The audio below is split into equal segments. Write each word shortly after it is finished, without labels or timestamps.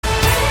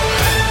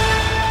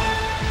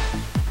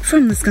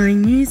From the Sky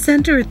News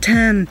Centre at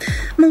 10,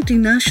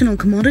 multinational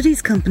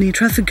commodities company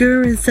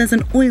Trafigura says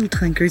an oil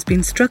tanker has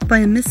been struck by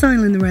a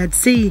missile in the Red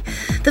Sea.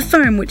 The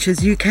firm, which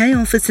has UK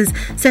offices,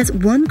 says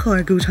one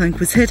cargo tank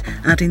was hit,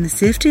 adding the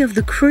safety of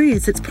the crew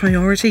is its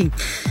priority.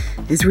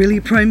 Israeli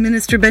Prime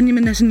Minister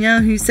Benjamin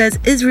Netanyahu says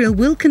Israel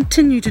will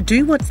continue to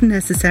do what's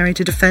necessary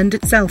to defend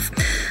itself.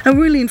 A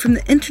ruling from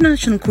the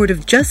International Court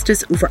of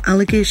Justice over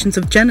allegations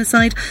of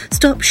genocide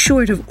stops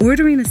short of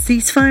ordering a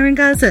ceasefire in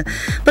Gaza,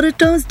 but it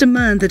does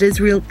demand that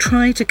Israel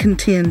try to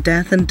contain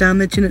death and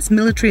damage in its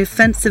military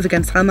offensive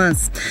against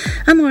Hamas.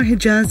 Ammar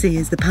Hijazi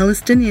is the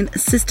Palestinian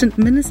Assistant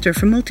Minister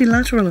for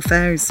Multilateral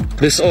Affairs.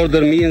 This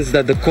order means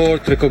that the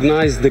court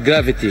recognised the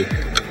gravity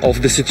of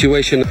the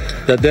situation,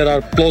 that there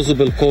are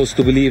plausible cause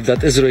to believe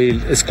that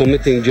Israel is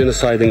committing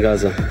genocide in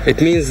Gaza. It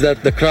means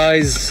that the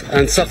cries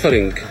and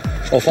suffering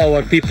of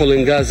our people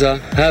in Gaza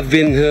have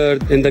been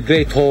heard in the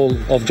Great Hall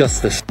of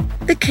Justice.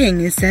 The King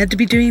is said to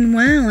be doing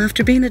well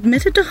after being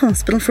admitted to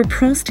hospital for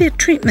prostate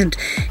treatment.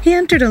 He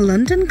entered a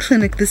London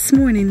clinic this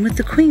morning with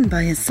the Queen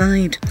by his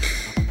side.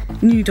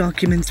 New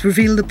documents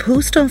reveal the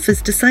Post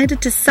Office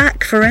decided to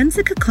sack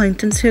forensic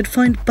accountants who had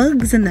found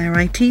bugs in their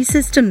IT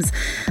systems.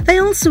 They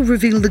also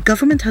reveal the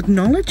government had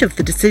knowledge of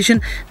the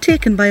decision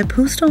taken by a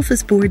Post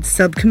Office Board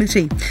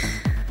subcommittee.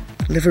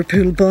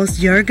 Liverpool boss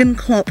Jurgen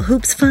Klopp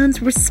hopes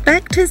fans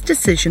respect his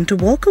decision to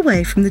walk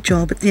away from the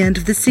job at the end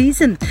of the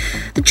season.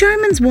 The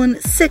German's won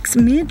 6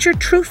 major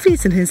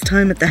trophies in his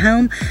time at the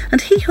helm,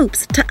 and he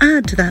hopes to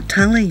add to that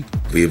tally.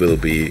 We will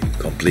be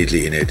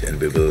completely in it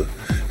and we will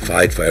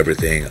fight for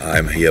everything.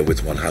 I'm here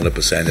with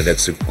 100% and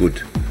that's the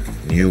good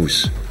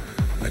news.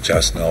 I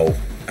just know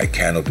I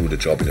cannot do the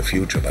job in the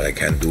future, but I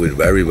can do it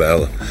very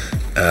well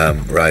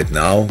right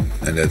now,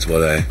 and that's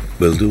what I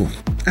will do.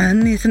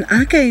 And Nathan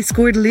Ake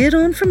scored late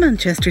on for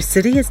Manchester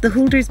City as the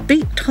holders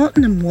beat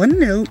Tottenham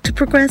 1-0 to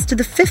progress to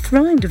the 5th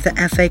round of the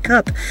FA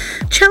Cup.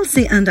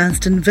 Chelsea and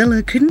Aston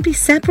Villa couldn't be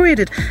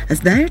separated as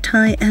their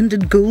tie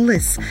ended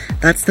goalless.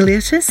 That's the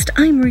latest.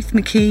 I'm Ruth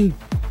McKee.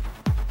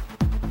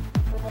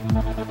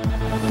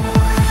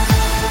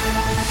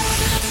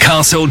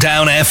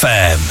 Castledown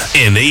FM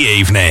in the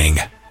evening.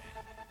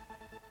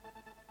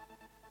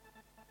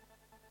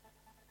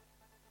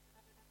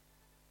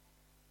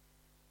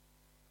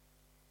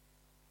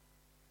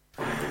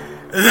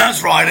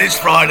 That's right, it's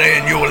Friday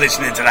and you're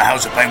listening to the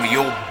House of Pain with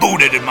your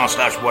bald-headed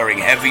moustache-wearing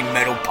heavy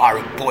metal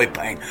pirate boy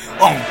pain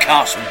on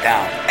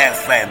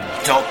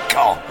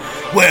CastledownFM.com,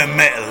 where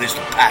metal is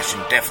the passion,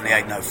 definitely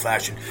ain't no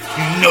fashion.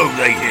 You know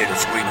they hear the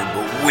screaming,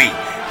 but we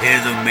hear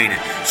the meaning.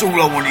 So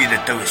all I want you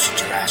to do is sit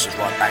your asses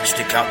right back,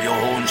 stick up your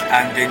horns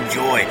and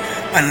enjoy,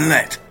 and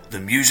let the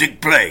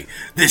music play.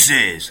 This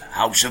is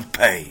House of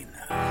Pain.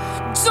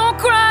 Don't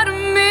cry to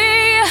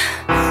me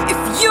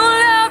if you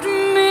loved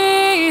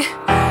me.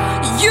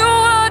 You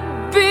would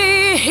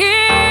be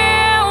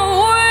here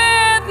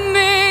with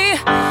me.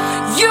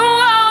 You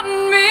want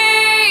me,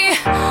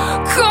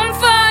 come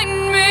find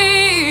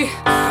me,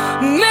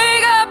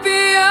 make up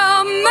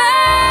your mind.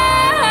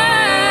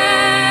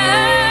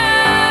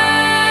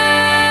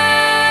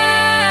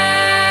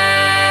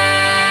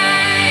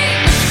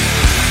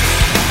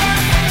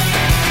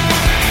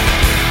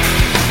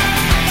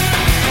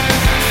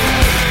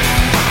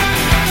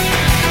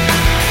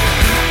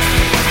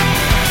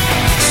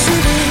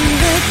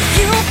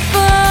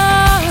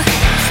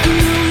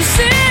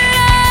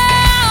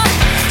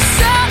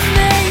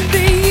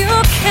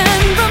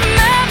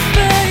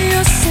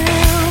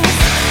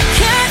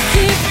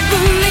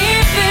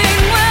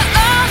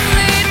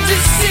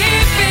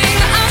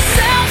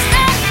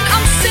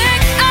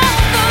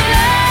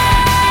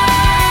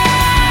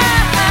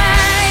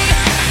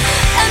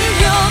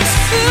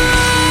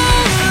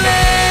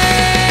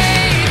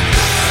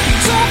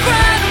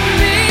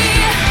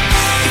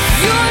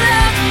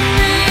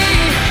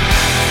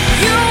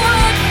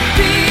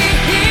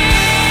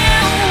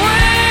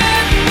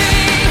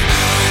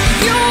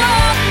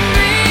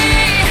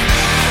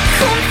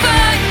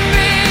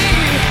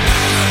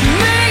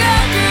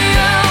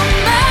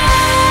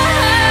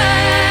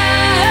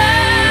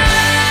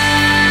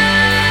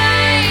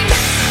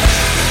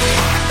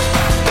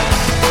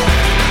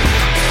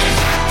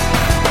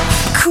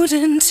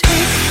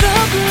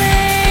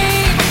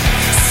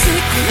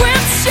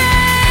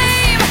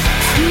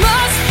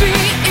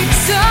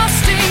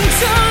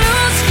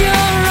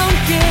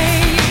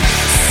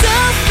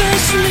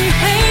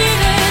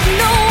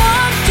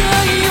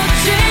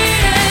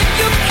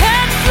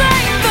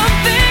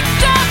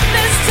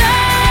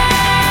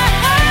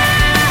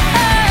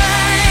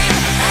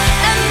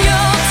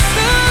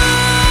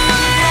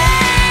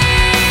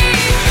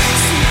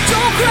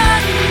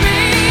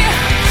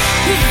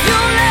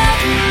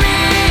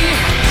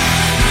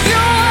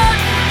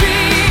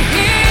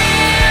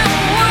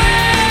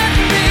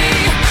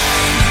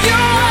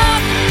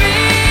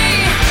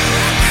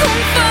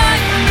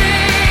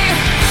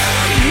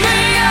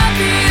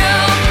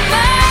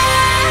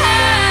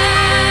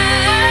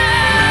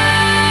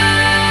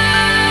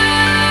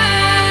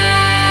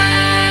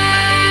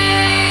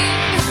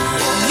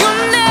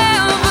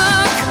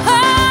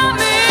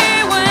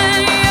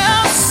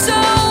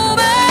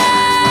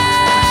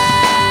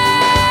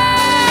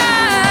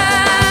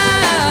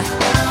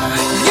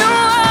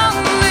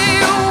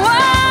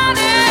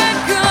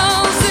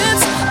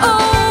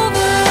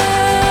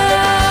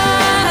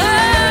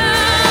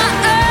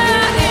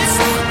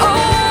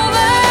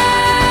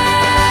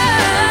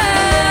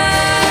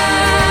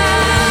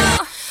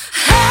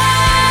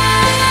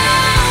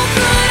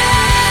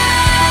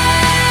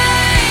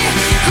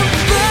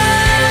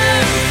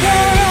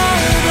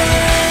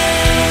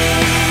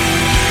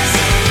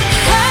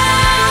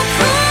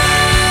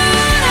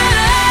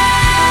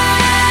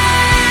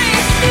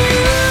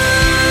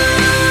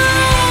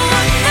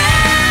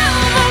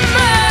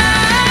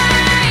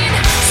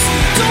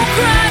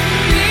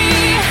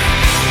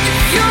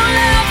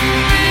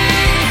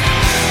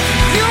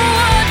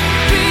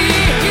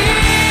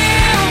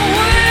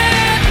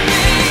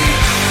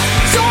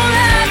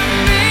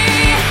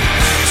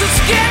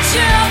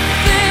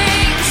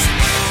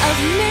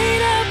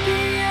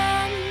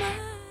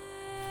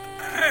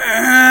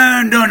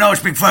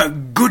 nice big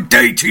fat good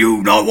day to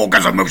you,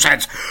 Nightwalkers and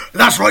Mooseheads.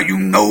 That's right, you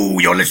know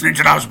you're listening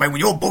to the House of Pain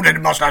with your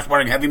bald-headed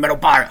mustache-wearing heavy metal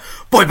pirate,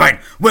 Boy Pain.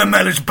 Where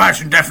metal is a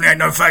passion, definitely ain't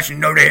no fashion.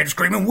 No, they hear the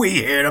screaming, we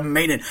hear the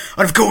meaning.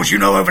 And of course, you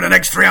know over the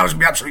next 3 hours we'll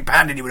be absolutely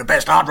pounding you with the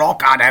best hard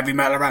rock and heavy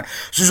metal around.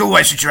 So as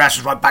always, sit your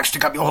asses right back,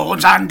 stick up your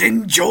horns and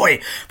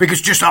enjoy.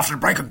 Because just after the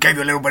break, I gave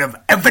you a little bit of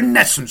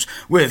Evanescence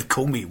with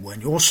Call Me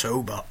When You're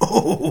Sober.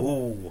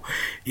 Oh,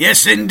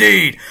 yes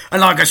indeed.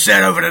 And like I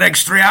said, over the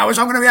next 3 hours,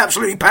 I'm going to be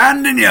absolutely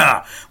pounding you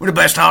with the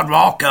best hard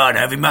rock and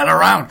heavy metal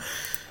around.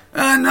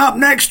 And up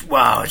next,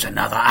 well, it's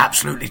another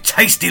absolutely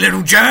tasty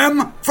little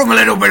jam from a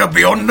little bit of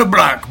Beyond the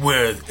Black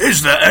with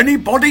Is There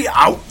Anybody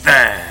Out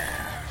There?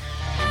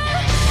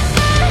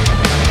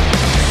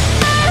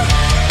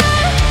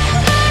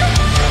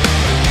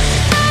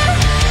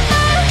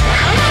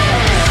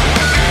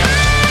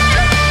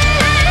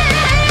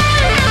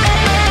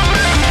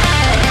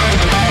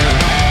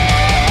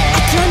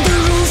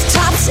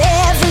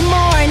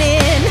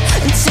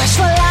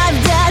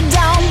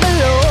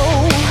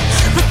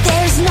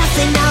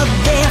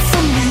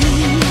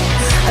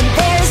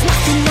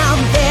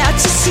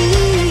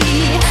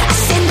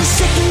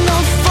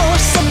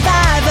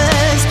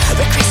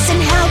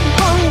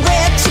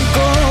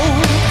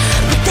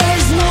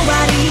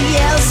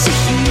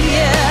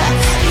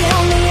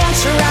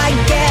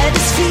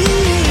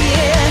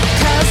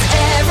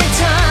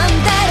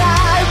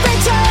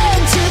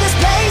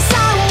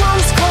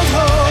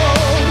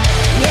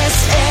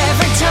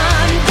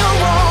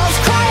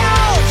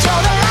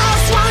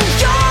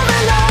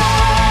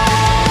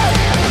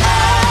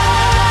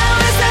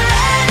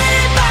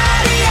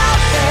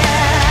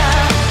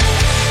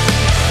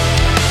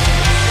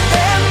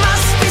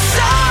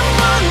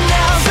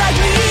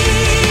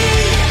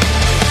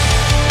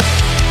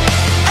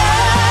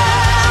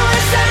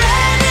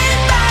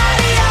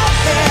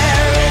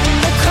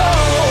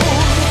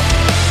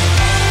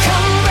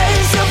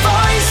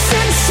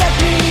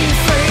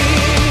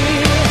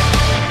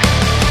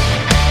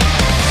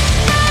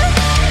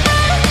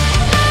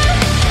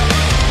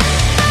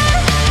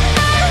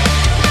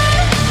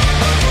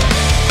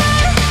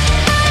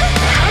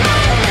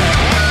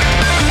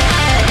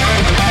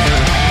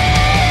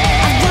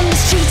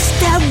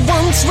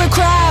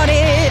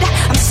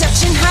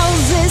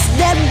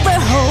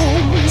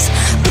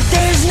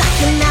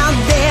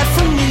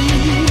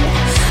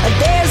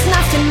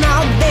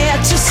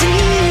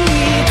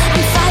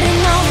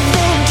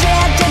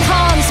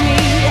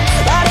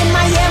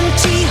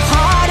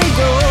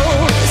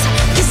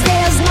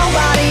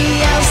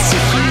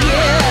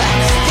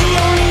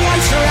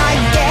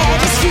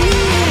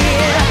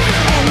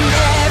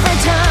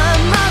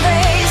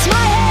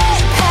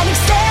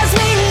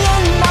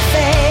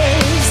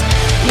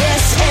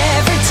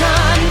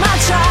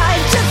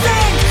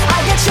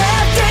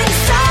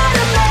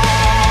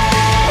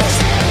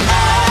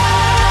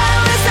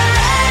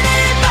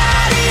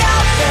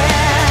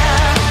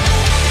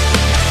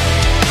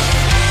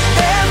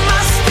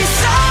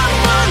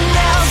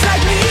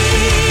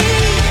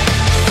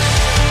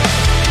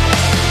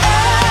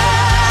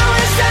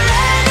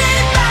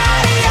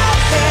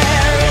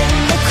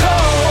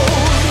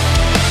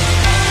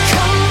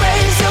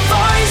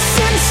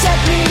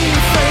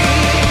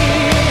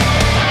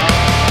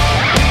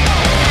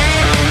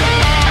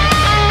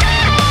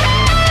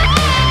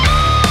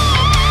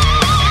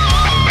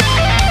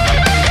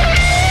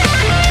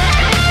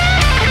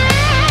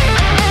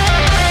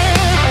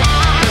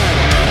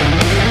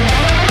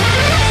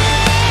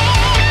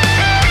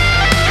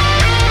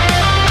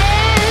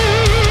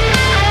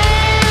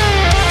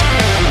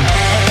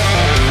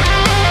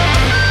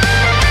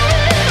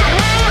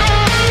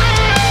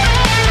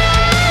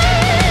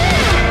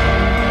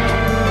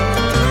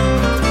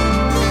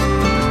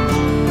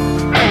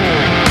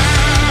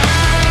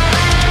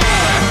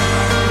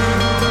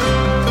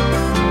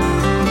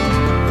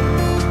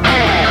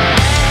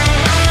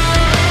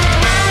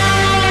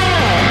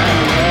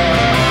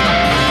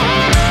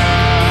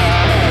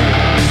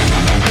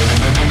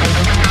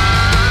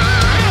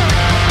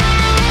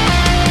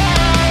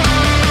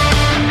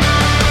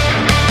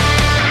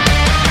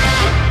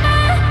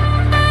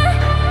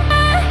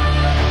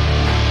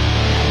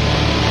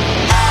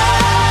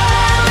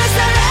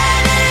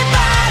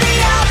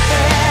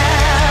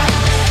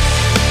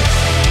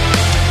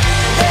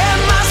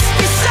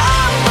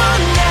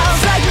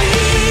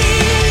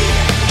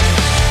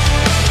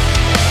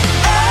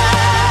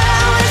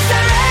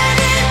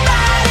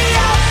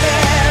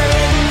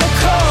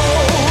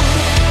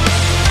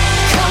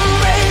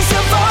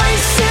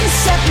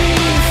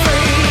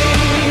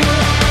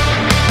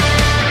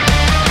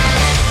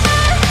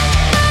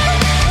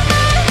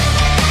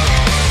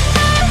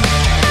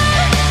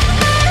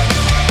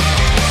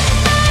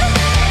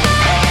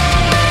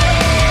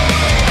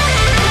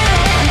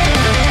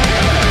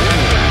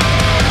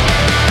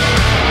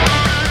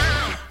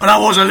 That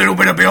was a little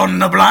bit of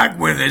Beyond the Black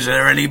with Is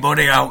There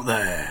Anybody Out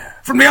There?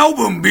 From the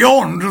album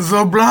Beyond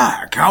the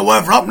Black.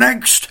 However, up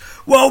next,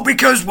 Well,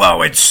 because,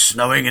 it's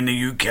snowing in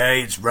the UK,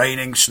 it's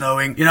raining,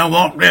 snowing. You know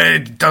what?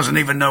 It doesn't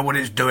even know what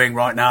it's doing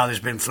right now. There's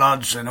been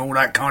floods and all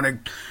that kind of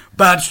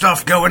bad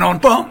stuff going on.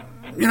 But,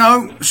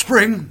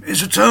 spring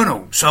is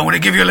eternal. So I'm going to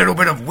give you a little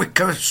bit of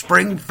Wicker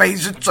Spring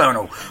Phase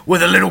Eternal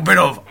with a little bit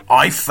of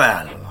I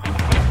Fell.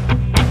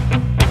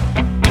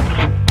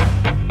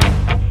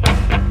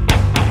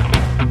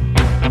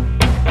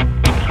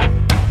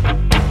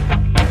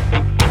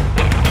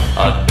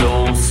 I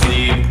don't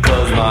sleep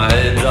 'cause my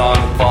head's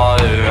on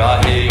fire.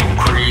 I hate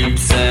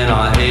creeps and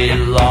I hate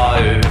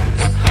liars.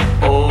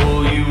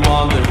 Oh, you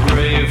want the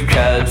grave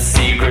kept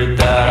secret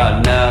that I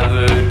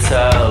never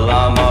tell.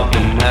 I'm up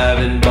in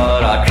heaven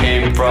but I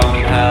came from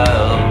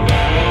hell.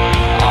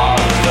 I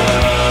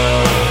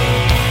fell.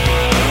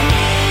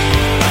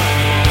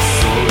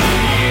 So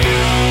did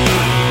you.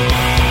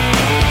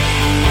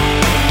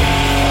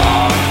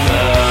 I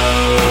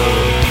fell.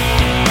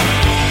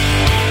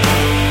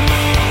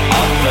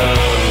 I fell.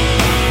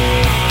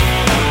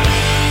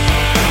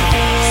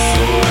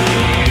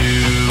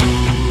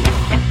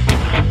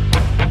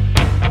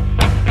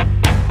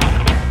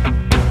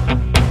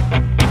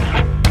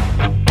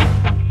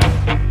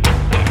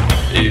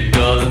 It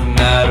doesn't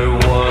matter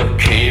what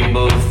came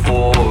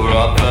before.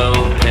 I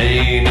felt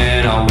pain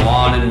and I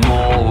wanted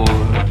more.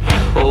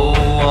 Oh,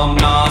 I'm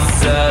not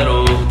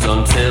settled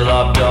until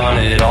I've done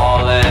it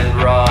all and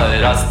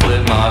right. I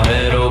split my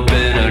head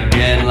open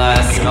again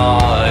last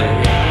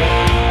night.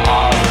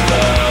 I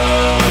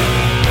fell.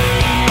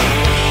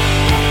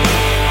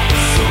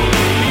 So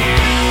did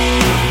you.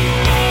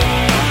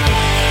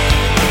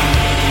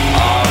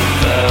 I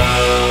fell.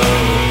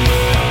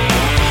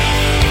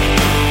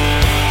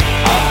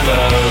 I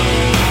fell.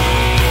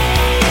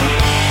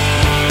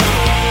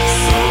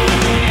 So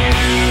did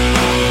you.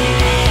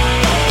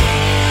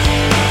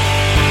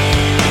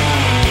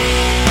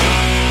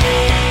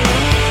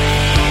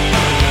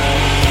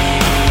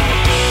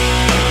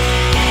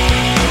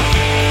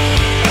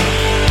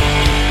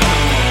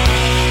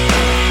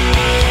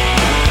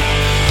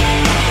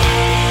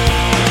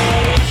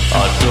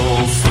 I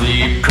don't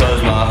sleep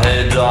 'cause my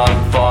head's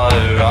on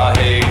fire. I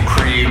hate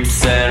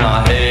creeps and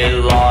I hate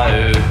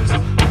liars.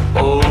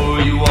 Oh,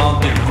 you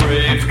want the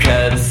grave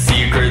kept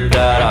secret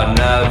that I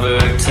never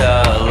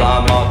tell.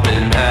 I'm up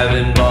in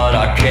heaven but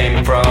I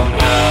came from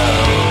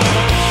hell.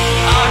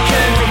 I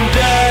came from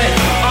dead,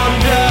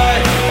 undead,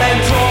 and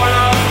torn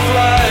up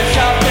flesh.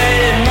 I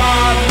painted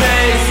my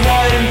face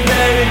white and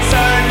baby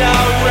turned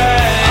out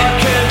red. I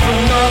came from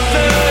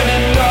nothing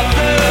and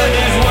nothing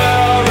is where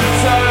I'll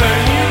return.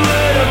 You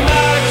lit a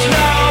match,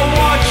 now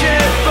watch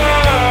it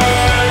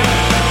burn.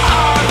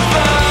 I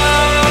fell.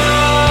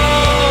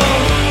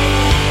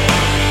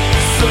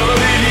 So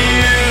did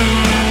you.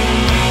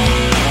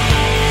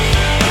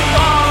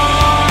 I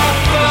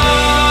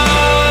fell.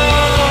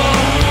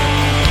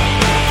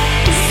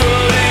 So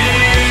did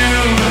you.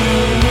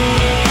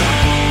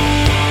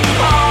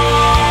 I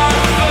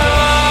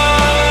fell.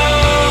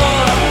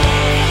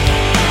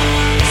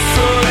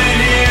 So did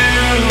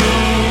you.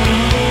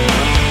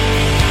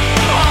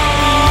 I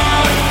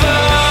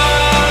fell.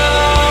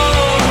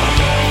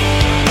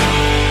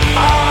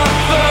 I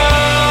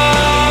fell.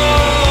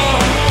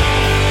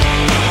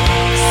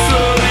 So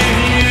did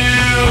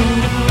you.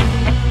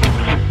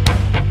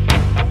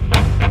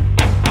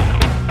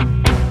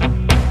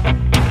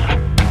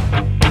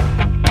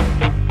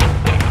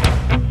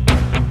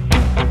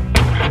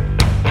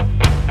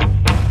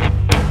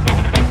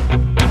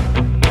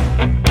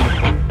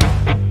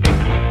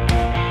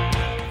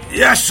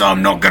 Yes,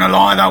 I'm not going to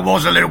lie, that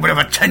was a little bit of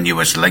a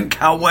tenuous link.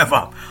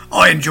 However,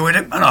 I enjoyed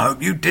it, and I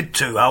hope you did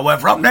too.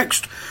 However, up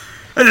next,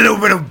 a little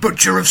bit of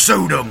Butcher of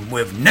Sodom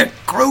with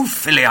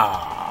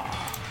Necrophilia.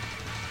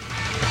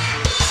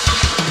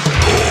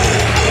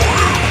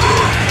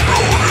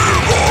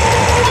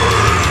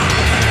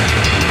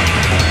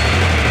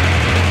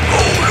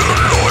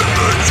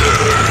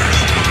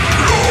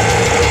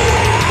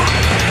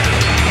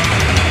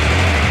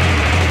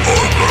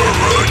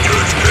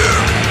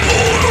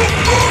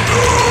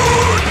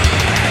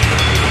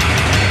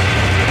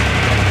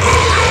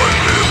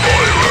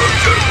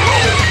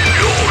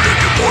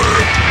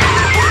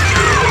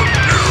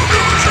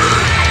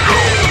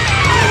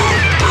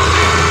 You're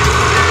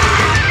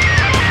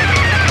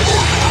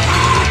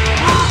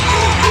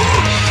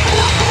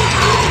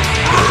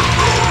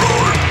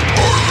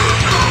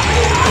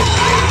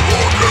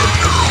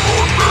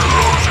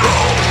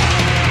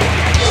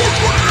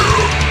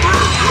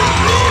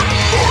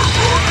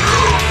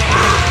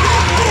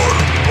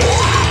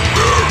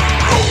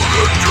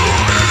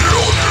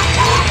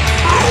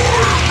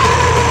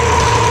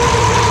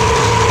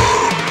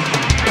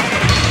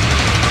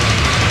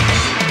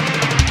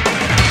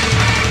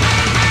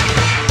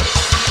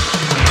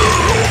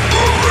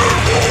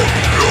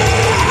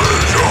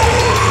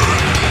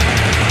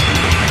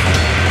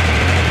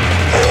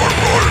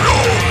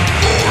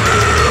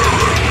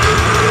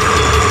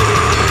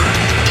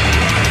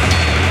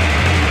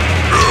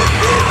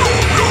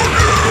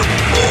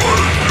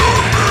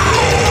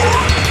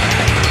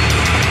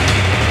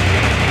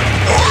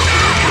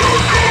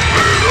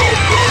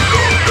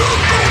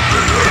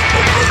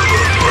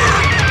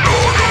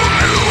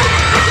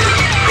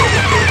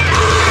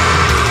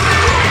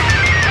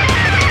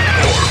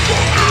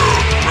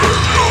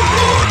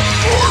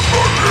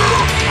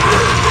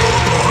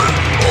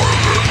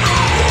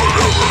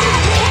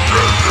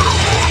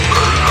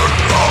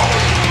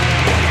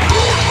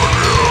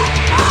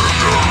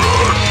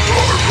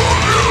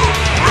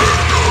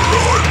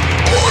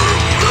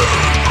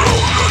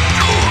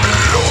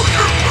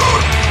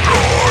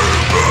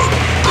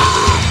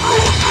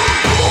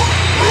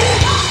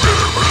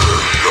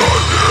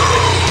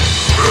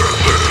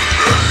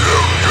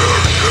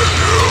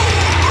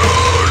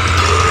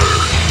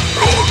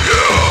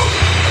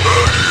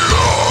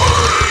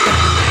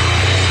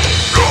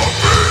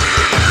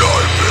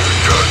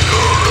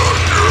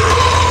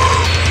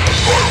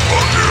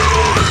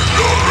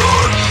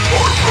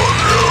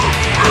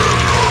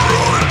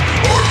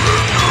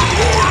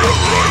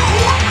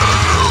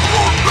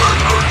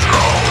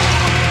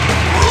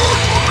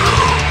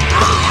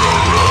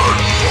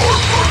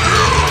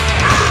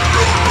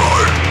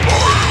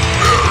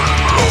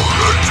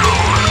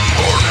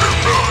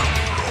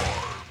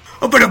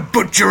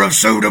Butcher of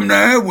Sodom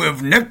there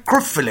with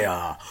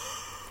Necrophilia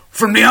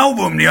from the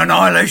album The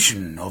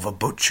Annihilation of a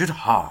Butchered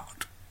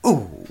Heart.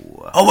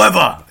 Ooh.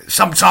 However,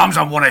 sometimes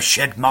I want to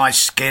shed my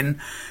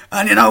skin,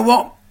 and you know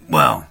what?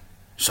 Well,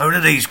 so do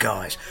these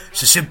guys.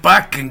 So sit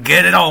back and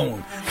get it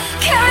on.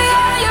 Carry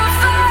on your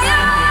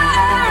fire,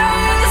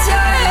 raise your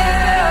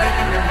head,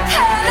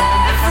 and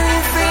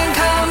everything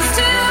comes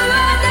to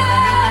an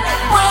end.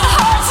 When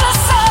hearts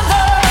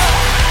asunder,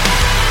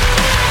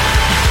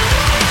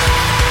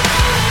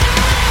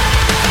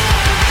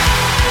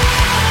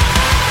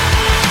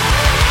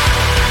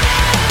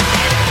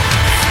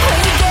 we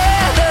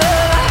gather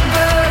like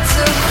birds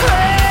of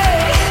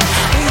prey,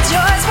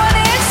 rejoice when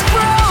it's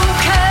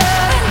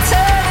broken,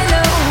 turning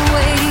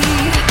away.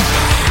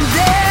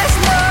 There's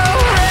no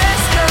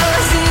rest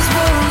 'cause these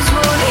wounds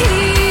won't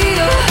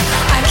heal.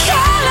 I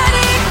can't let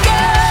it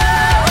go,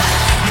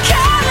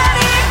 can't let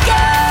it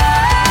go.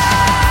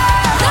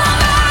 No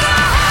matter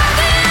how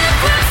deep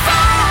we're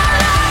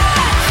falling,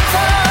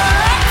 for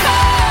a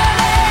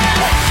calling,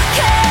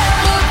 can't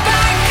look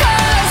back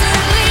 'cause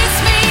it leads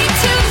me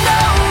to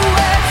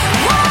nowhere.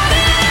 What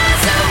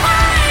is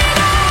awaiting?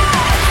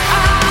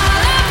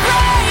 I'll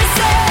embrace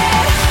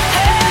it.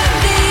 In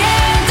the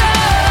end,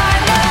 all I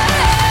know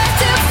have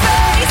to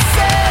face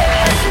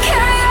it.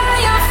 Carry on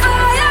your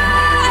fire,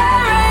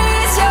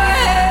 raise your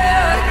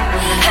head,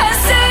 and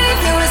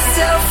save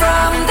yourself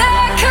from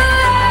that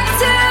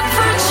collective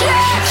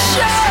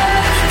projection.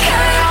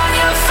 Carry on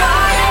your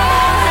fire,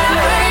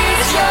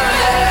 raise your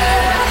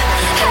head,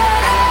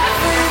 and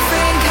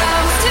everything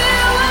comes to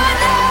an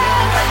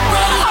end.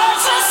 When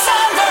hearts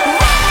asunder,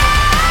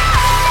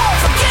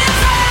 forgive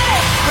me,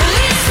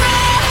 release me,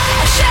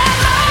 I shed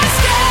my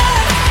skin.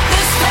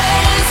 This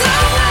pain is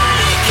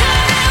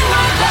awakening,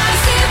 what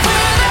lies deep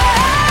within.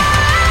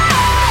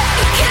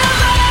 You kill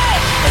me,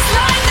 it's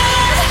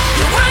lightning,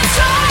 you weren't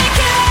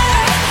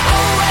striking.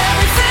 Oh,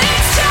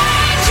 everything's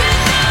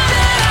changing now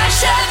that I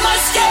shed my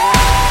skin.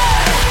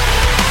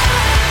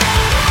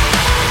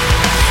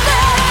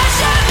 That I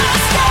shed my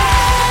skin.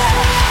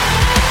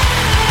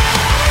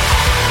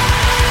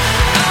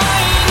 I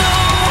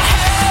know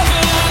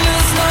heaven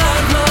is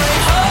not my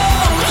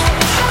home.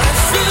 I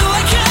feel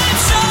like I'm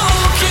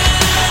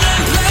choking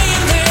and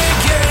playing their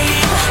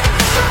game.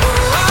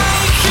 I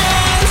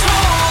can't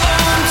hold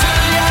on to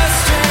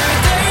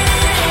yesterday.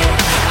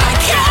 I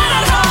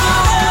can't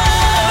hold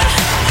on,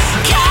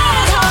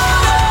 can't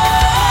hold on.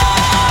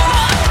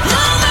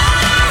 No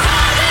matter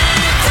how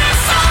deep we're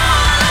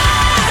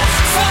falling,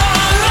 for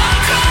a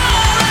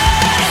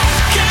calling,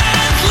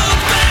 can't look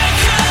back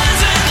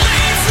 'cause it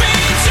leads me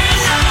to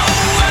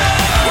nowhere.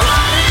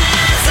 What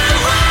is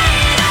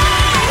awaiting?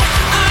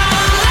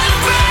 I'll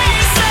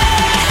embrace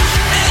it.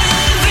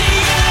 In the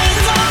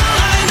end, all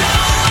I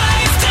know I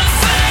have to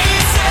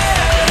face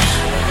it.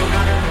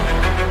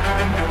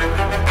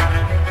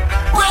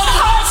 When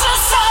hearts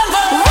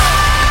asunder,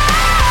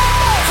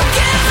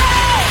 forgive me,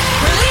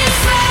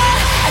 release me,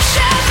 I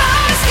shed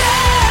my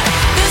skin.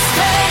 This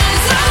pain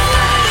is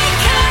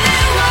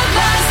awakening, what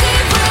lies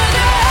deep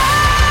within.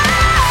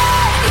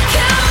 You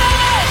kill me,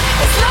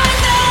 it's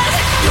lightning,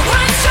 you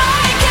weren't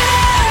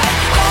striking.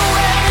 Oh,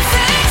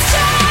 everything's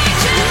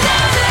changing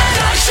now that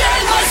I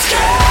shed my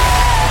skin.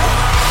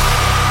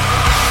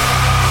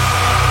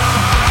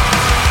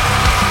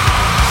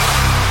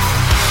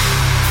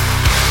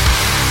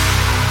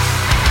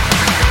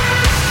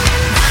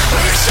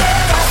 We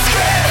shed our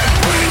skin,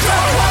 we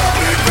don't wanna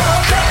be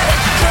broken,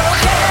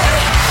 broken.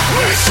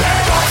 We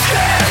shed our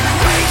skin,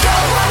 we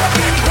don't wanna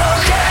be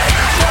broken,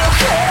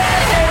 broken.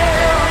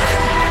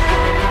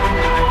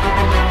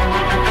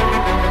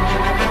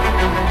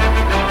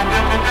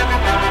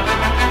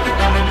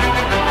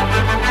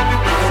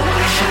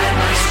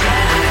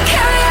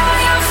 Carry on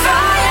your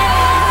fire,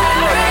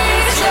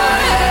 raise your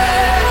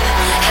head,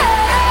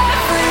 and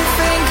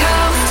everything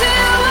comes to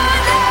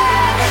an end.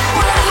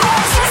 When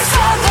hearts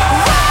asunder,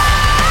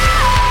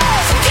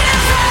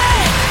 forgive me,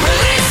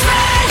 release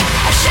me,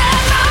 I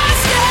shed my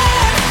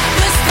skin.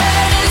 This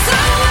pain is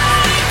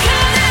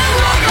awakening,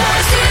 what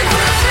lies deep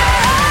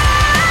within.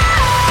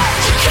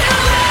 You kill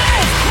me,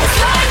 it's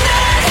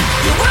lightning,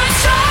 you weren't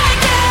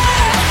striking.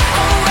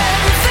 Oh,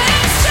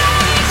 everything's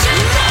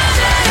changing now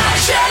that I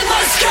shed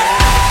my skin.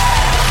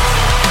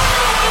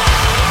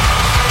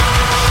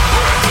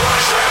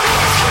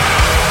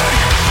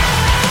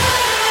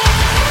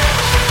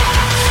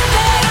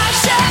 That I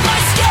shed my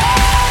skin.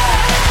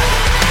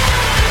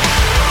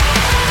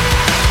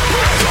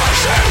 That I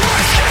shed my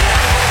skin.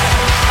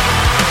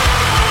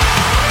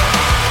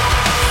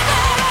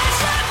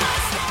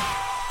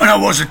 And that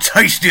was a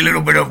tasty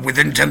little bit of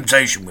Within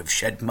Temptation with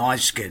Shed My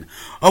Skin.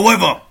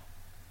 However,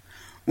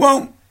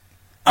 well,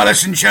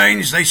 Alice in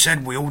Chains, they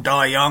said we all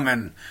die young,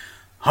 and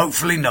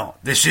hopefully not.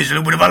 This is a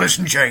little bit of Alice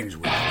in Chains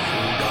with We All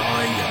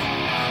Die Young.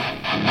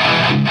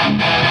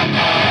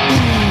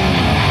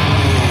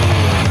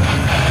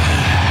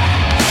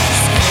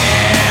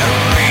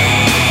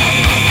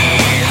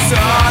 Scaries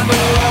on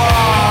the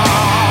wall.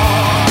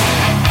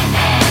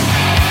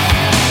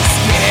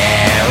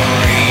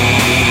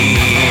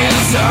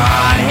 Scaries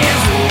on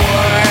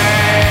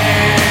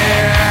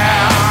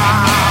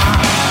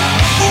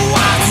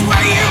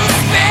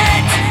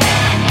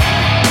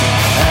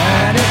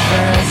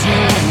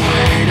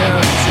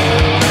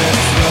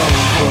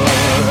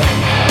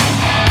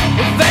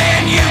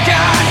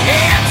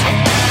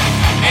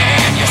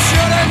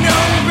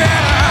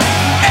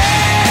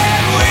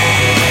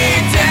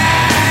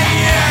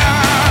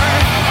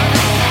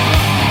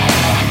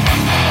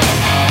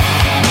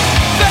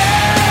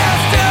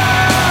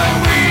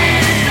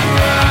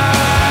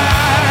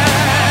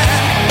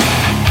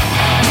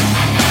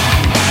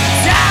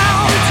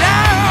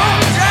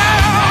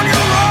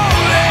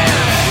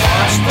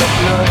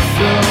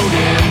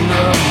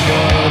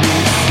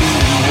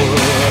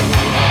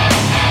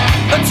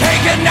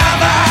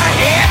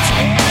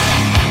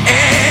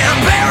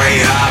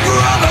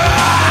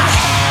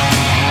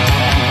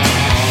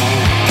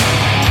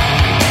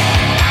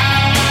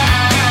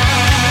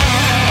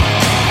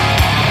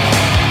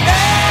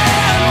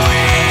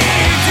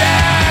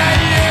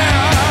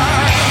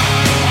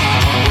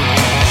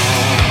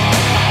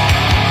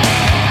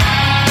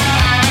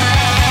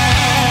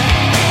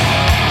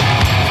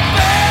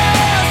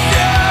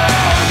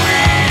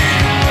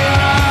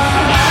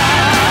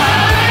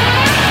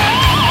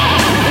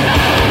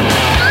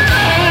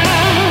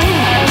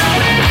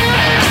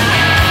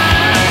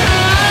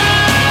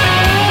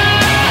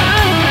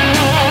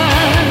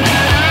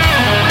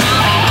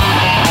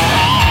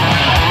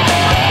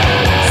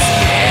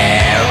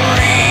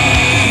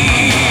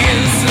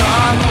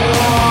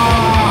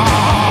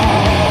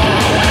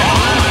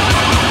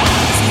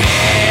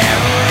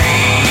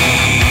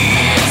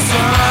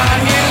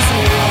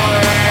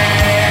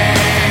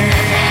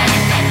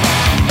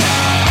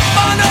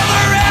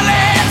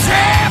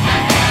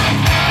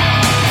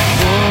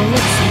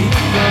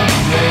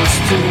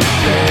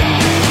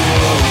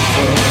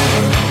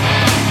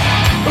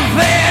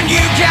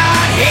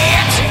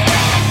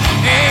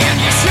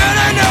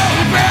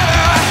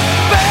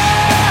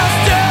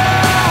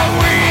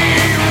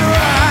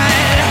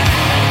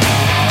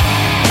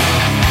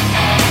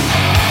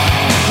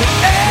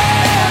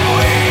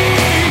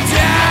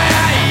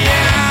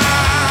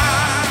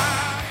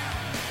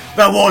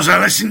That was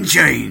Alice in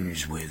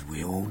Chains with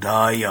We All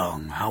Die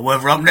Young.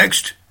 However, up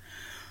next,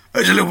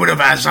 there's a little bit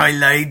of As I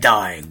Lay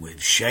Dying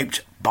with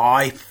Shaped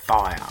by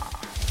Fire.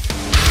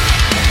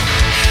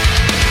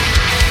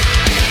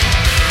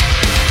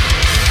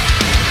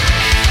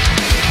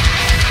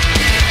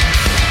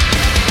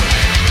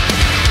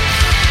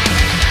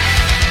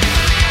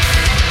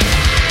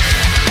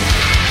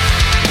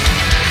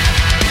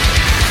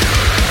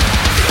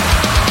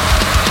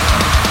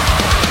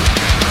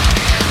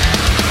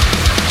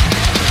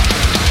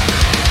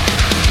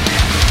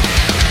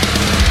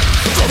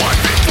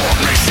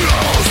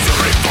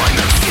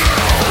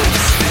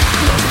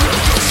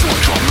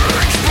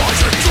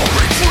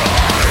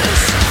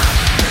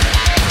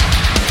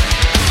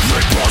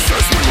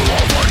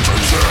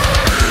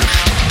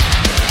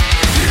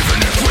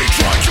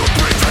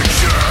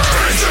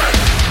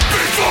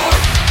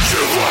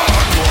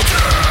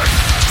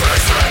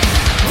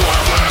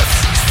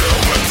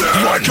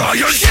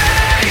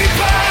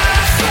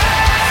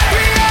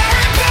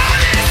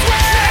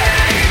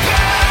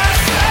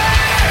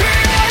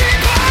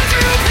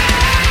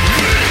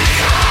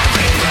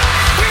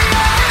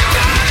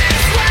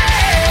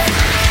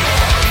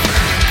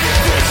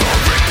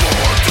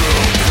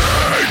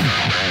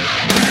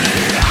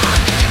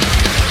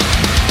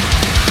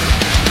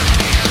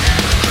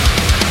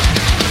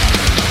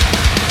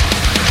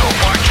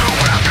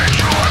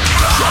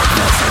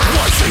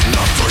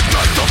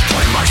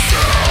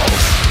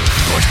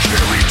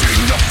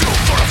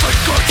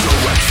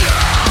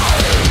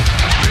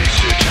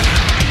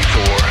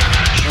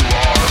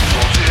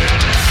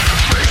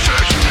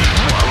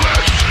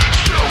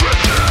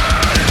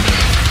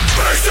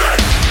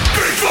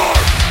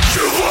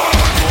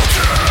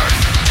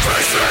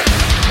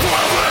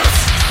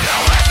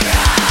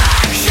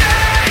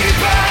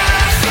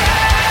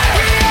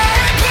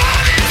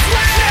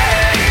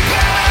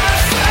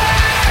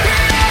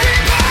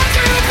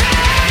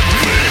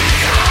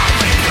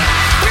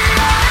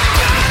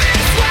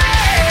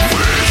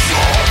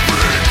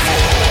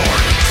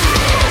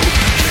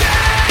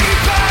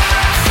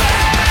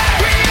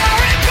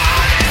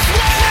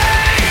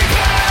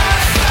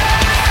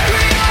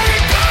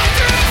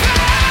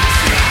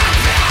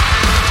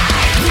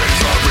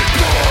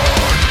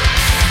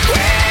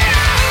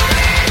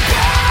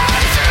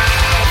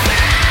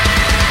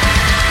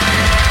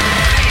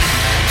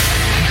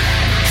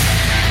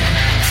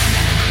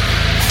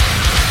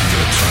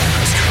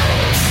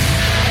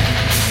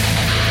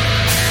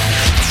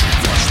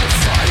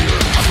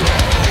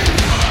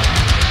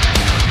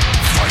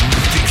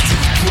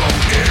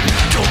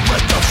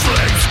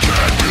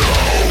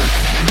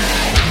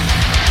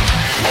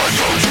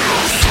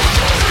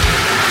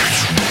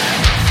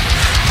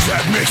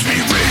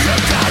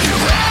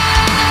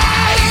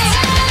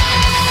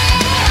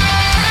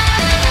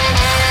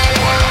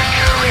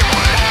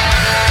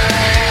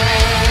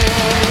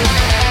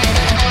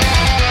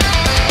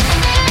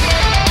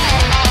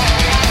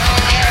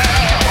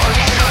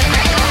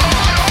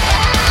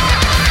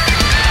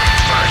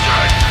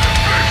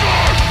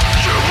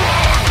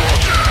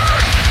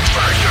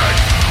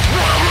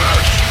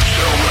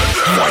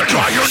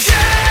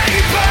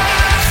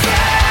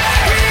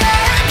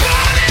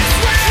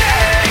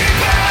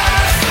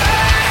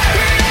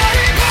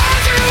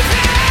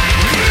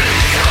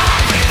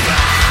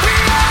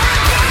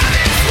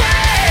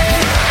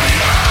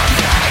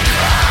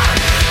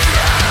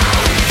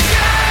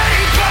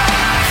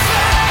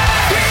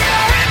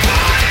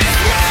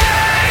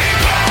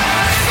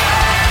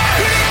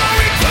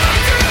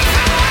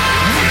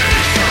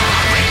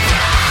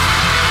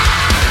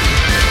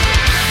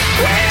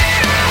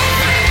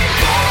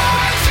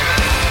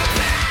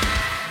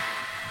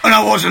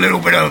 Was a little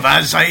bit of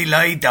As They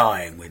Lay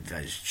Dying with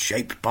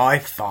Shaped by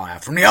Fire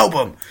from the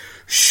album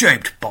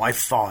Shaped by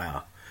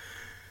Fire.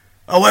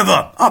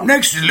 However, up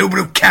next is a little bit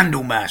of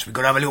Candlemass. We've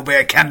got to have a little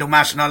bit of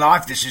Candlemass in our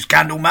life. This is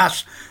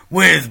Candlemass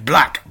with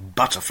Black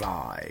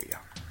Butterfly.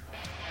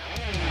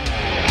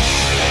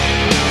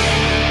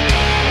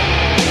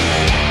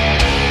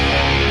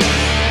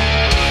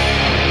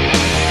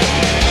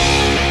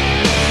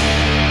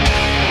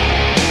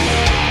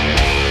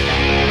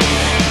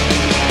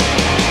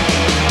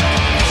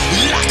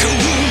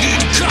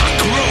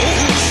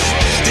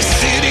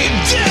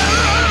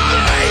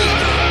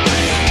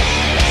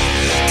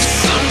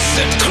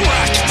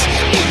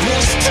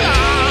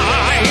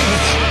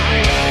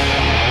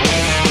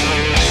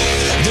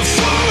 The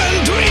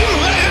foreign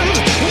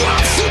dreamland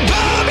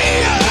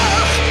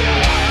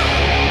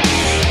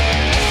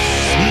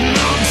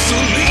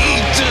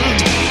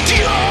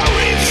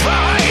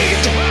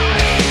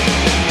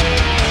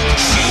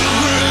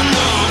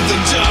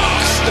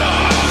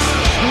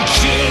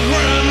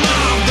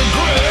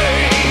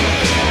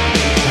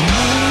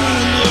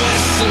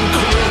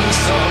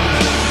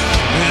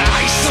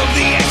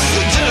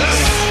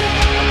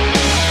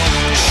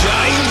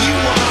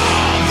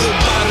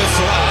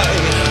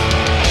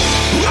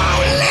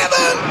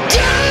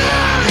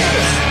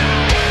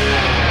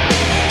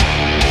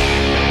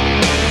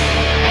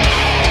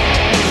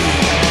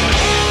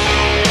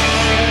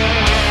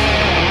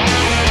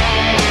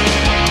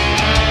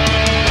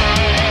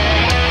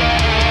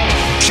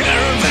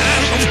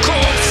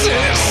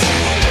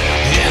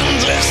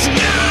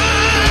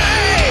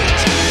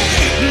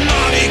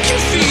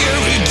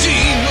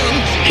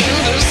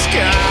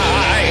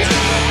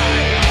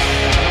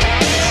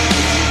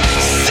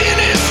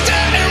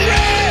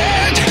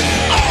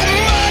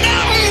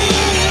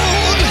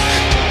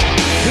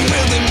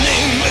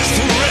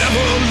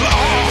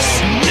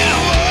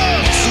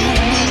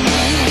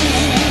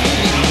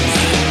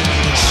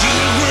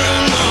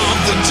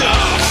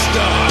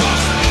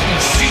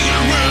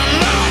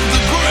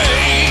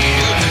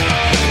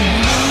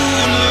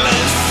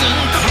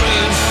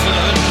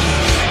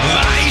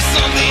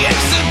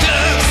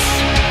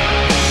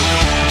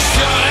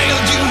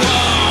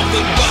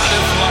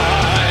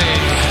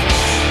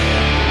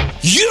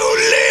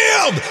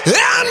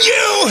and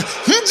you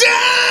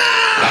die.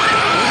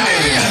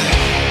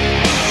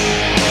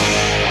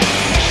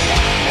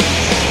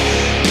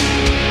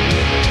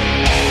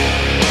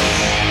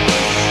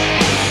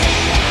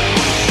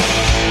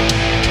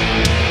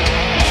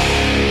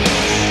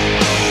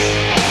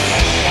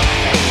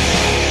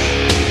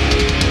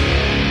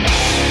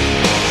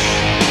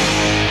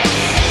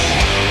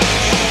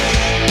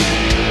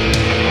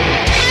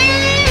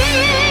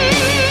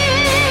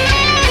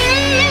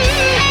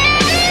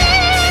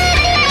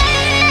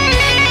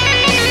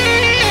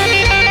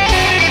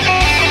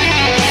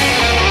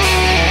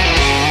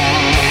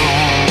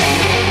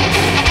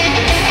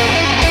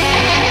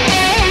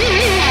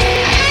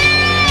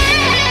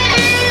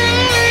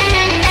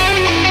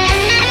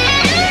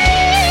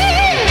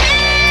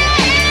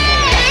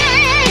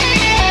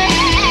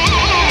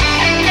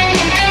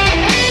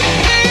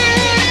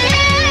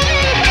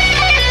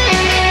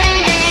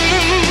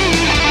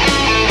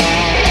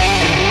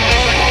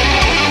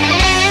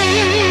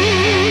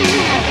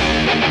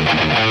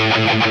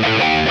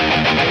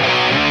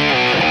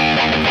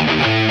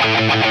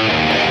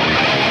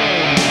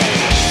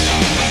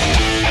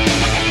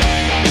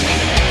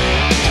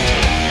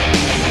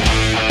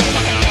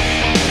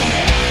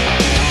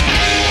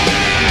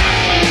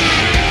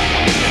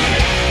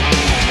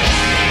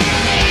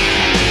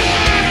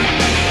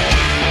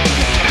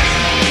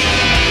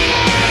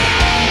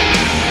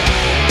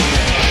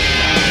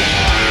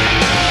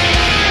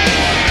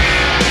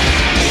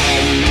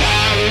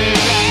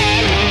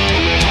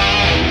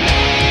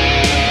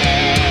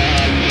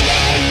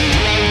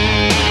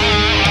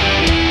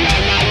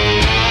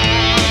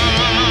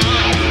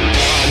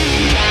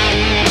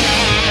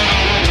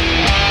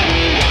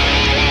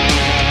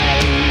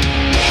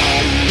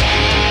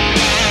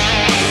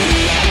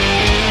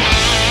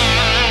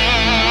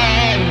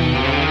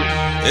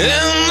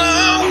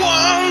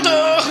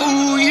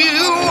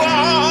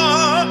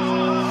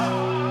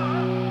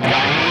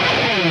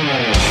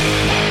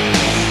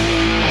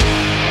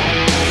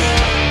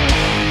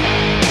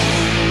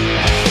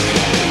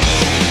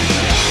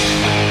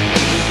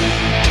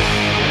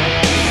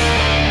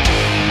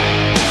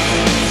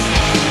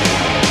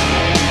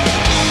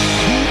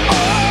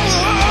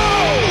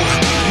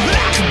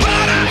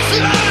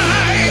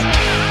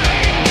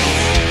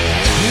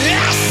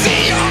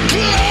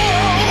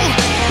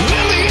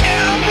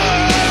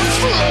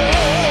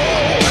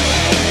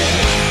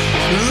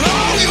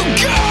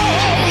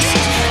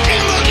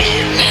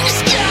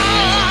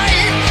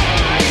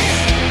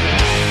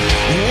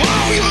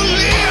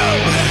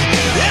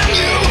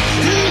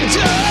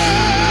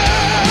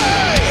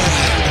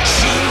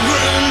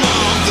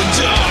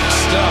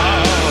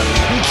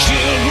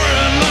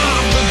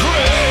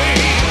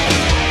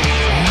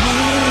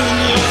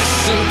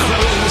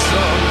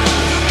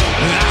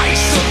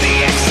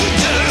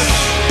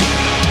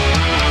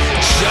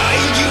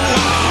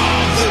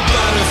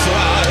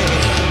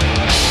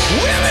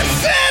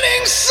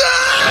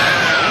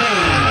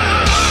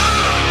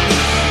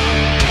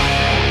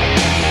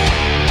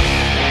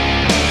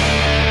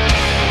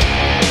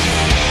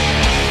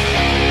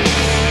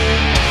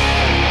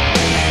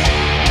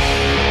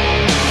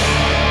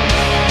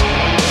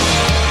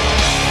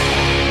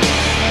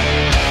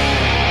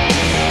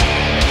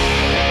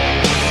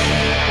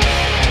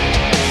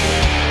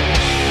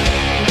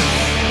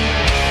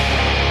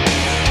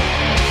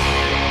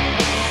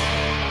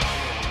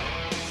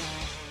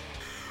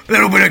 A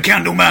little bit of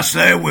Candlemass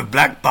there with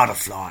Black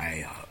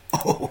Butterfly.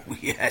 Oh,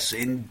 yes,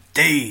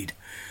 indeed.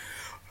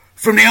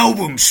 From the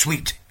album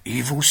Sweet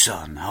Evil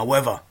Son.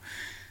 However,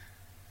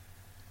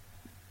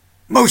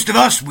 most of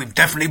us, we've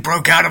definitely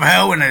broke out of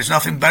hell, and there's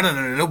nothing better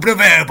than a little bit of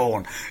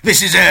Airborne.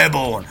 This is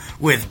Airborne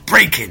with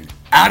Breaking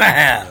Out of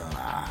Hell.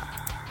 Wow!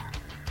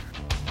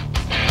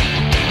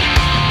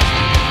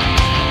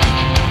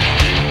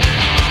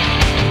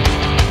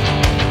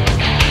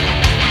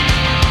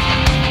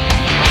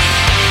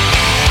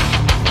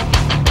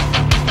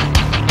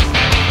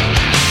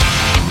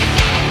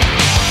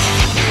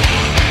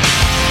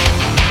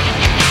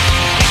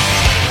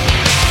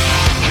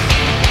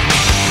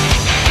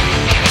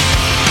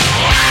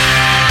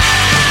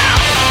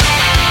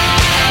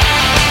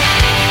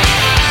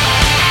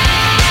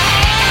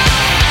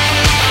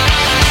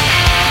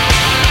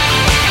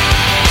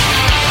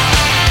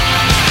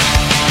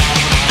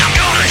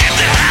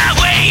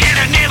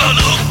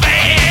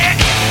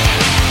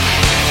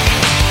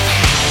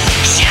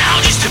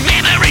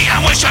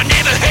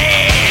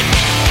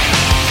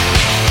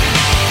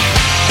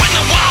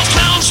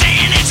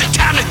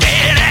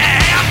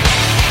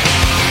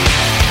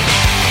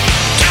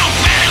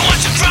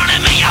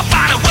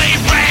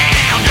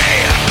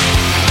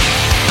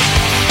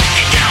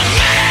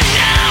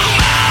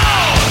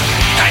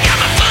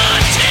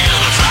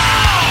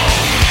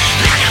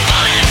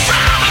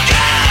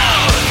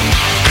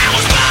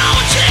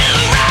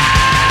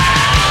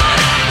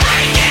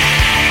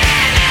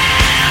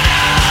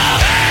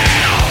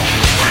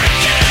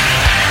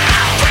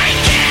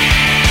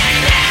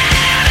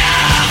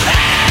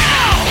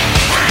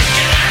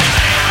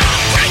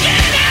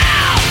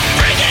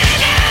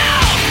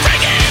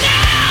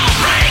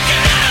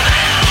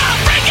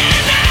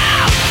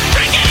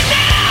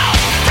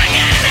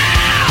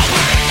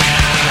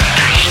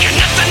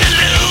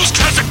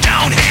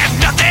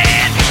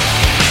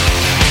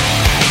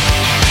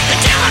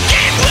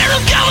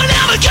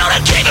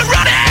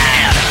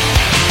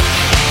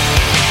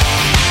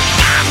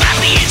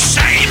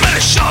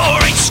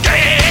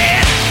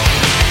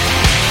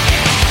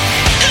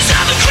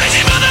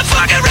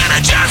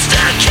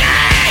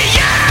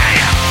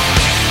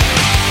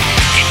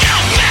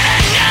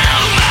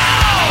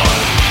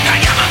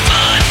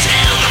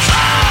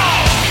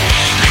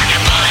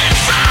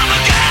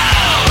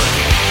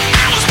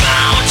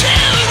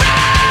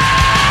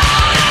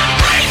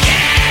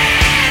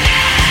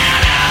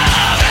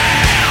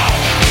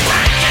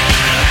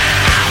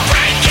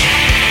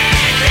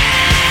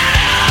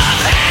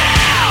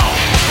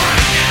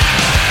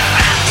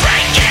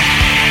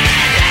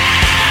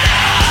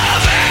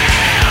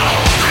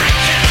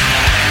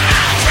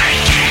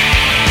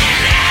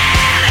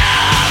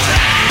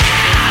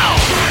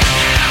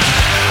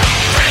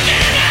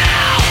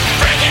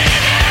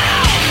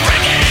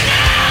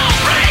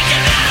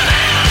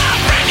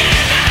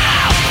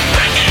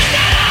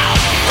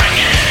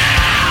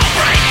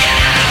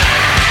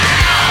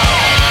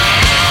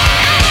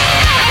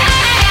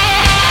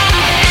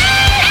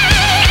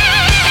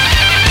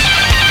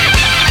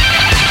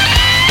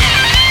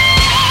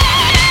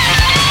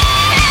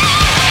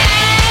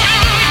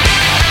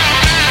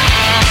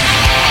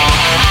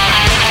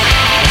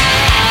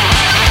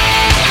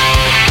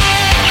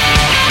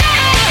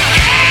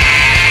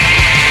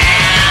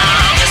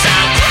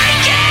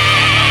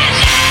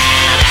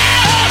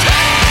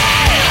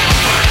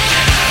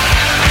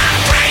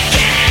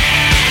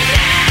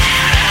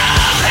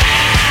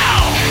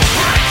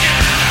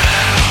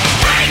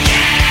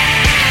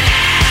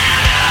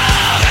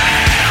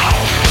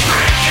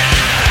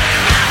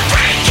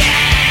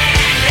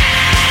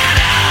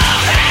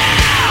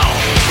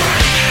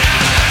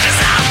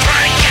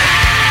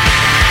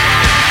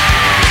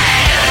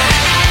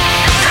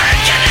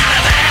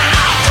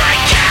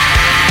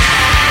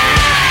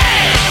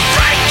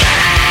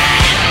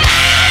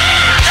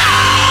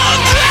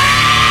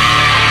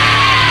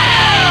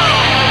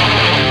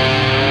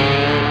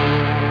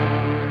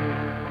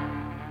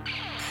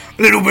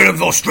 A little bit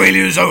of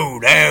Australia's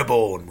own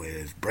Airborne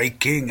with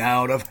Breaking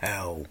Out of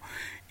Hell.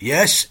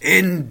 Yes,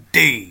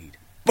 indeed.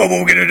 But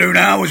what we're going to do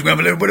now is we have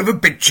a little bit of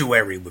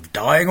obituary with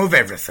Dying of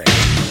Everything.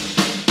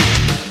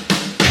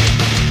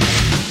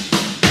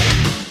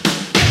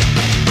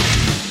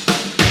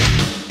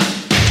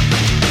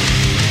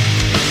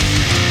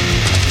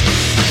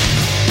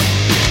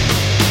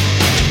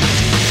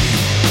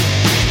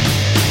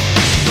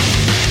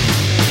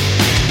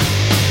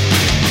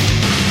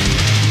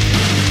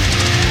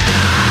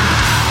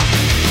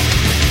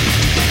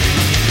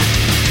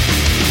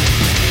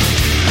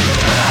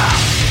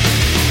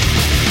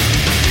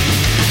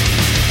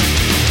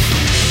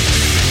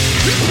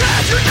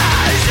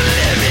 Patronize the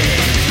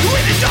living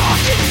with a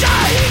dark and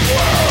dying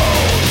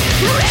world.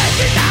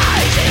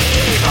 Recognize the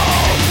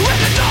evil when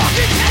the dark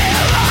and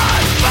hell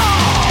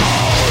unfold.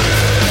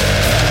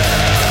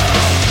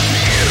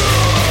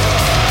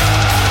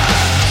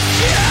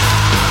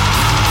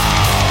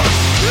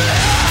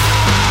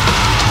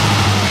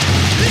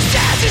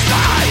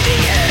 Satisfy the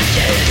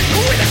engine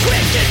with a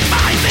quick and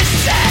mindless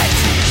set.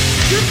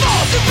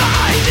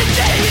 Falsify the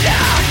data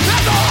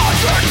as the hard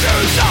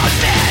truths are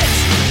met.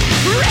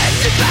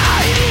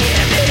 Rectify the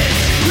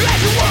image as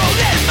the world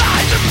and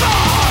minds are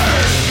far.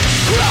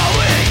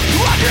 Growing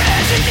under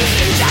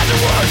entities as the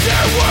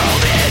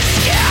world is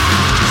scarred.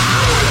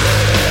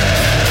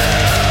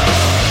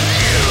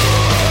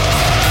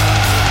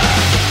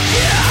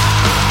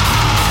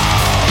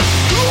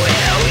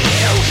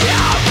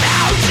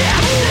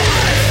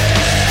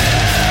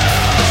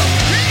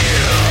 Will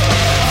you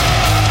come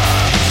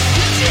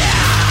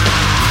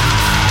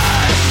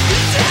out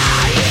and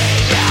dying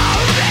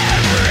of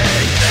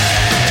everything?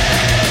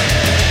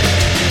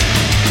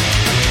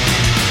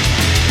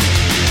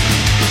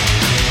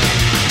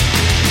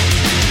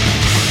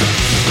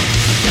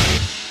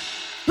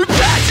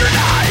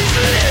 Patronize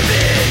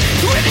living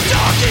with a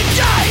dark and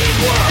dying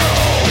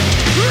world.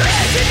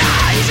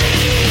 Recognize the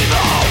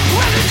evil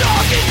when the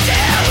dark and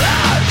hell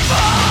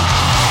unfold.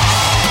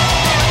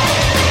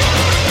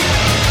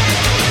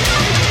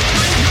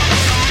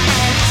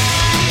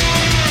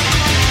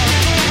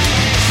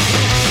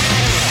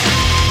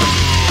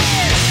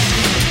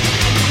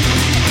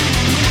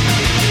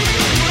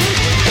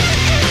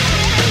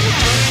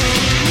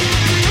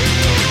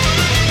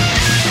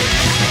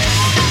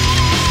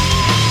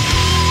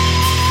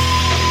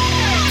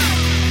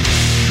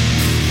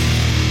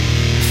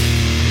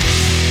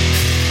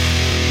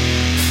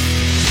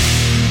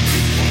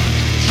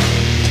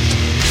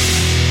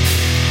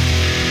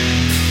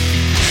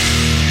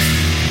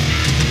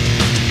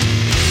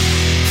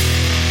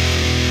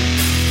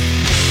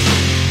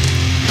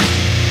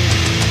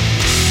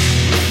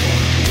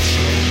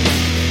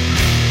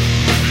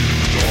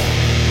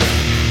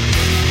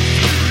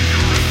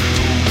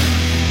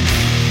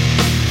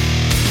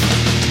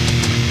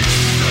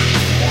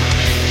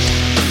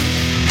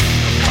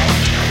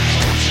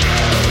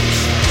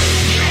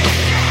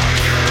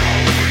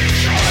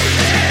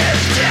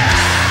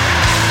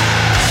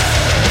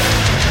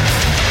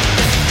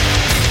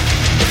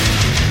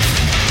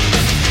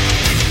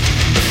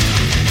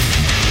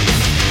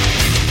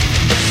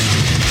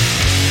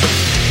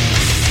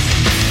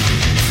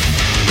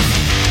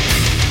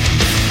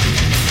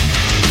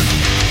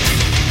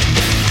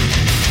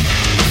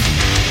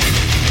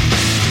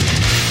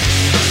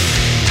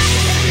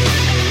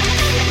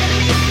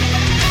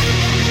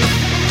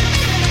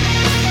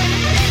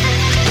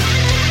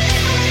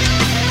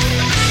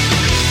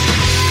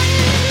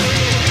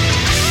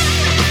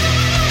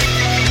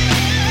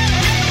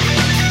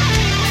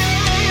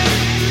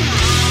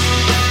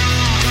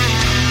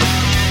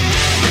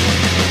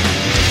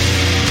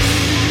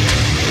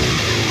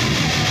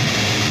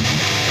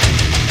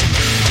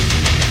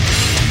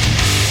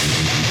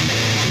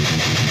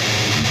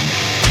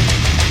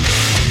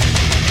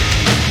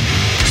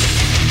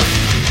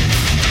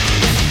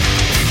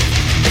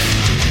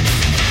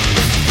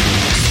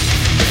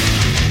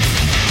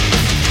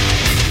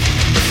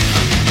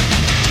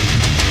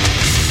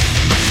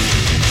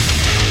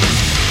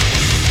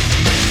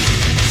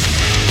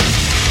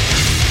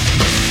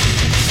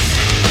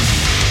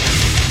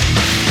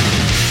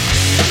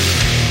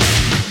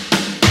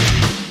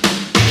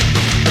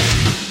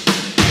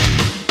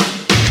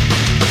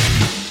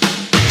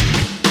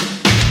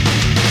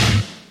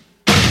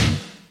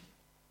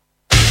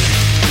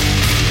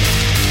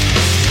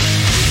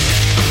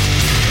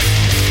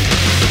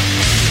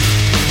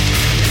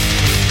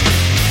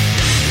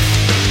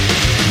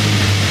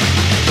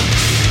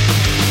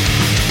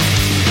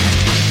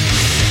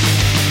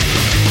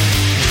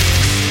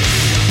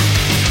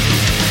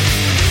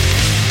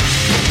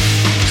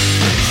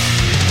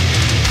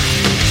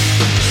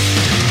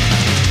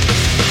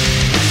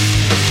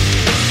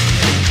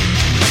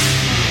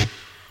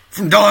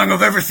 Dying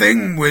of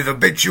Everything with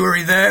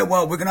obituary there.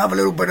 Well, we're going to have a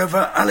little bit of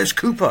Alice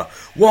Cooper.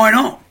 Why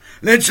not?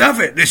 Let's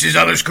have it. This is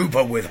Alice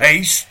Cooper with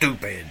Hey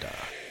Stupid.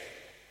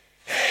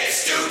 Hey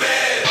Stupid!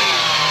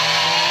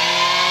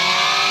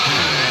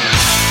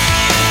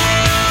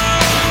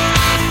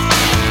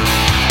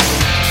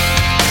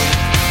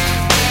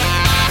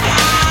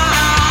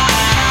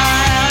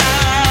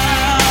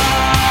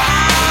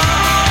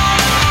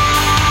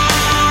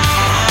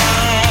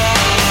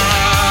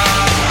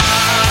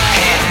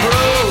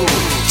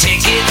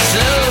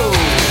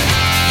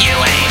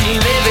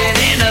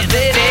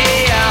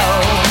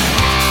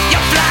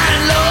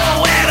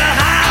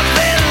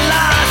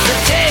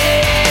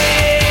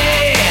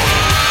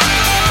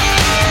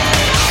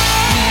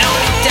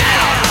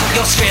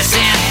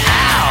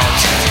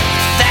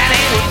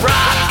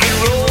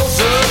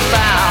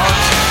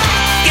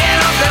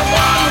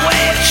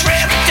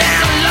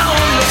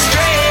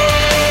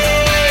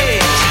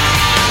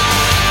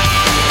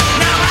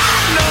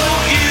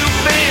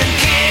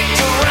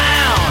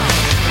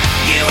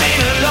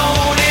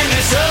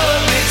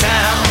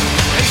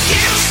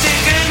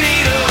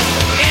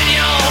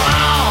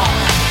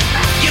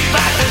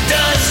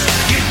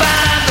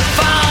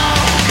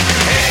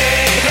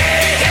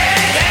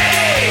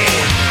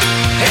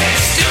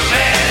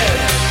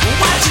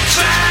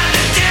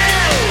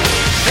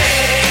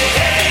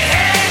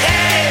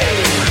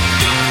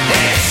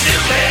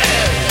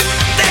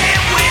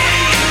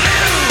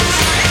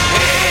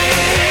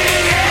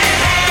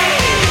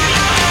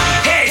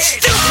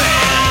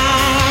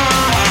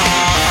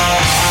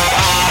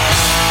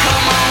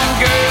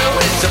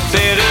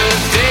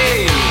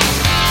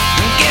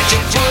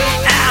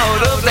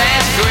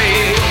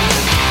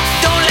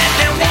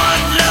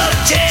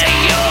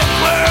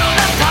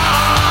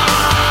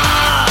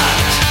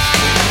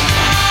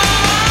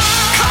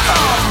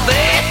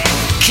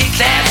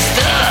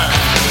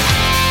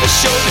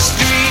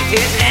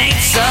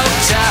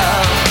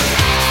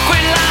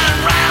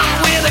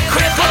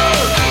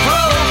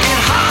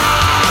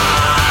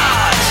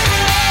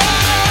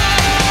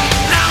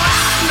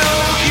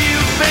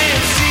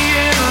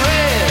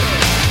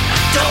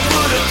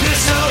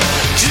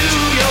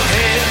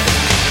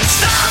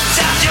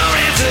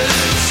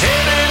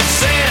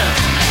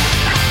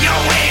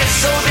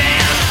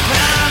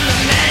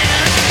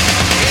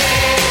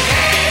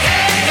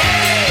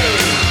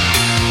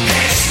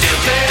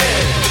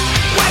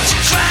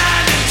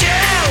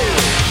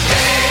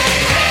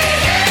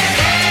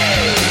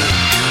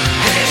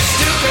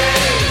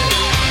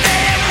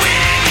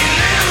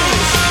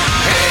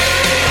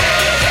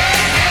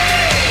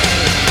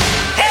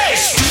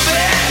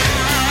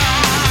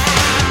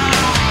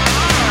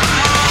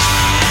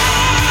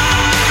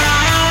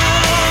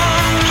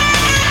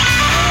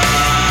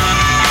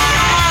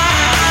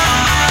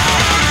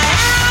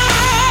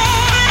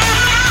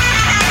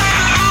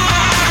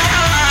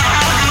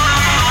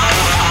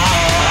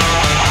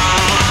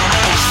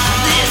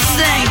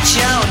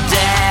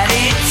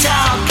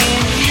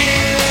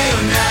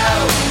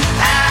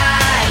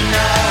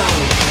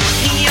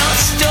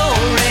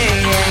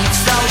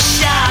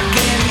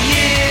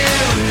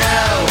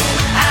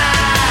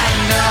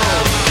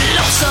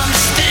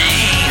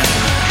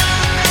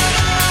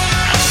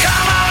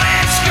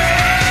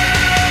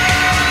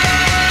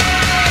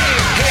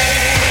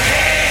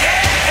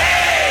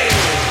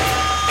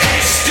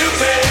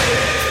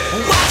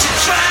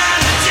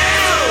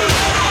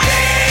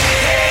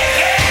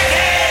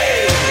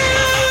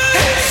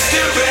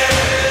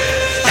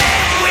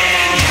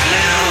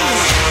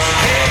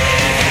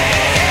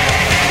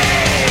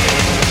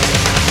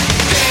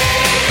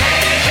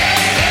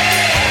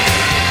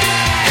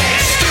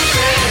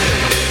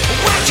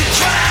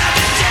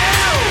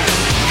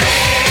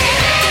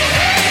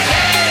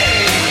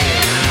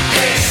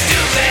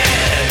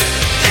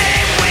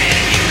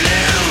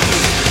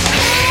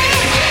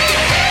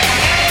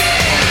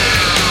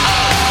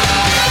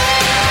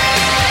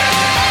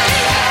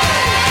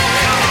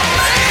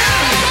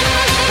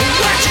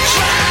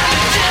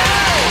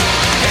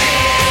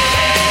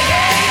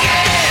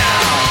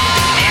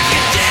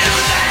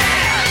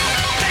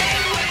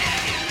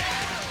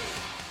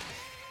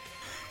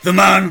 The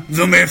man,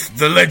 the myth,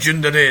 the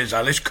legend that is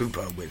Alice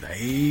Cooper with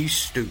Hey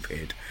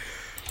Stupid.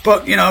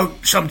 But, you know,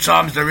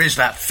 sometimes there is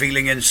that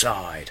feeling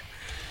inside.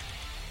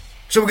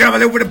 So we're going to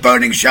have a little bit of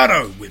Burning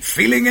Shadow with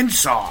Feeling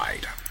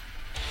Inside.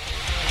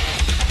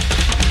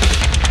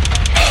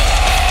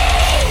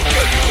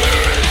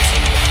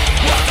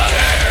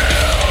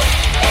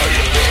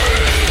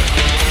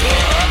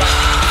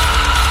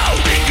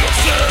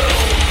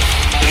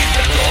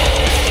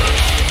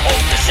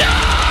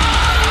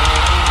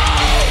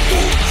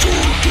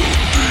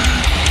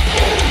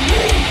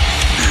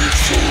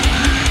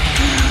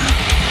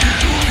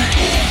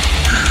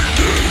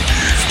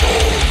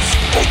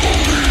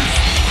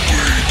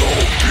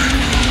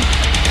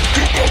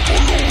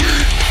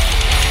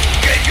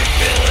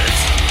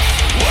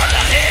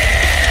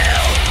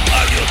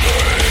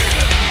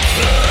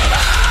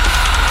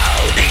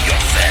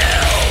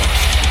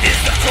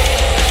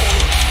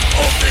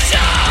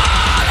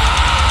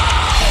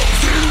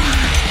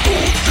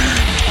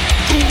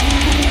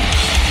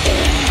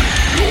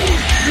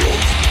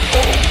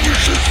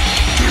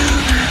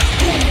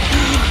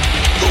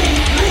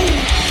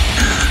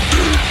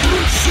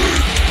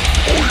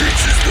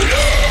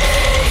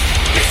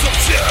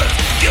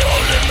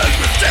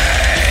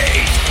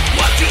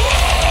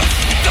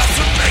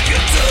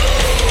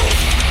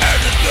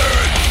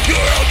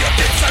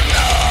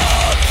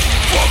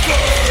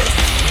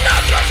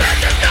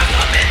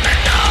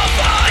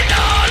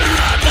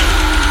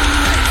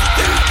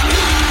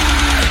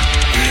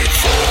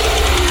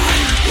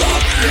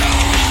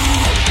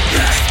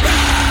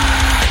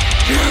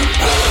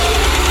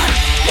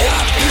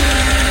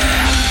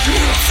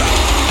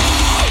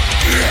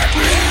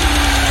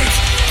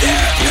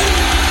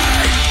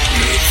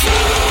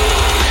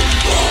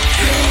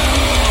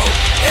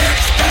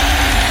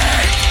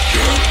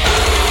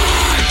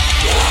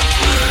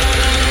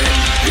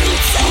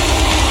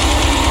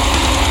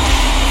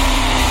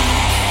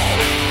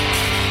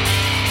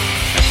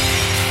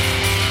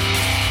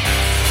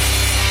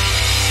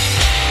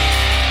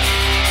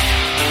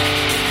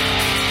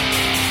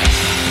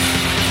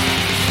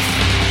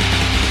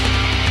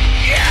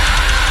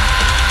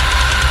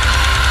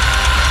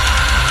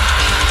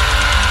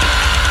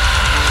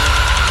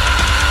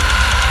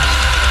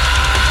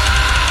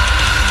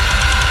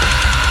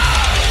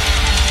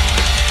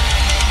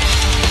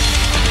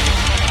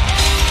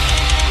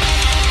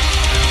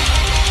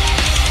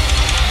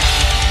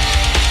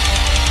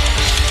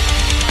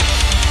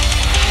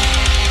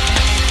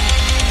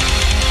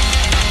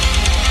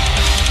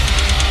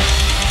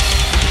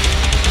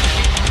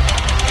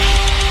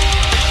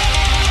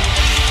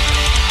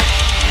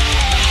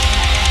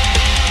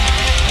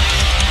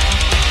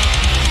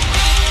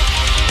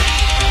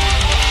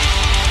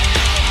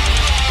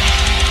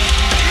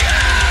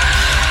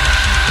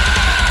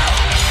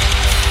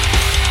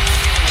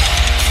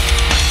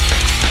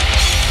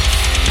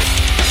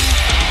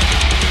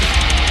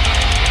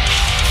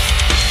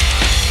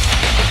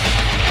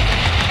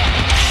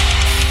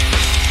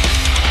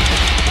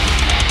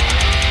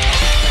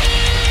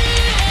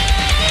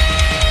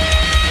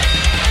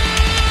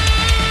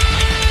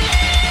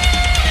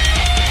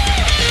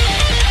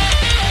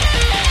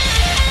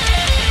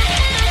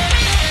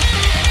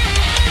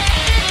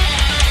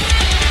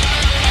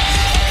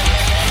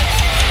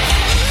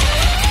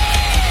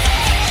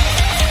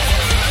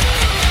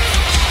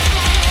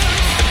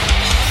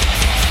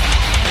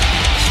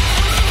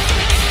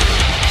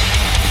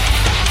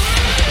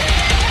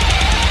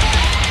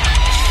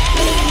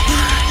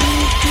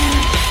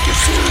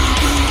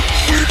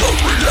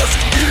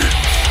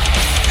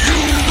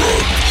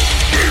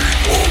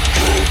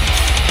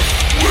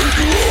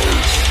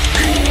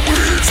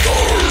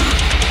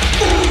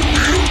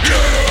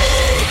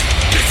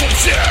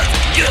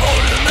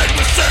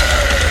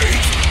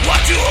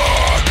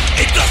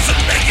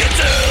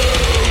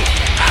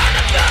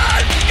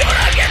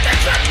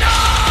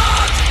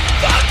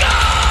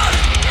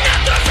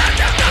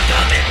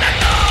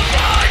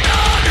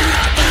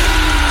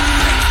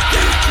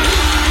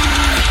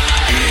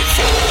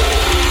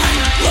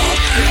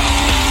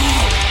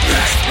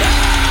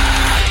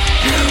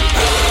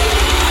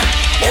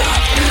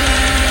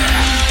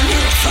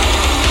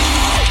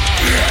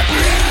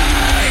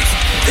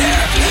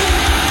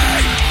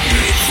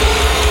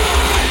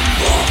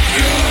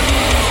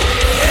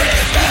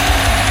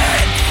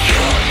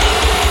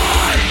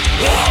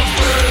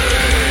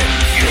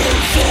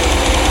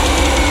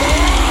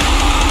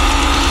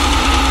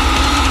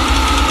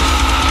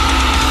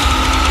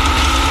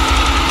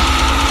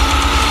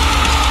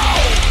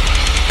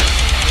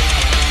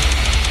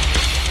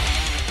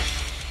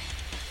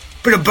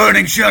 Bit of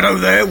Burning Shadow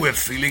there, we're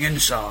Feeling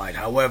Inside.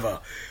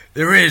 However,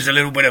 there is a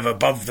little bit of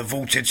Above the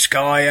Vaulted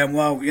Sky, and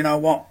well, you know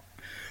what?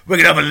 We're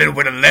going to have a little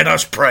bit of Let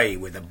Us Pray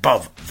with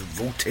Above the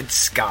Vaulted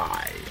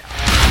Sky.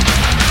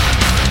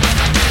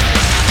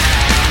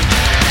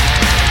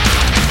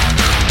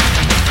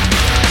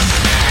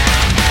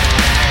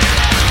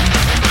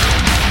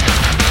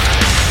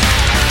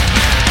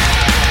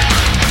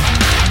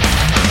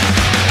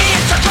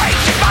 It's a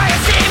by a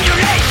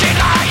simulation,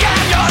 I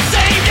am your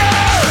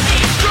savior.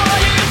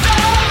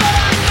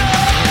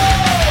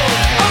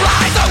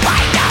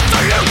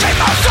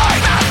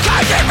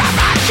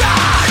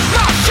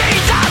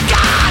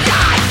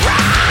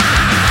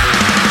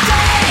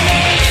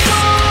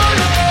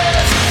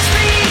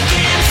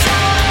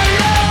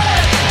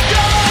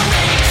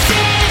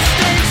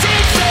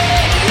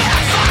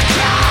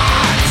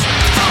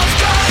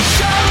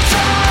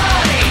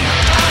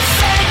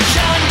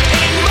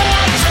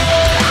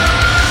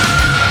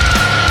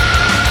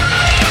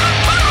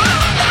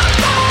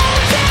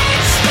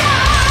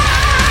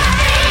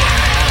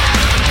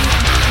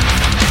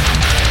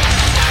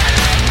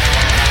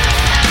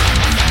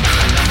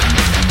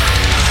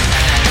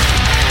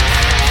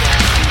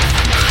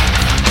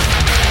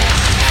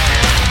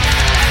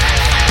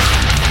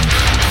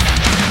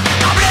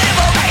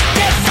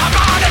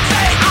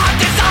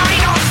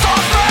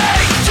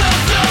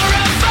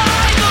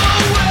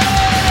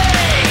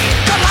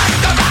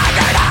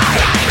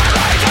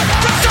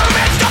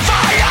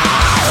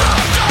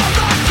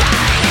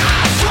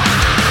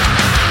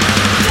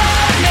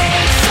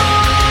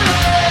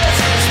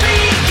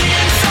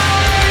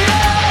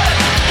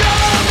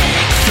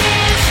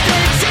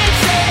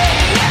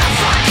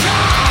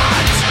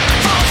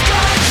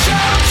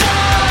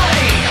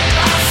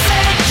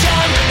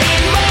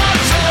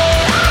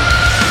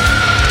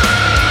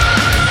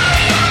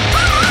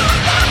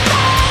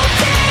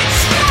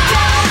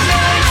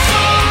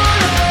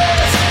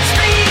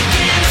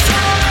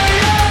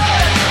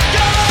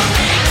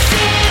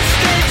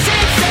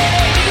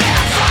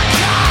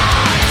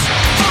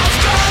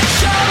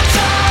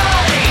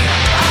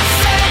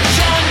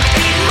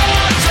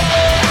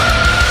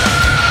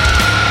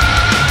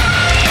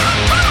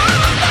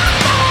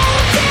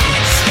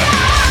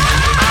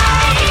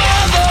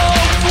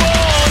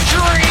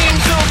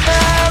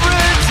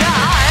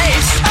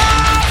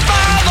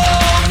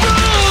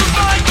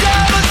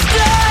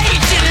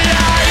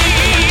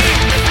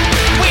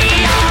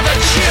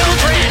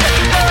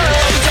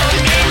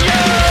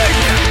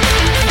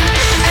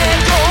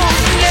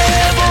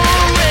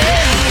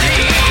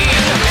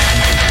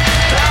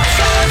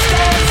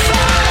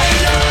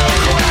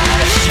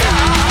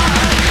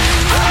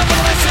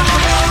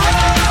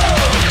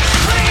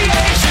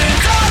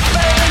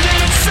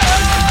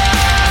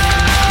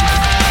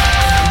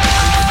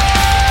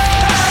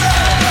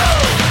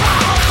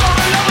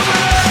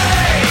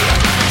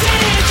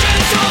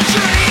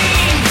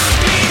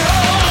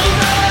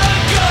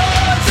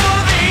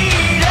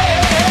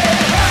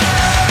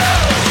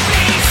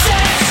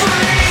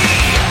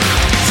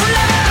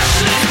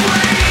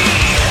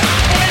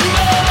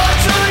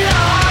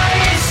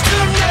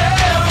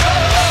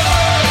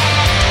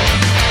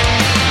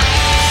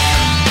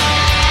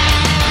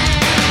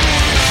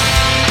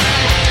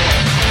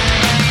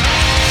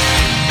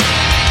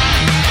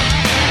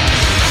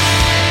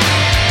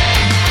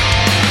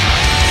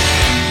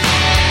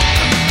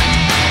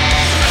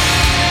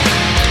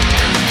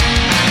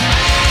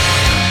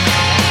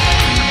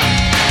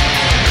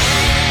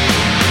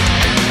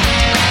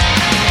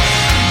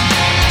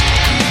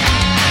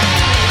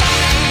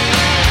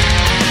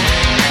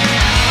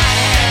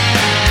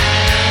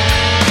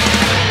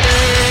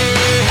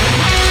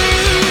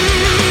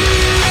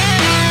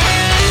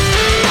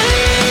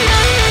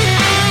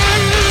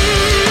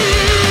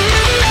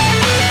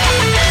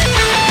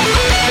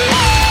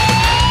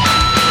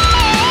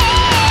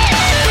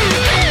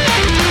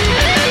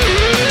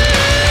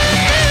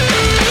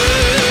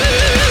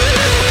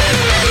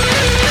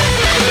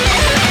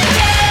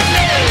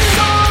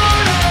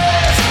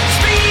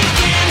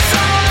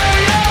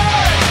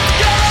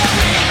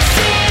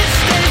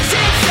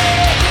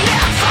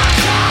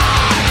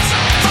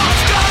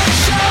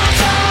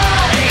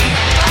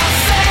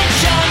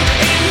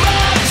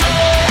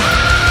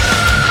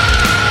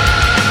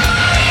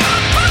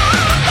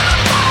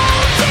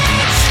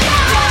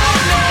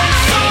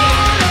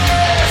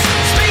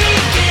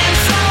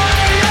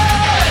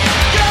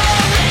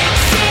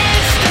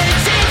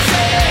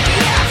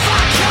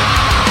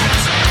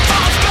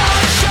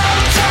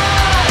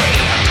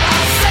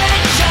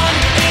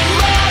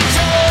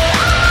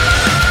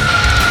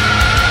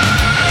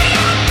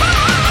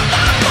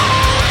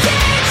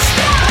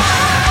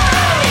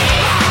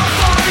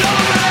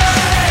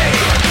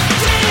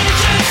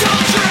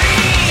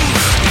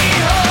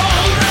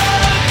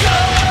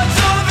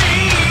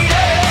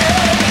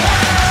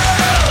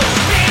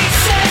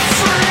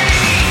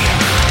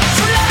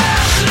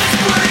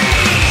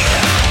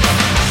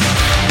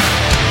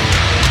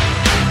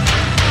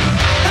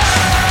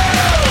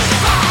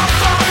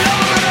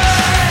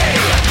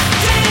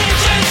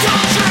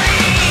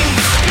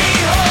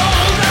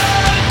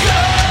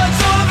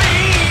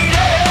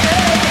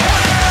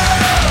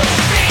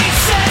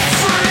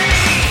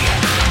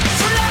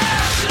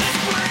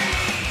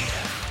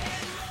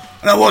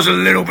 That was a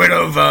little bit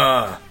of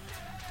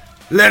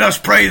Let Us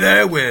Pray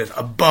there with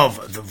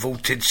Above the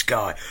Vaulted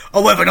Sky.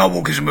 However,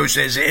 Nightwalkers and Moose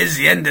says it is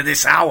the end of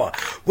this hour,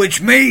 which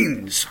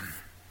means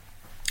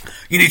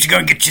you need to go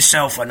and get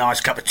yourself a nice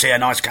cup of tea, a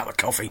nice cup of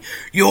coffee,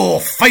 your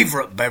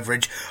favourite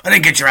beverage, and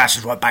then get your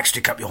asses right back,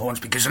 stick up your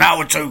horns, because in an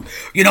hour or two,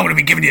 you know I'm going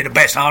to be giving you the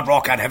best hard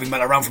rock and heavy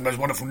metal around from those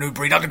wonderful New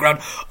Breed Underground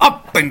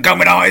up and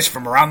coming eyes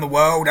from around the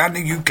world and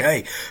the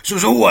UK. So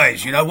as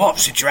always, you know what,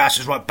 sit your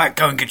asses right back,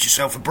 go and get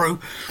yourself a brew,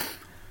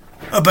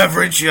 a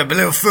beverage, a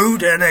little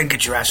food, and then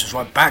get your asses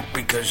right back,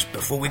 because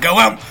before we go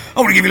out, I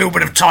want to give you a little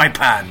bit of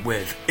Taipan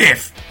with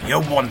If You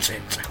Want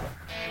It.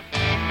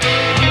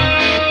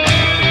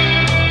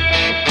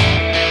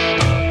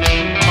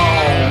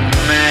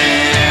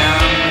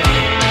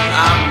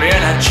 I'm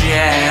in a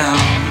jam.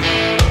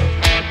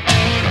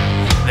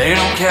 They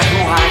don't care who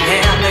I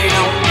am, they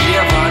don't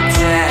give a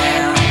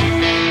damn.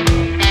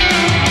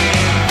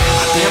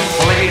 I've been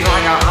played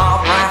like a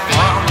hard right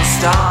from the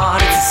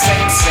start. It's the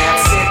same sad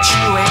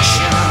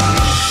situation.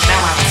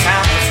 Now my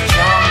time has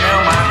come, now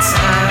my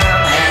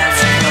time has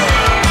come.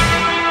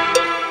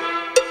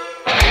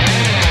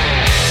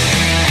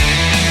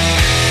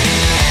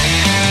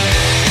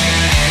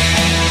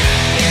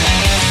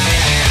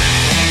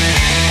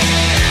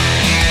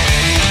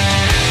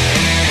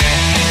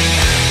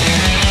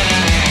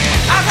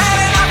 I've had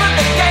enough of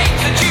the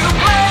games that you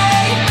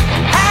play,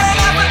 had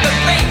enough of the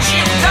things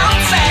you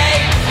don't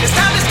say. It's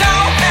time to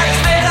stop and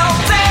spend all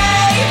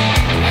day.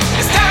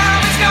 This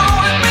time it's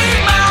gonna be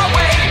my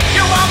way.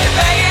 You want me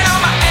begging on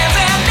my hands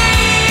and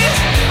knees,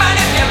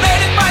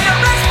 manipulated by your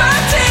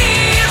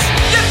expertise.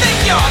 You think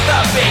you're the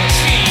big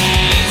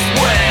cheese?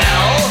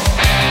 Well,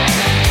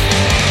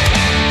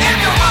 if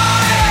you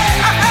want it,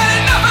 I've had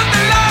enough of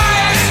the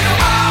lies.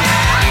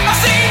 I've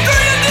seen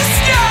through your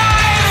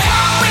disguise.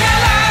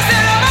 Realize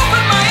that I've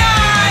opened my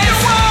eyes. You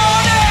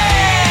want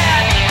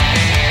it?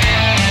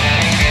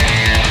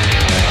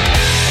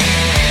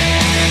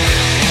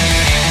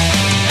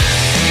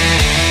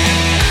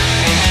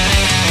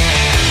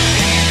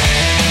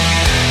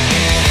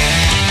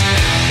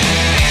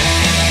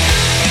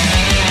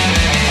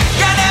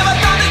 You never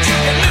thought that you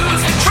could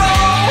lose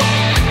control.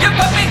 You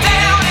put me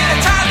down in a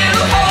tiny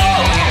little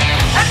hole,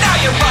 and now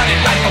you're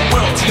running like the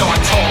world's your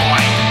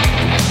toy.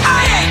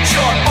 I ain't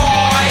your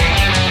boy.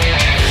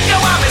 You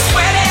want me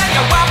sweating,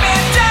 you want me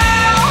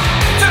down.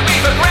 Took me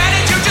for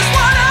granted, you just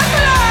wanna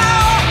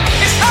blow.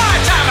 It's high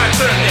time I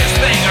turn this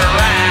thing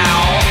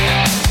around.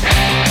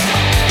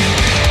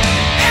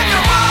 If you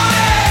want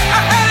it,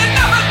 I've had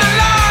enough of the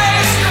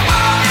lies.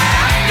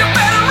 You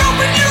better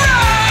open your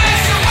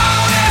eyes.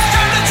 It's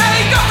time to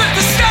take over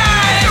the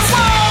skies. You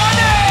want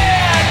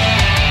it?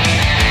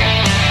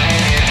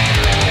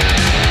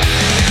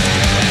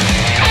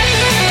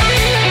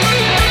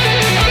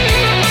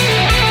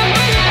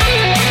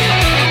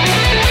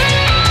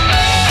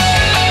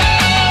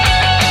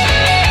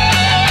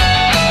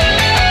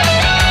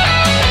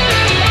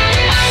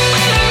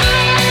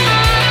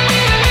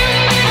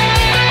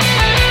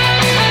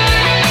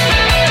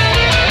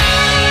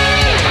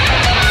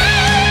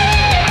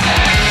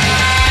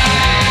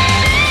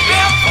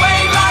 Been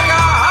played like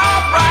a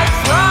harp right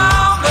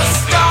from the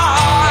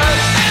start.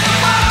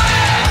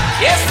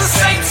 It's the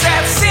same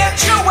sad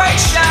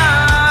situation.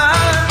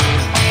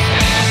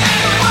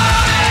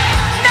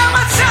 Now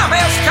my time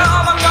has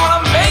come, I'm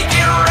gonna make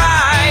it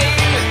right.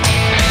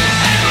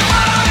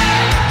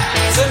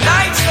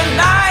 Tonight's the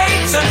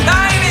night,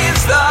 tonight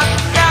is the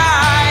night.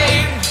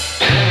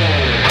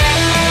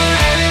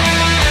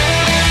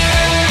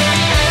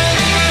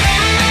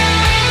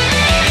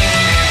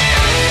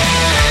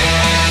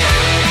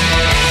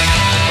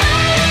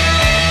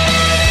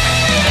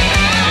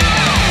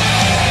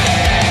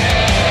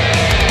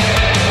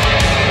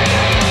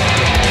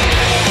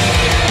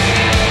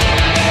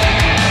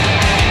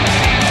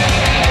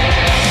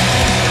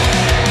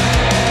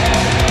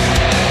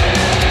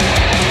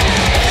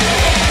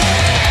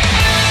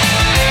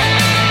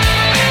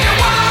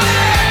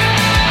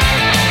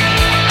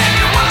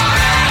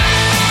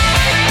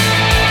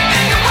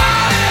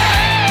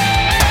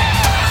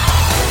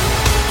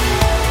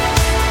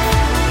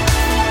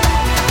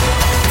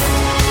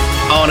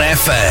 On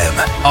FM,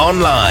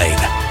 online,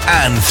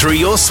 and through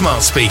your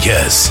smart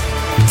speakers.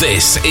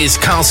 This is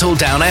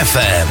Castledown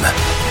FM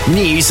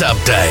News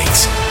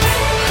Update.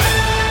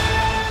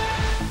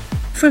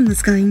 From the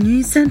Sky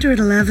News Centre at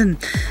 11,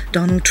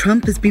 Donald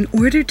Trump has been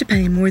ordered to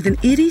pay more than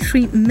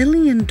 $83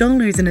 million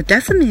in a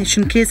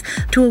defamation case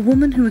to a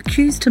woman who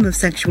accused him of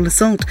sexual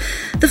assault.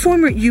 The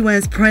former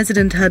US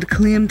president had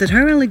claimed that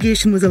her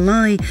allegation was a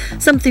lie,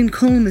 something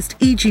columnist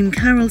E. Jean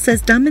Carroll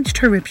says damaged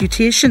her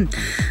reputation.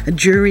 A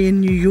jury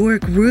in New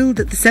York ruled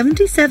that the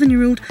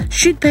 77-year-old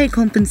should pay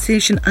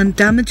compensation and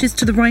damages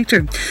to the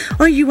writer.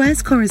 Our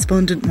US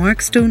correspondent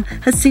Mark Stone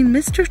has seen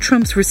Mr.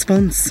 Trump's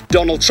response.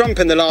 Donald Trump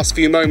in the last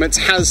few moments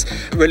has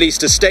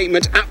released a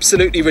statement.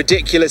 Absolutely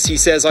ridiculous, he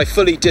says. I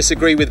fully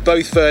disagree with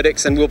both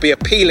verdicts and will be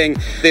appealing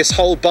this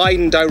whole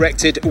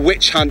Biden-directed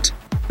witch hunt.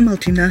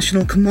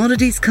 Multinational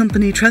commodities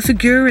company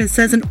Trafigura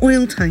says an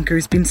oil tanker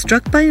has been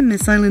struck by a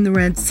missile in the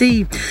Red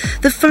Sea.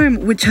 The firm,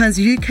 which has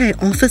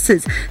UK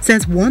offices,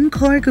 says one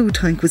cargo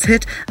tank was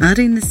hit,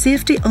 adding the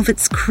safety of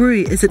its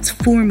crew is its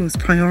foremost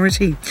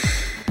priority.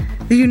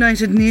 The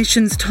United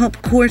Nations top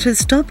court has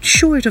stopped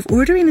short of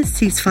ordering a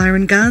ceasefire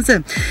in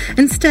Gaza.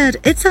 Instead,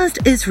 it's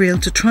asked Israel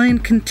to try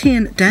and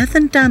contain death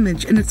and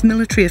damage in its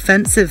military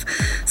offensive.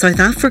 South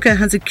Africa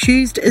has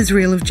accused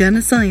Israel of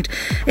genocide.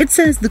 It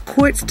says the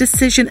court's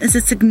decision is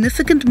a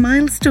significant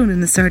milestone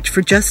in the search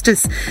for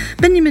justice.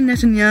 Benjamin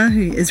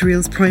Netanyahu,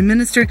 Israel's Prime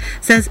Minister,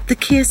 says the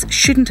case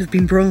shouldn't have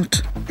been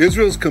brought.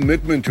 Israel's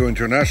commitment to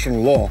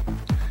international law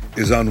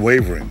is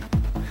unwavering.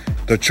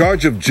 The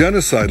charge of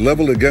genocide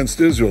leveled against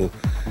Israel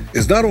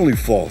is not only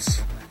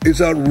false,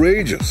 it's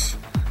outrageous,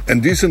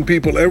 and decent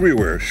people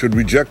everywhere should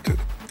reject it.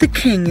 The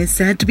King is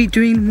said to be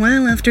doing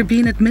well after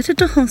being admitted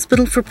to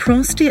hospital for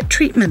prostate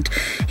treatment.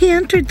 He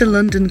entered the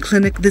London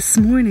clinic this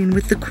morning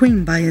with the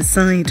Queen by his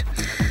side.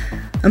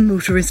 A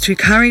motorist who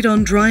carried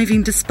on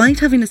driving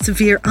despite having a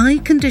severe eye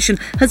condition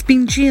has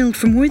been jailed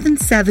for more than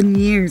 7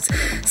 years.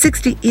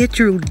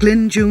 68-year-old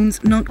Glyn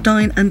Jones knocked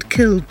down and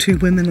killed 2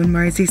 women on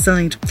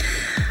Merseyside.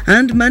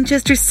 And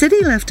Manchester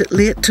City left it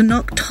late to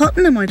knock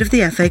Tottenham out of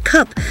the FA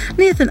Cup.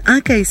 Nathan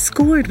Ake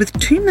scored with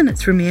 2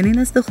 minutes remaining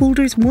as the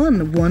holders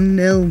won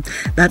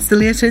 1-0. That's the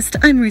latest.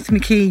 I'm Ruth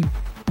McKee.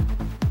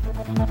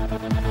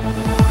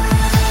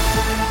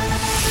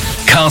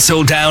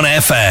 Castledown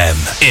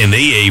FM in the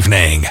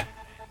evening.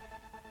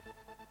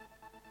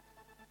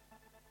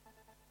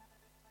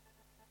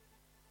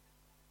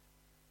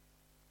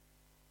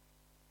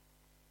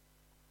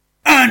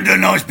 And a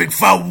nice big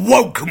fat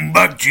welcome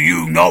back to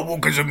you,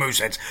 Nightwalkers and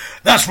Mooseheads.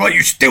 That's right,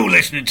 you're still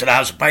listening to the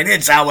House of Pain.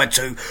 It's hour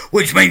 2,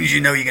 which means you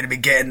know you're going to be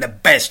getting the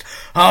best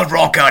hard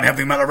rock and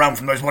heavy metal around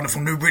from those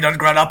wonderful new breed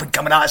underground up and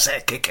coming out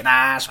set kicking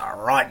ass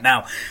right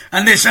now.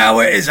 And this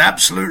hour is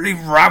absolutely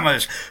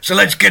rammers. So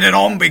let's get it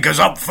on, because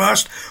up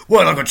first,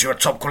 well, I've got you a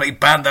top quality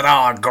band that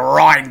are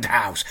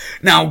Grindhouse.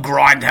 Now,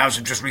 Grindhouse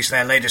have just released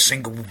their latest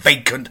single,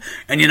 Vacant.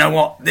 And you know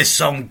what? This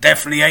song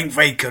definitely ain't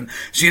vacant.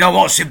 So you know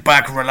what? Sit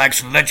back and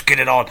relax and let's get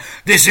it on.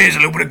 This is a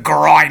little bit of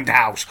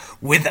Grindhouse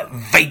with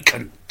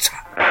Vacant.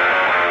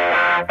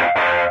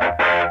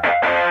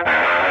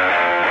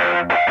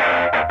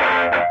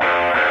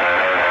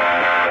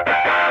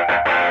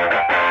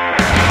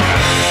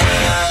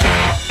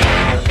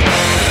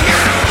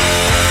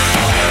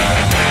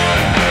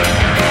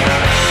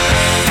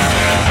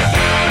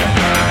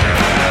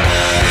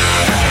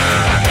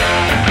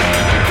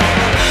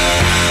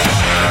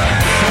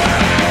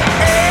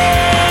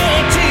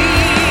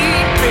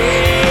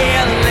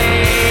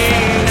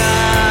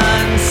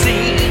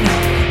 Unseen,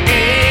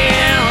 empty.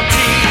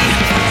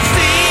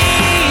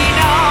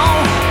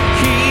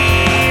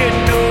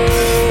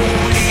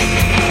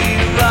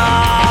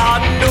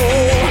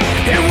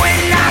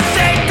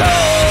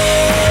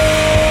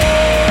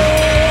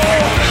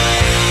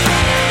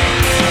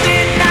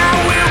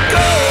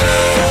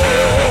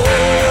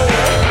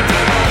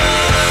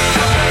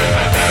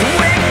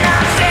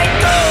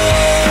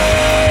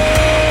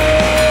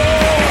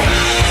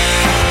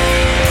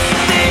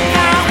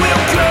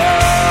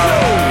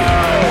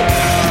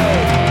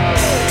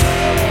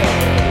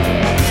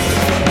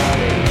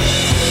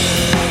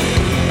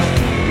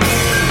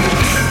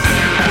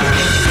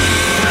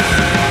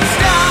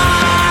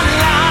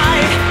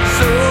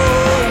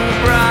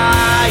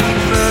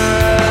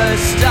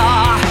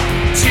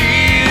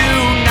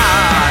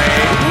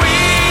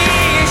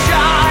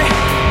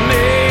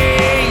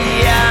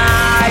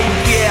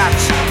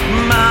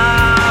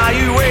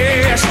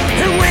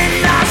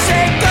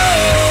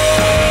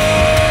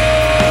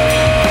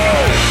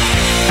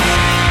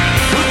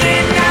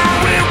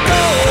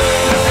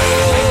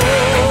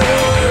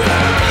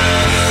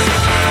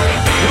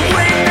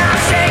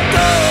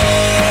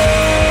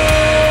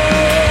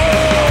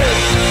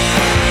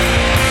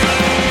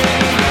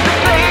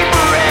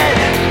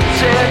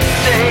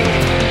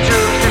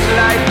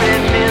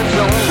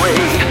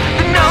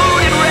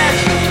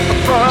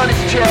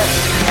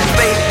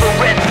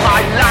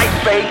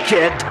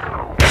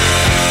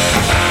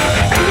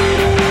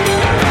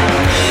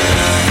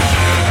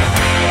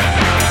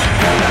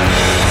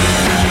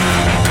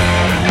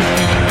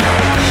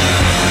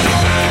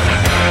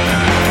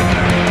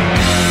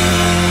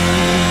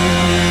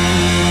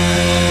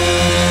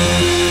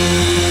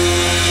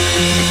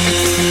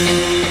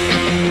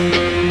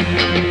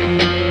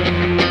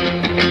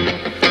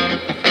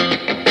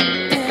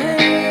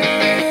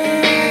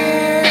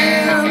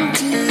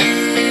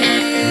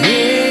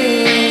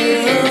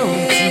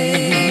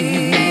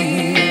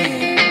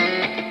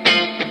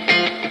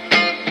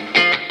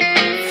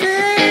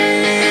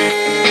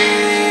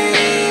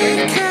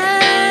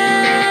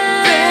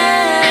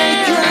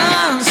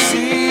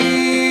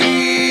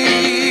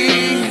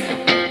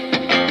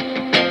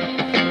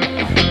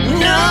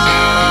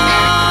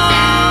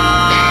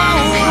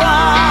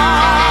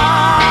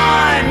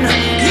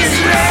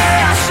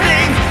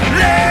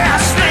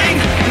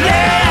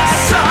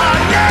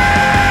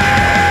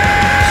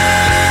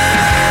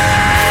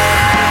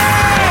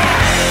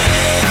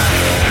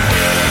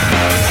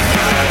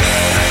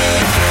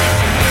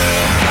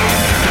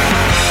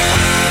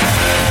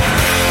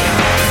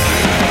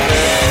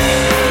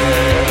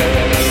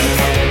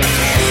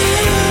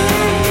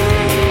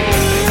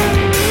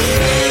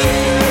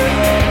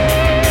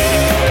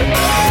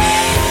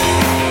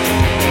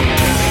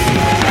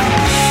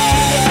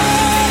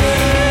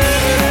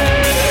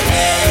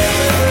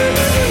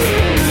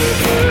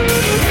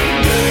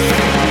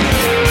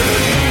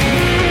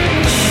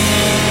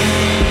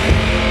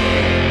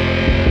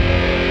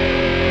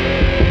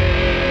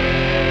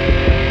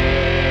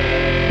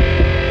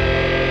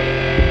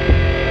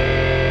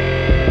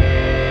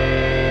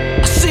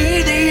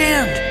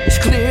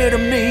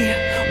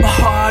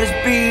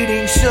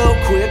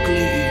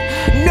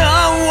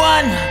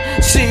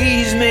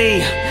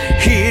 me,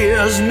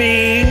 hears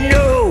me,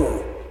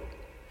 no.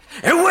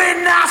 And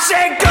when I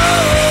say go,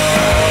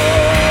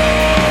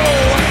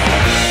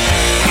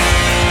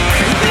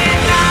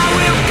 then I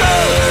will go.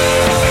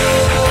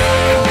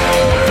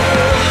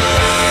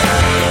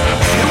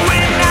 And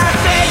when I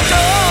say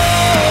go,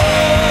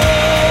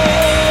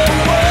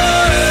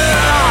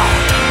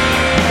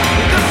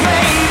 the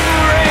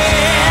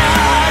favorite,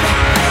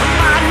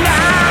 my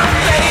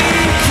life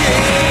aching,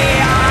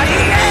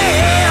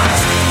 yes,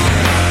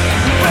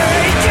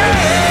 vacant,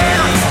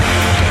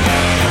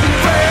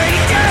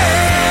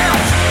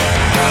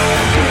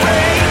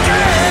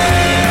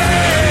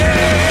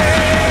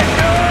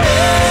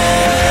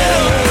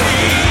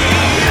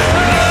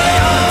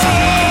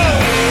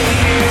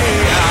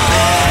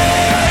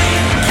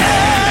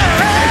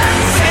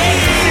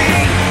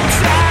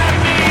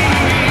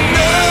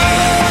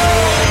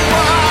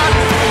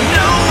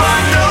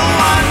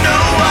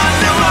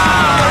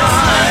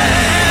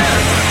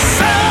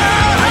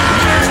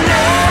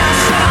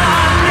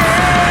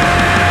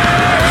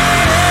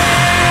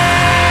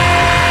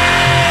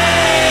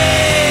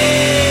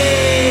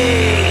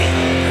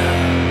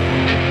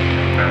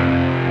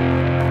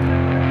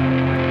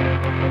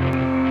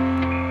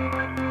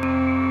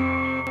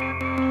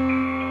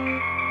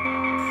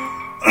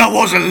 That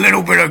was a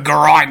little bit of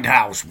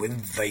Grindhouse with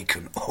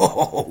Vacant.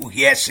 Oh,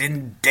 yes,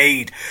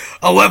 indeed.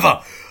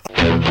 However,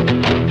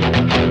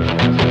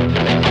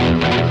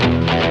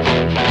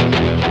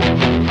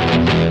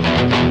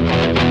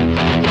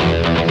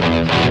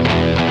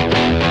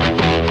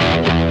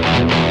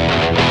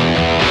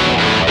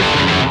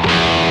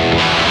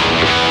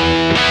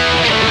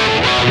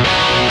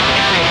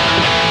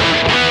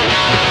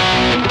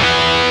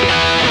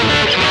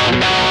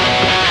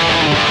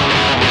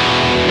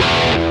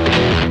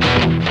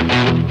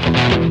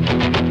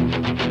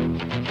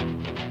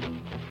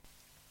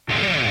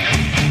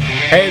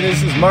 Hey,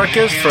 this is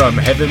Marcus from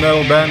heavy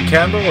metal band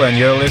Candle, and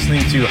you're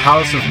listening to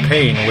House of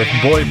Pain with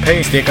Boy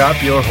Pain. Stick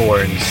up your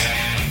horns.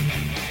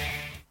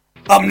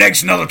 up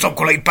next, another top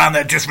quality band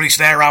that just released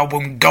their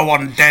album Go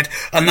On Dead,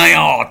 and they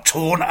are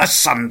Torn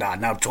Asunder.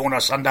 Now, Torn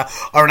Asunder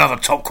are another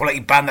top quality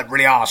band that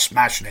really are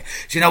smashing it.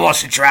 So you know what?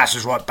 Sit your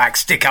asses right back,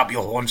 stick up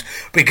your horns,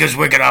 because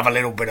we're going to have a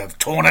little bit of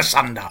Torn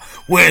Asunder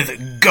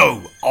with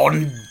Go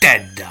On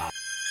Dead.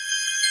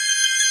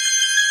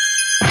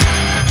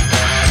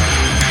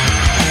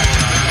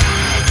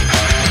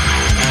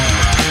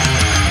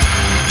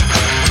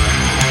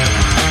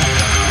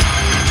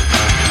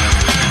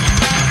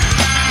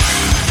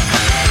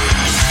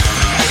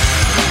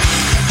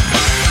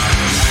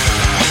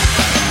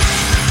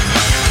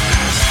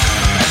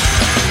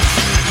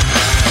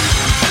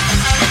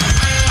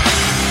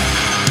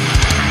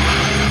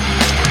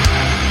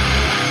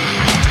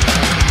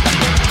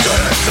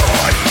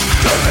 Genocide,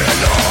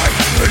 living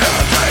alive,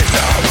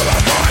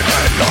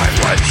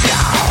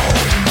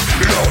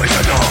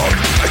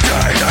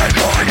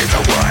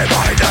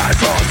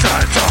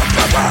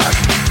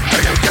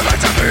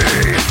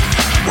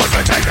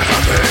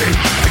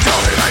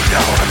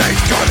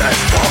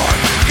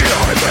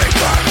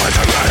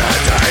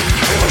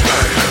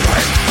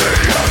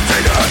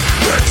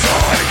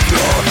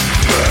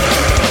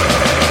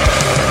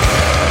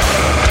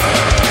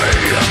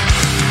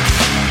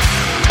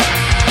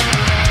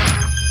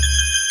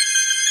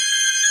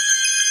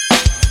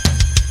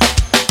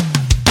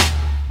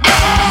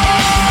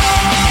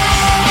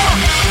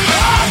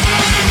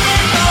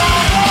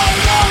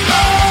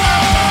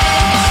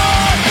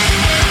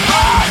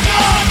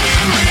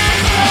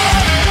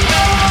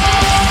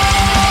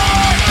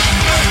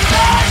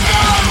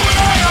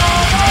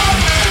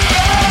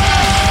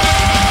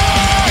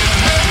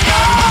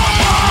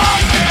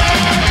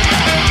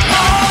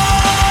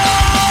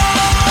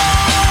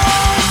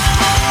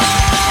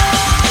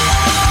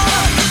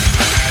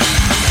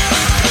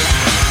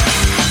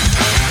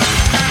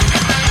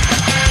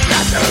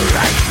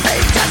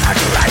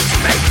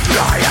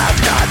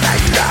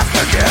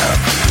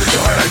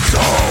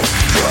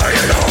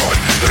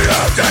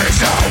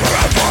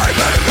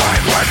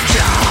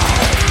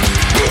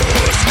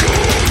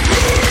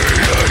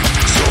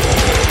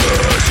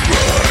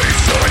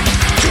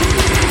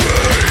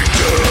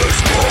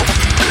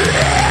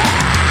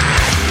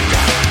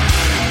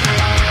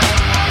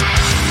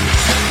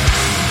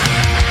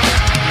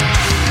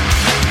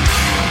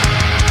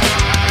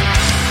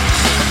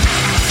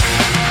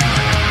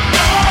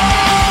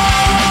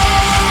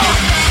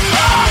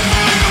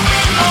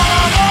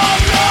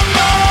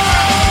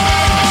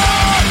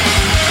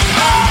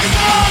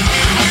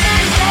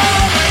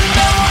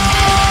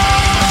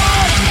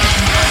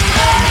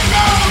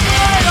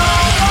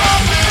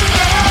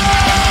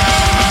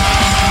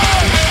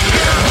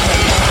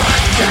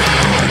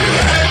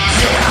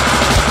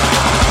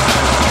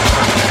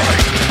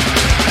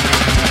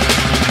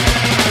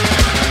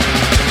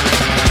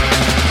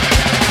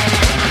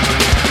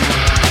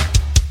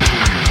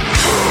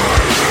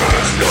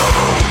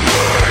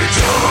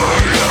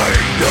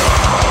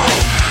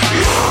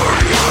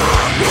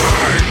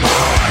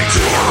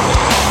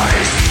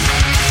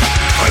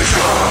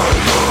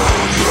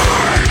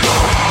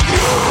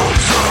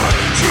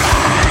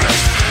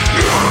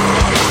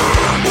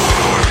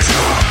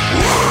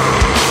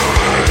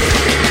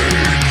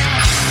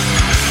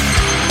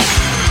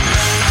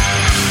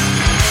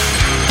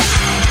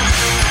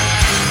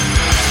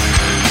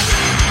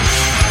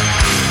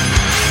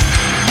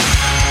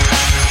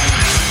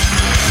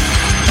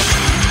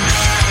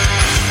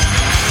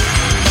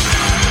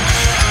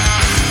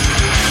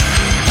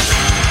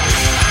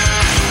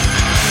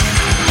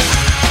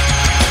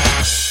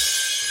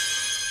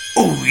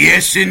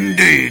 Yes,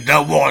 indeed,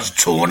 there was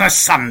Torn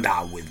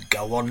Asunder with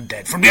Go On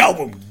Dead from the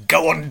album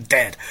Go On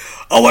Dead.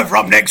 However,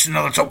 up next,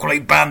 another top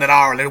quality band that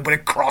are a little bit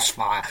of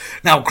Crossfire.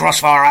 Now,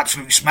 Crossfire are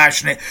absolutely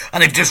smashing it,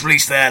 and they've just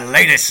released their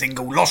latest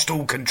single, Lost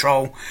All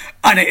Control,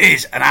 and it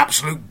is an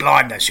absolute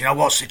blindness. You know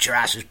what? Sit your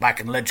asses back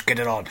and let's get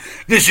it on.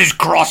 This is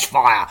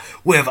Crossfire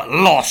with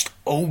Lost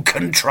All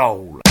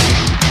Control.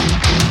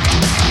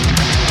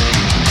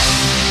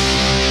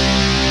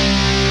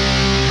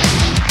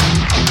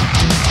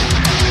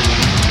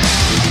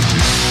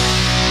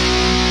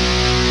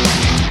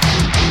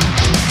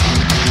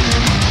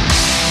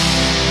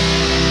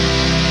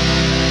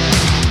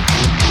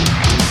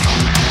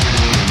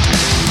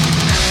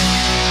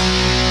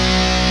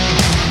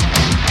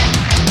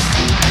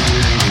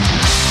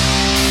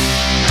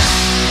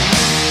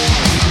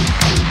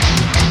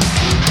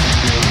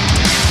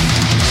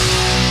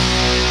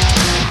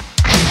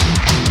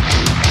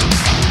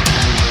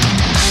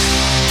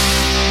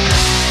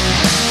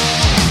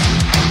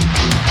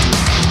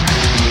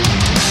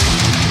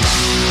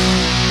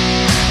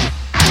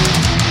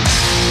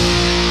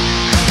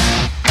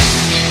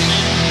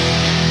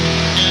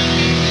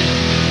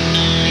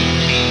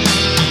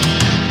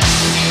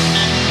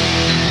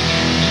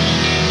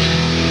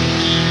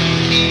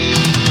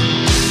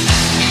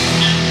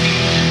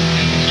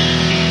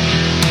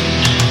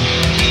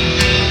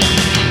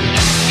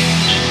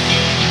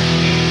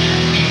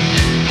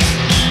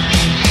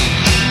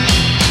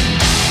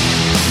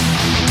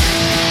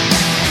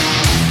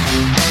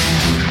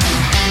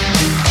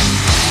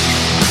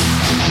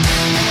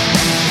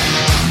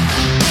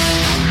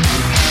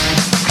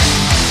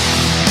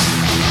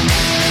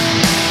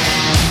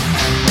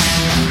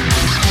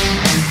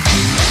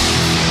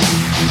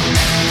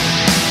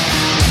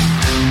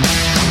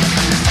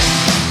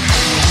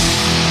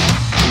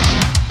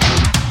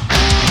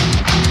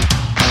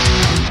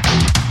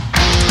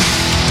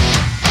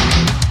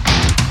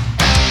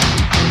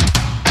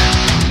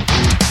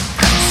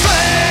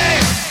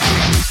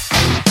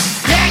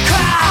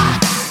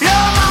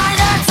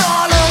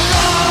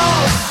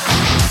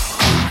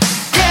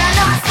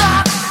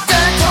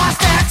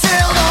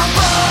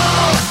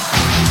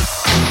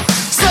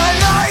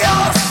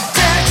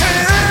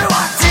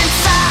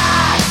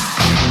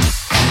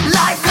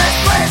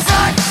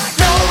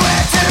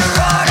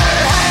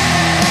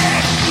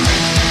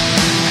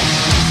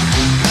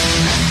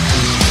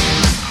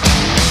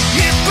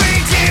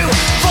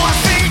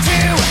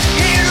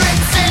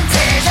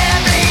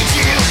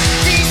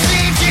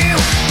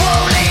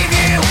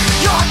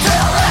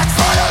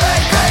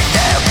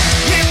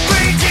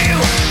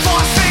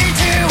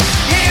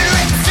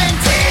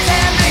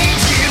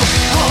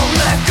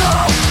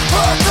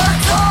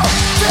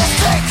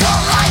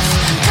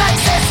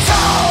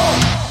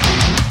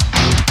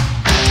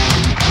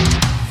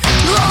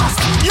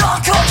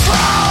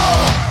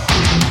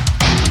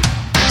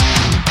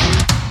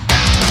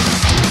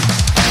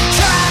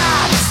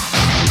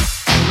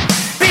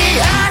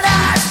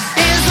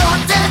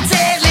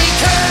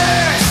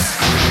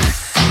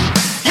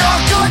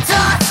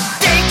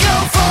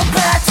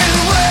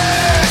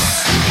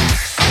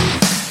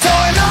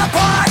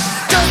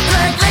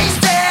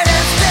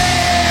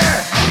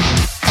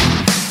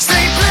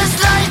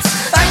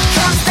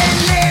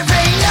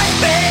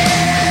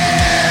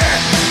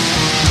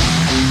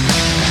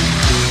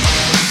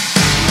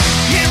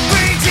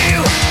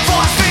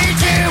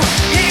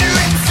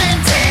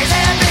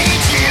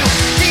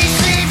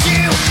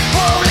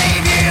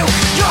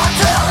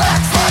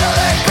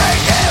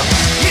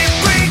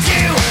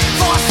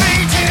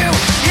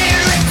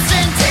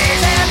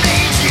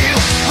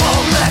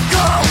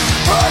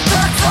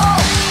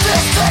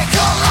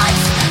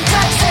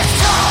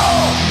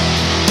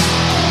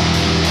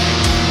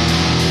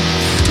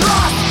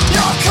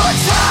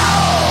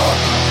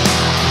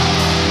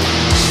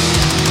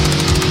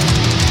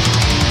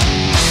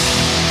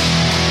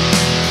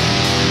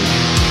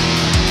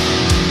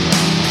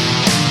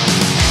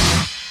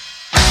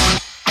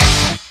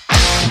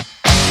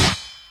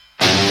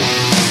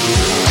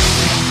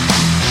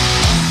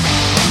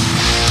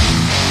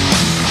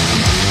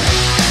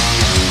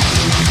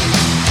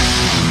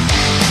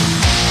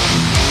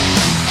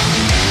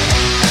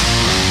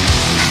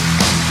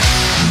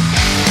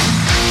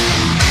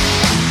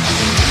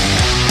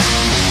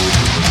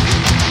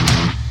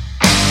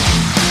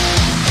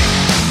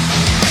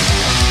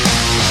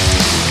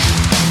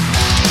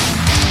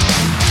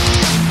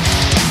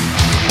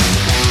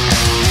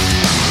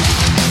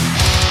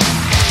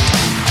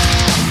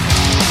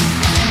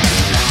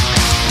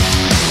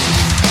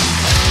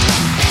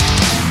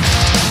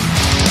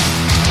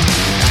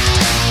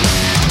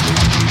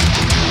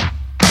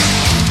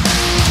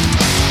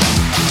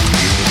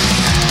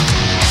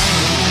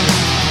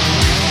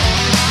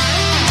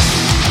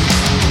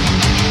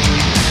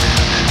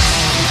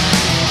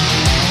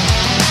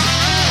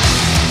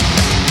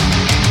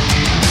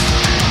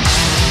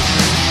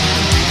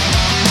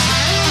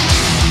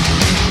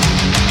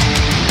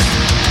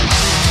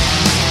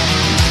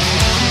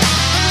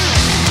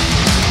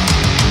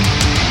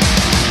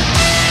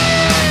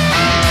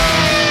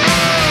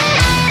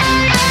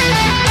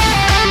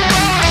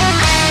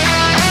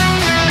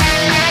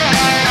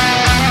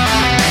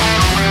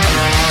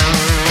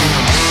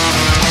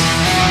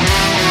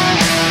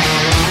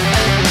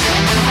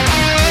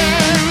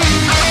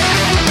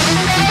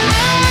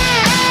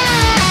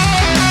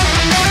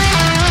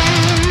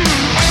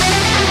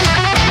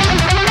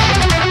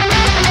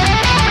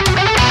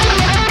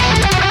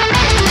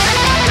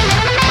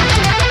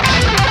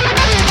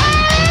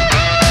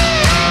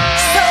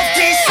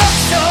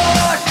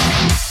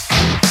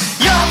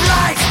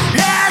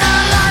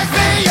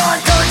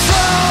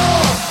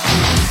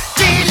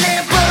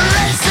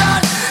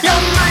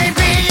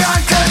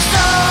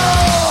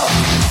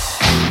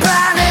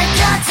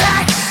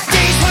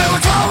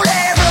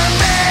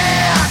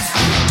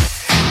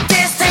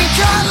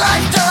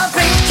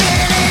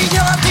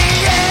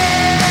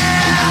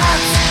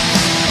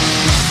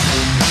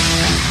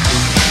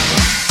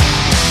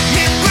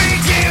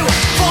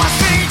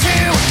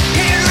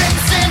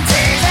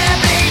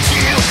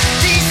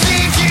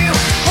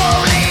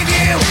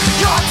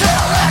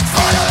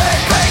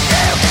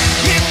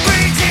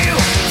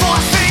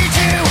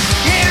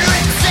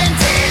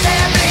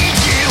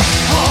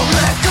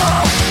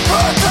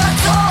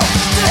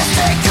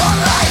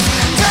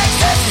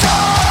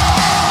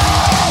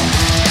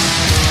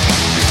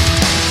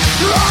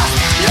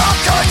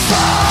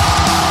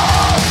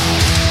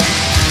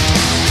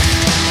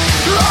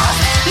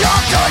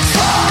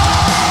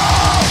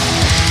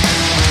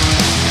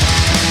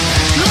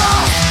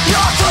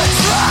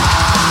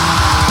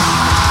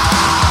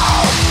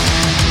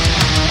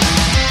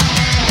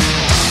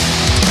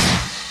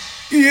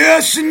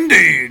 yes,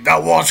 indeed,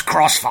 that was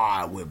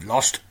Crossfire with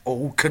Lost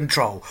All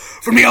Control.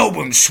 From the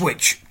album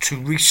Switch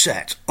to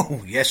Reset.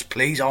 Oh, yes,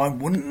 please, I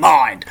wouldn't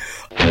mind.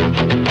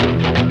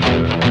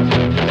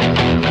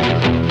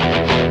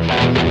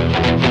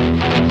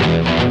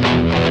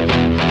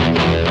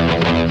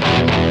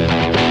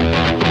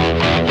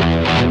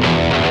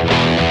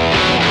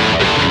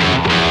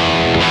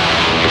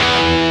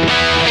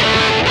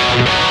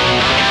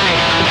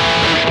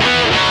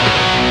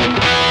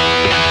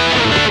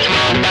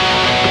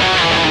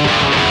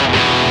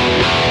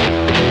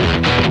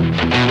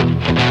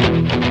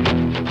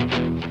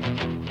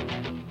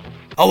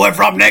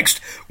 However, up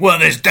next, well,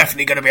 there's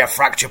definitely going to be a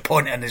Fracture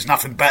Point, and there's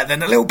nothing better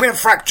than a little bit of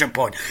Fracture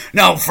Point.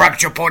 Now,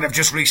 Fracture Point have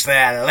just released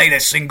their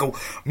latest single,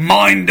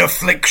 Mind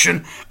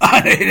Affliction,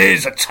 and it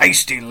is a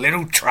tasty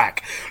little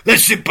track.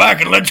 Let's sit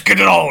back and let's get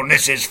it on.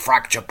 This is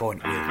Fracture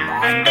Point with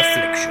Mind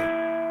Affliction.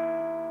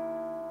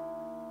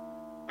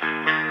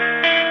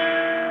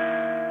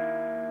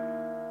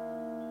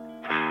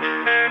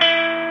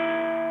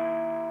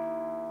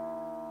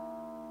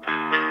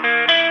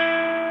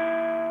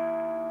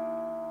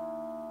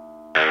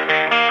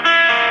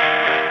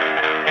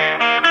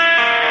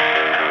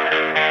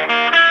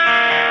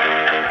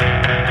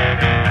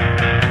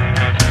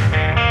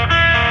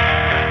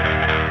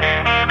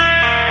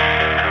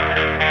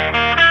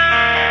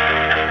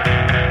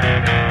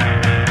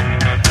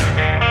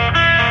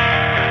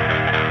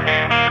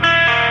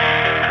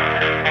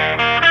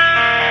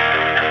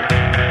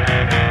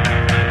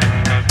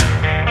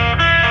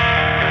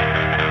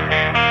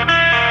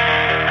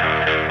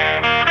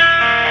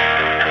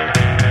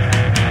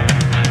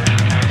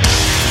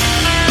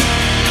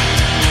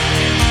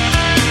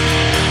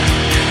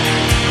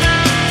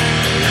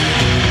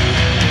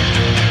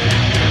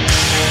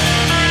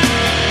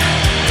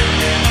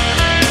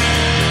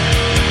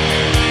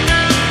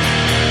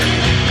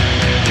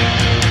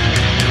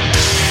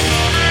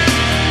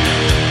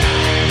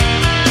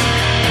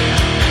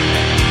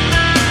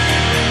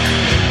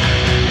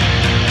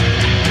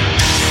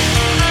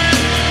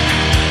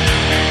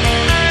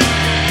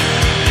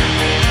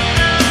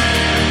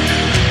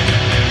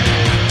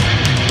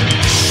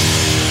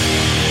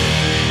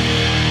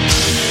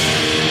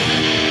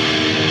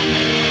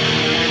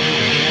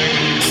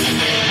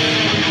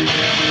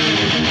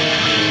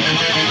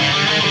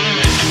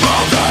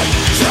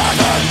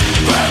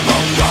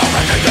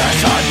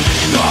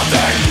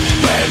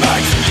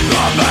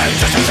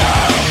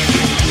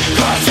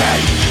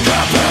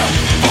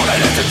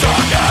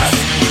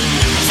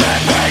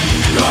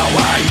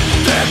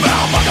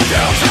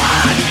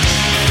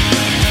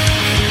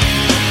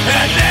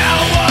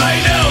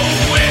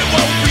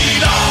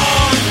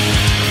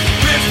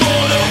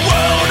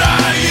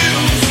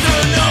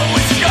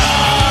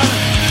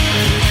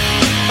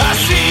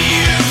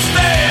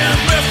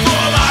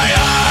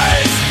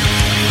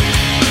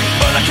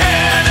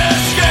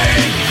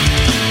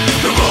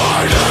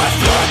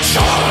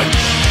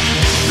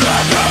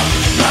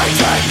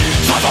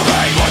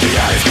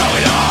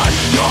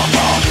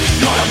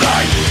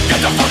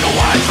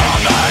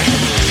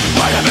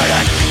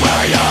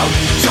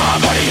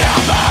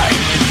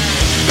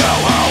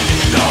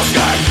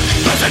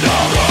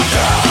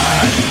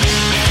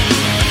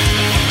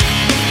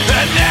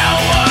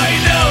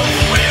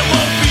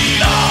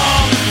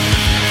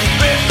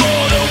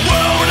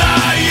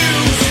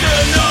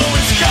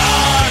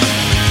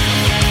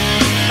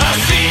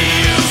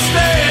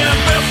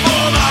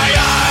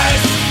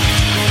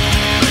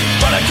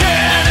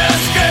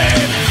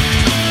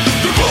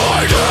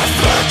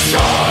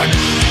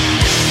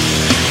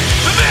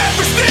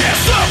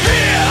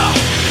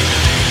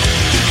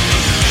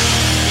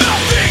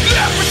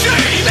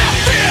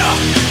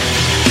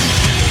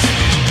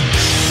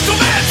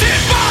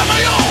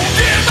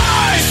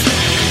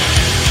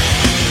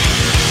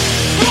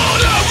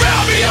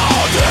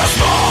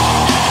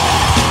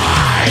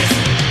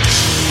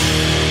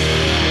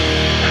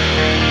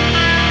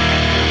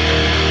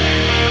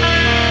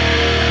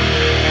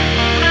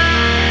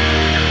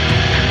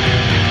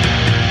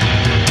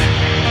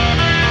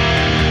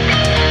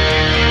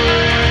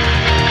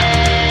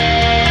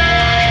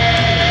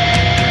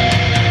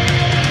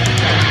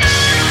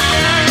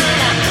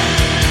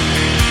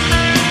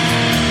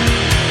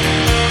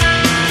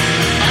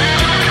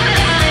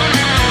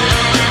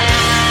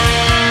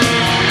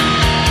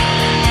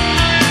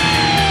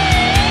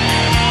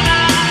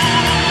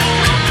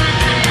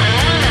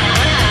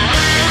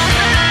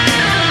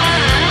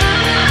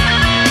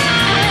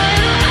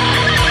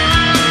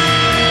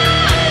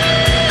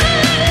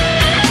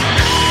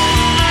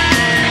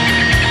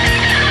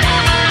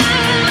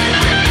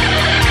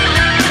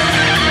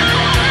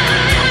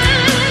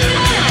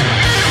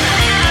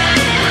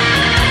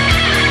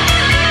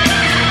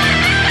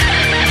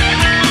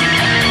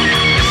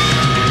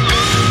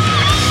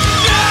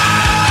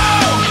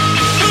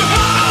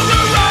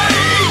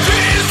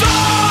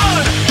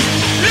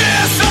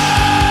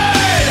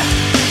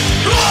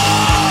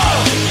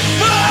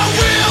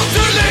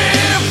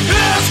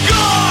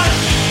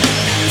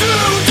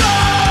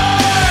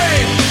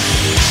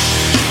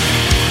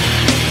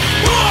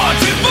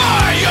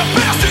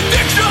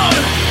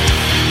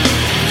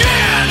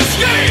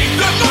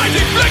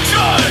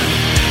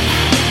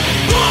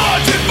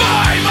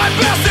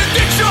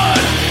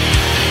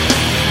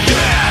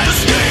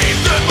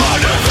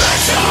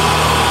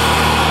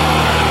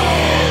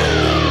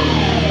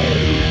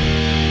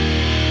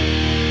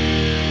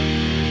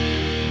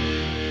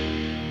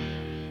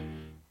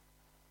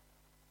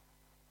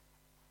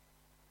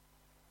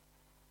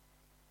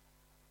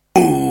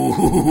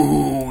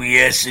 Ooh,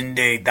 yes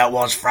indeed, that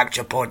was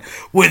Fracture Point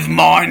with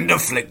Mind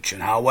Affliction.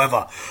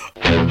 However,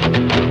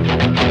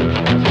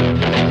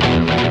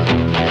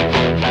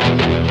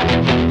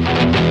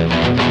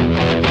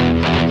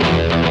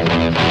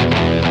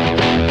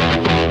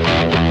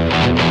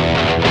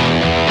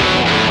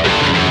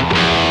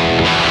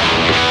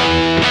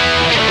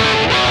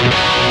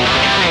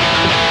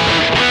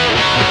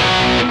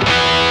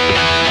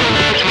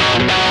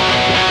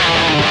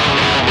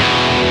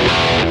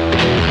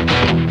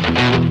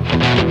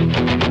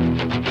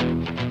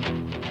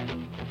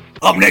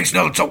 up next,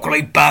 another top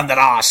quality band that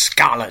are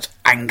Scarlet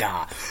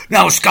Anger.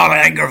 Now,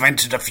 Scarlet Anger have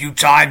entered a few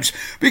times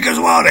because,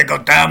 well, they're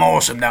goddamn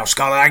awesome. Now,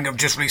 Scarlet Anger have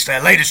just released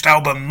their latest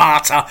album,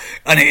 Martyr,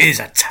 and it is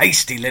a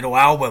tasty little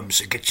album,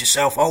 so get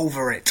yourself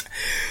over it.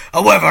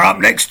 However, up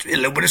next, a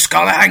little bit of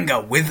Scarlet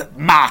Anger with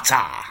Martyr.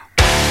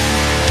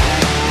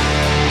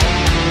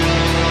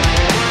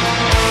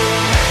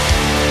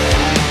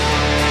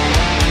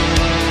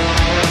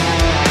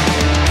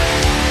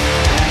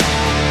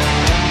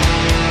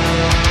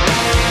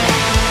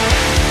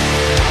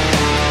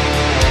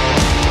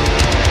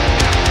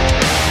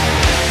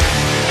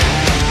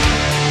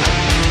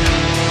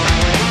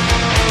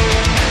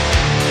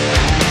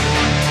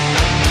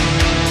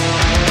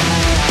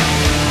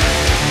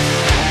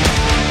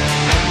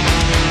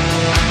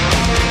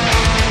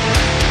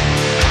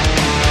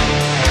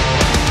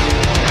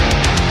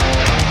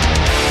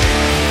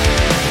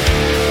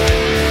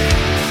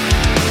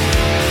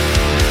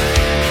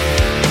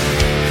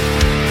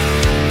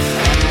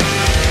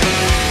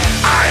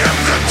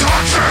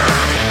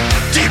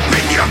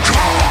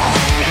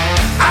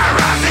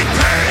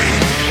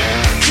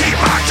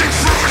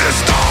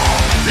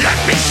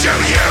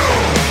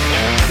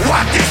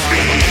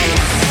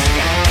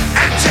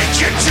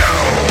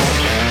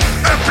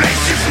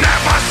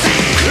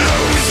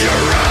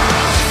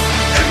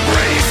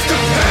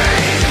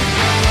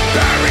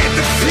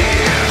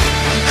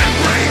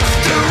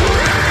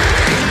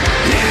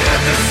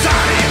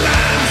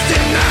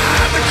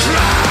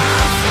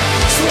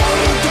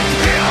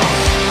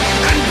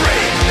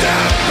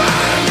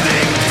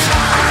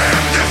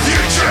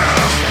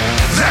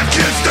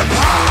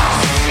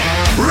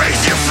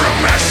 Raise you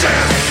from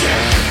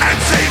ashes.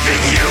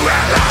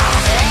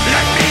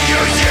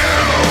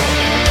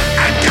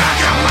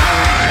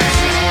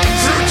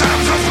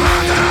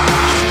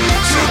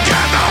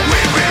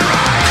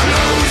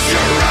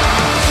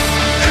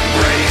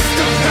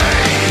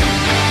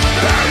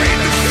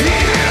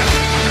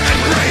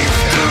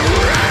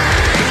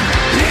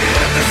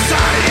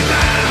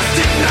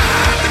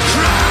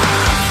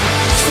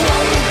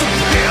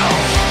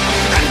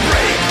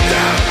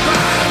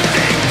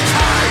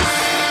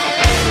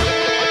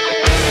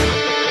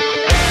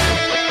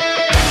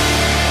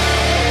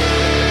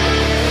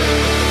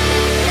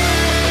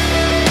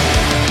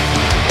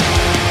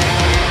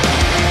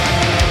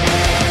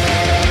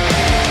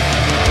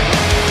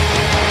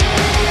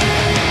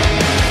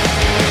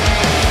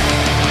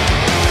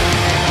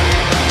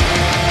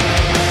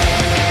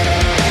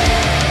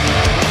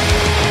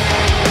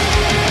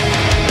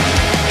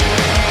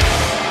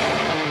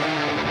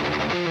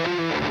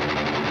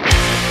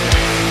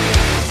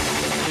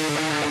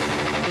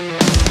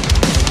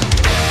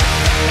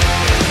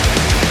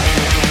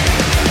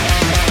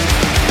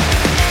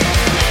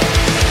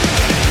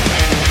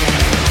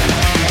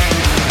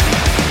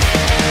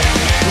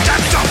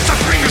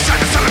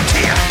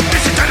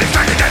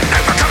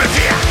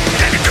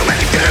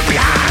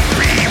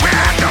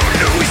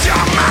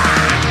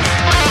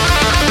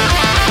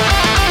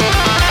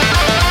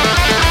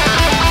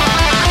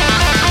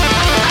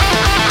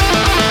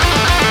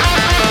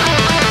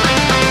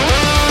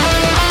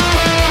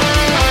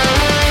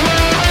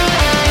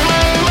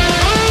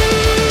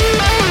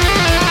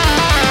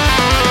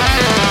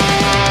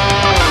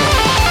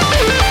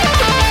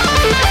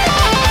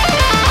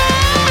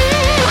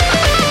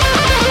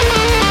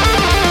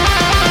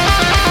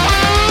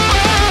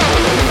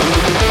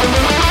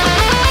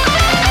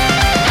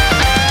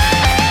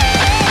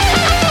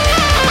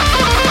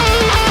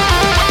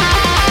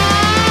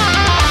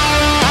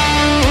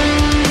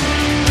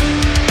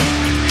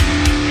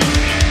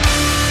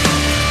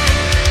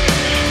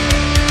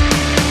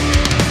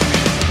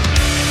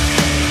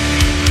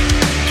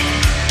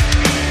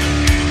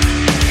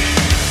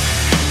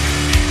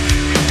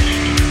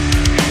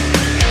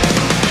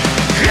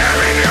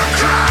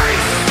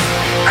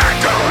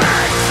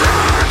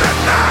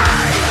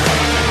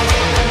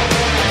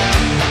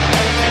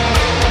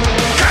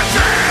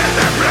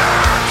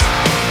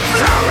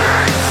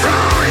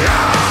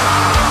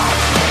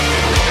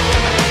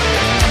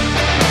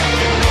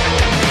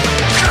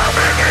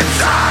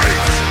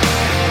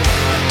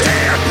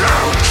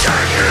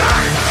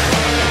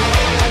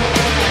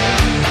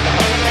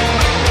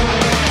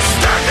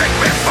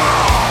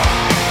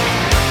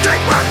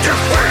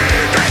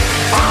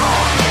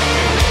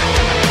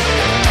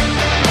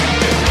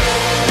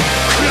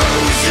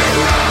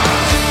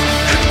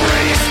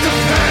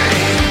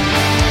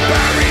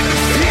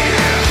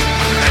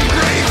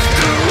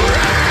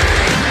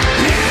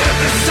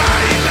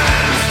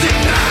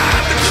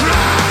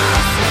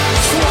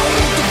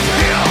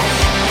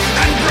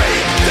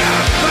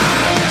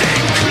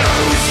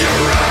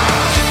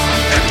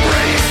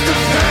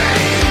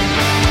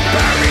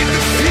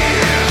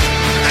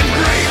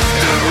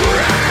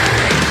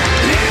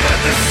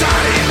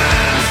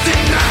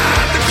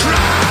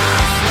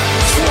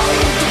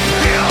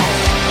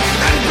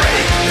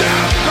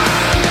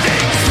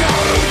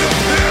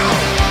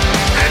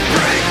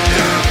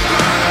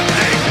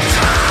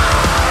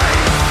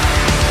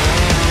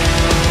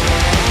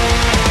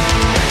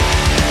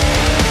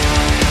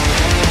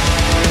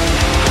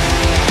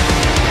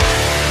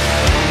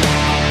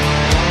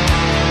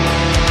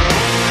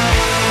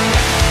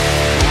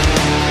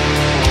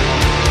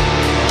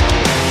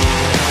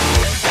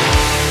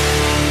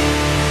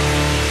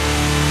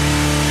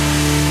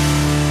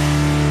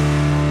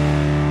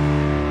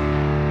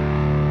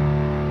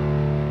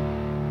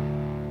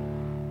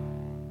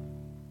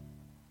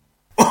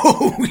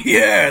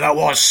 Yeah, that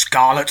was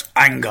Scarlet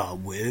Anger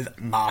with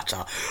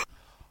Marta.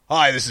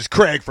 Hi, this is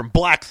Craig from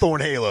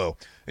Blackthorn Halo,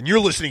 and you're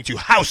listening to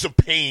House of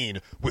Pain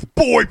with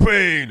Boy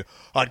Pain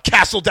on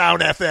Castle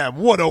Down FM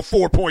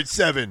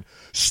 104.7.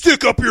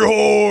 Stick up your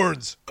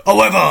horns!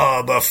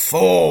 However,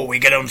 before we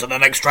get on to the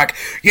next track,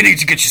 you need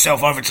to get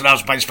yourself over to the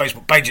House of Pain's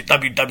Facebook page at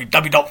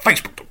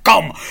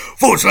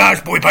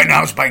www.facebook.com/Boy Pain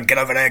House of Pain. Get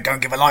over there, go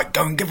and give a like,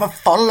 go and give a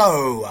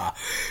follow.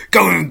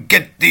 Go and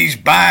get these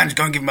bands,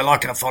 go and give them a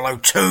like and a follow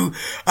too.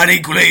 And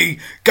equally,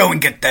 go and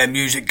get their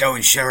music, go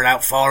and share it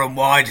out far and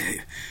wide.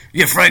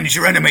 Your friends,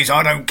 your enemies,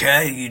 I don't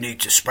care. You need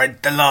to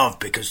spread the love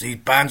because these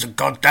bands are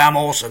goddamn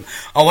awesome.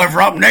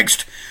 However, up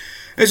next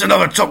is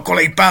another top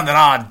quality band that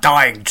are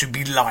Dying to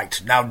Be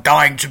Liked. Now,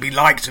 Dying to Be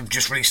Liked have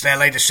just released their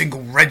latest single,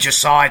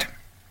 Regicide.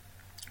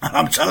 And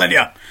I'm telling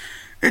you,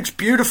 it's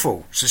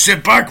beautiful. So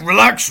sit back,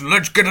 relax, and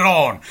let's get it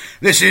on.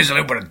 This is a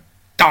little bit of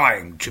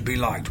Dying to Be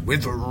Liked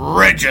with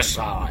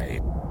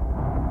Regicide.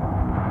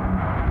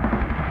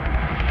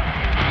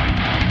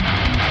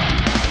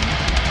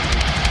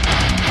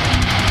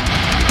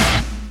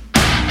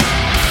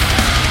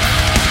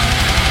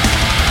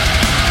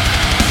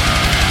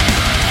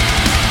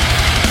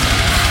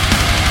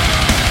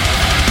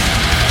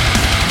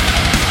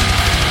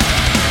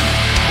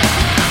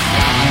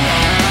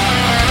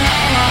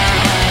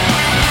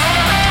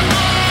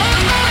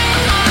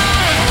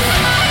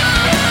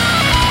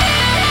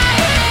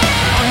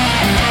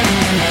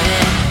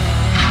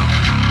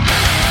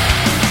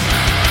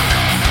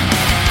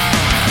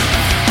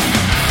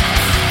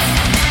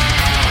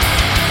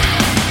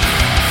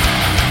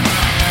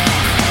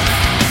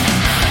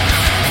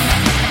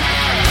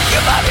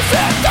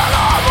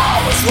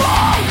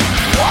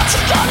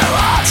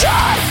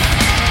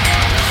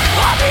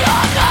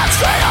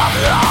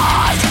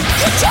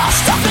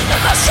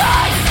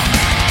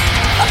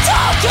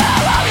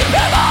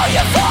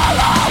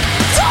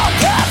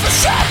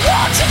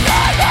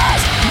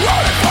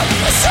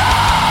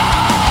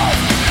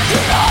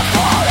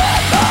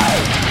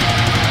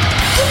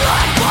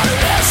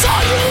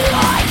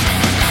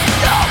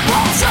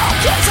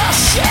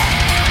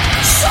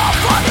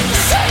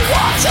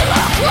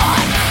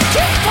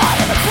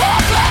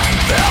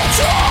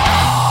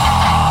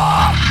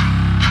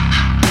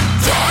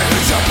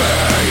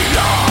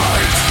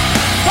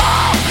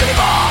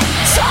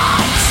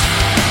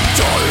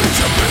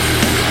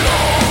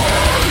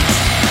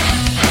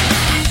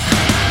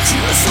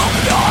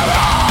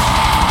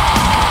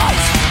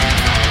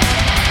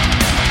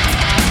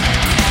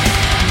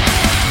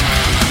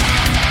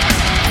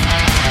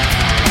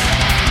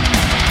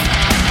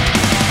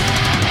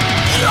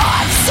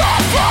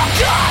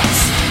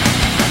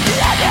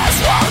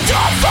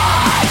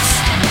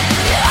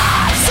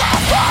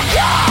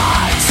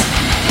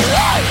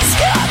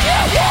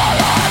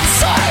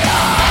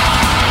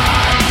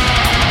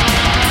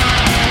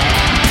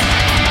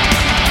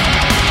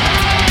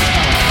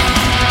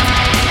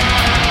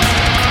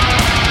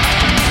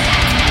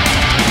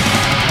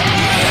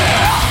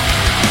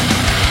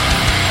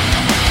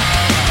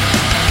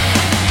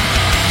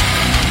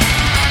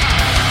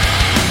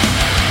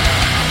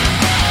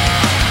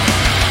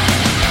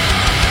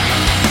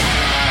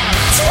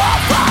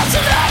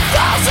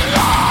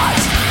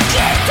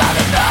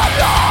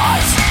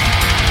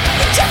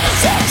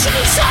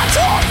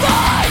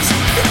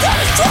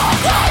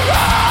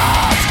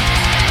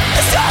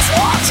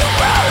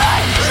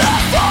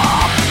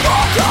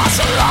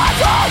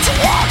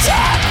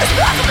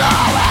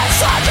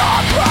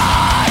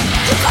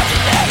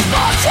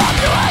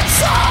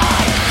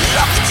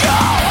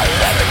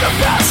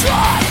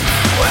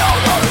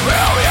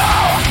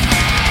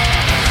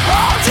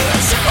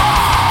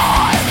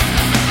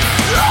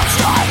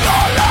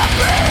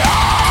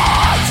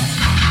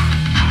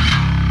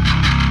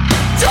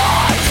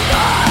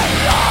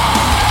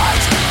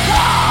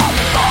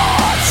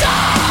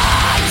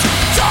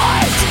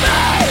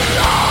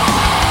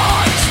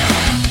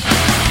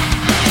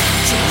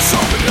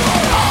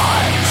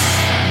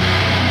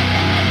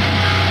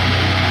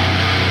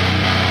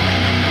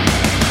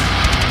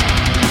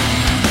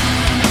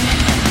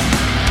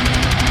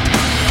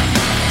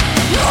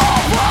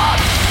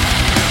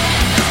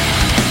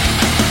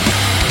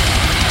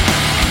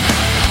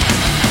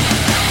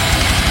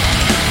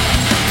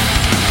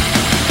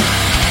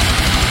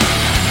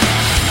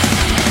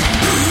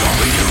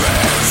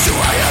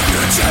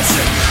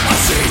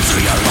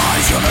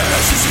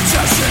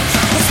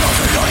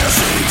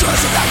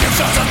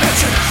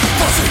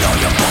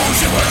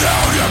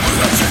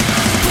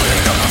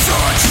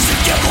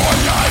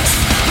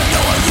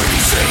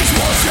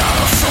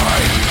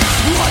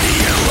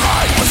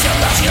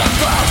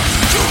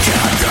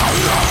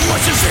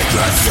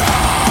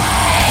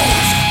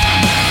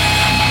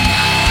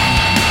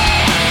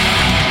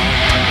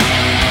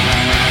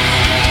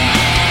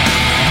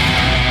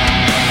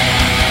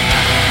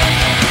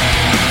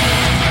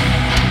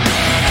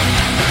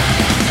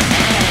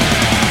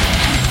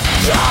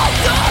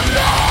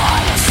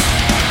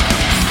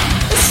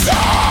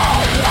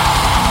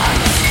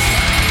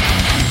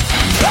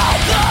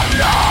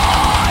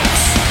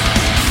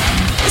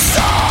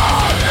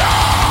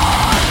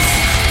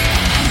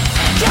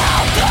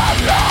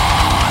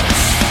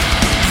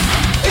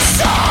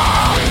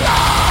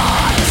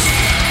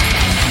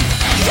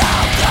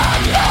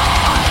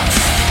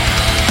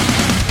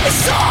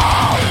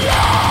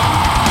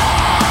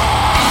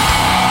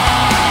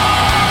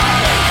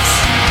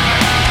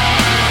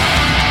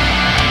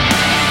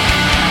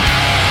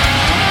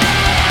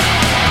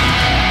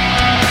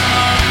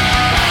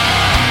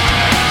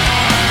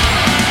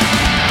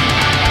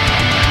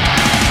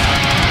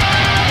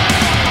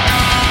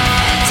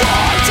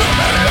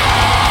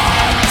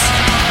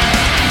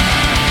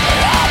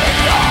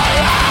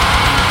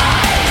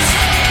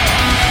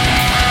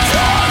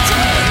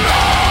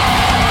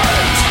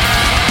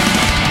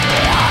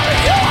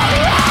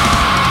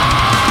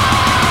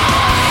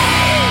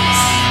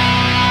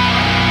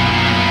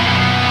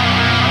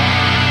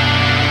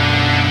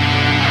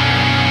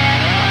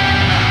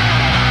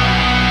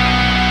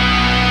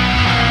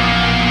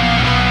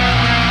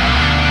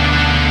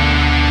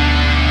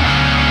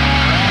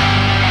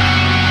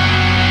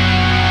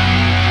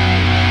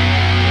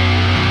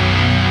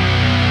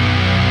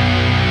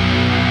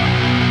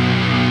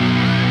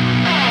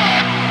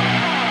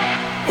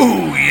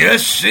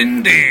 Yes,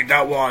 indeed,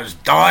 that was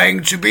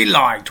Dying to Be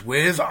Liked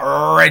with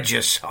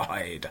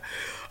Regicide.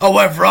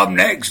 However, up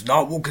next,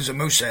 Nightwalkers and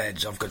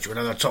Mooseheads, I've got you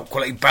another top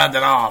quality band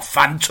that are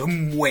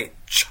Phantom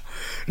Witch.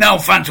 Now,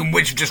 Phantom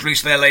Witch have just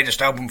released their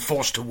latest album,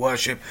 Forced to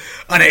Worship,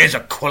 and it is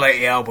a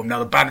quality album. Now,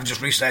 the band have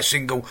just released their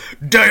single,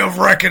 Day of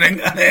Reckoning,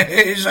 and it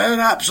is an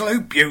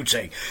absolute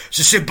beauty.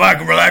 So sit back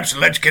and relax and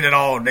let's get it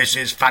on. This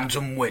is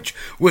Phantom Witch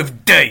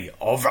with Day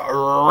of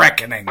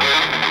Reckoning.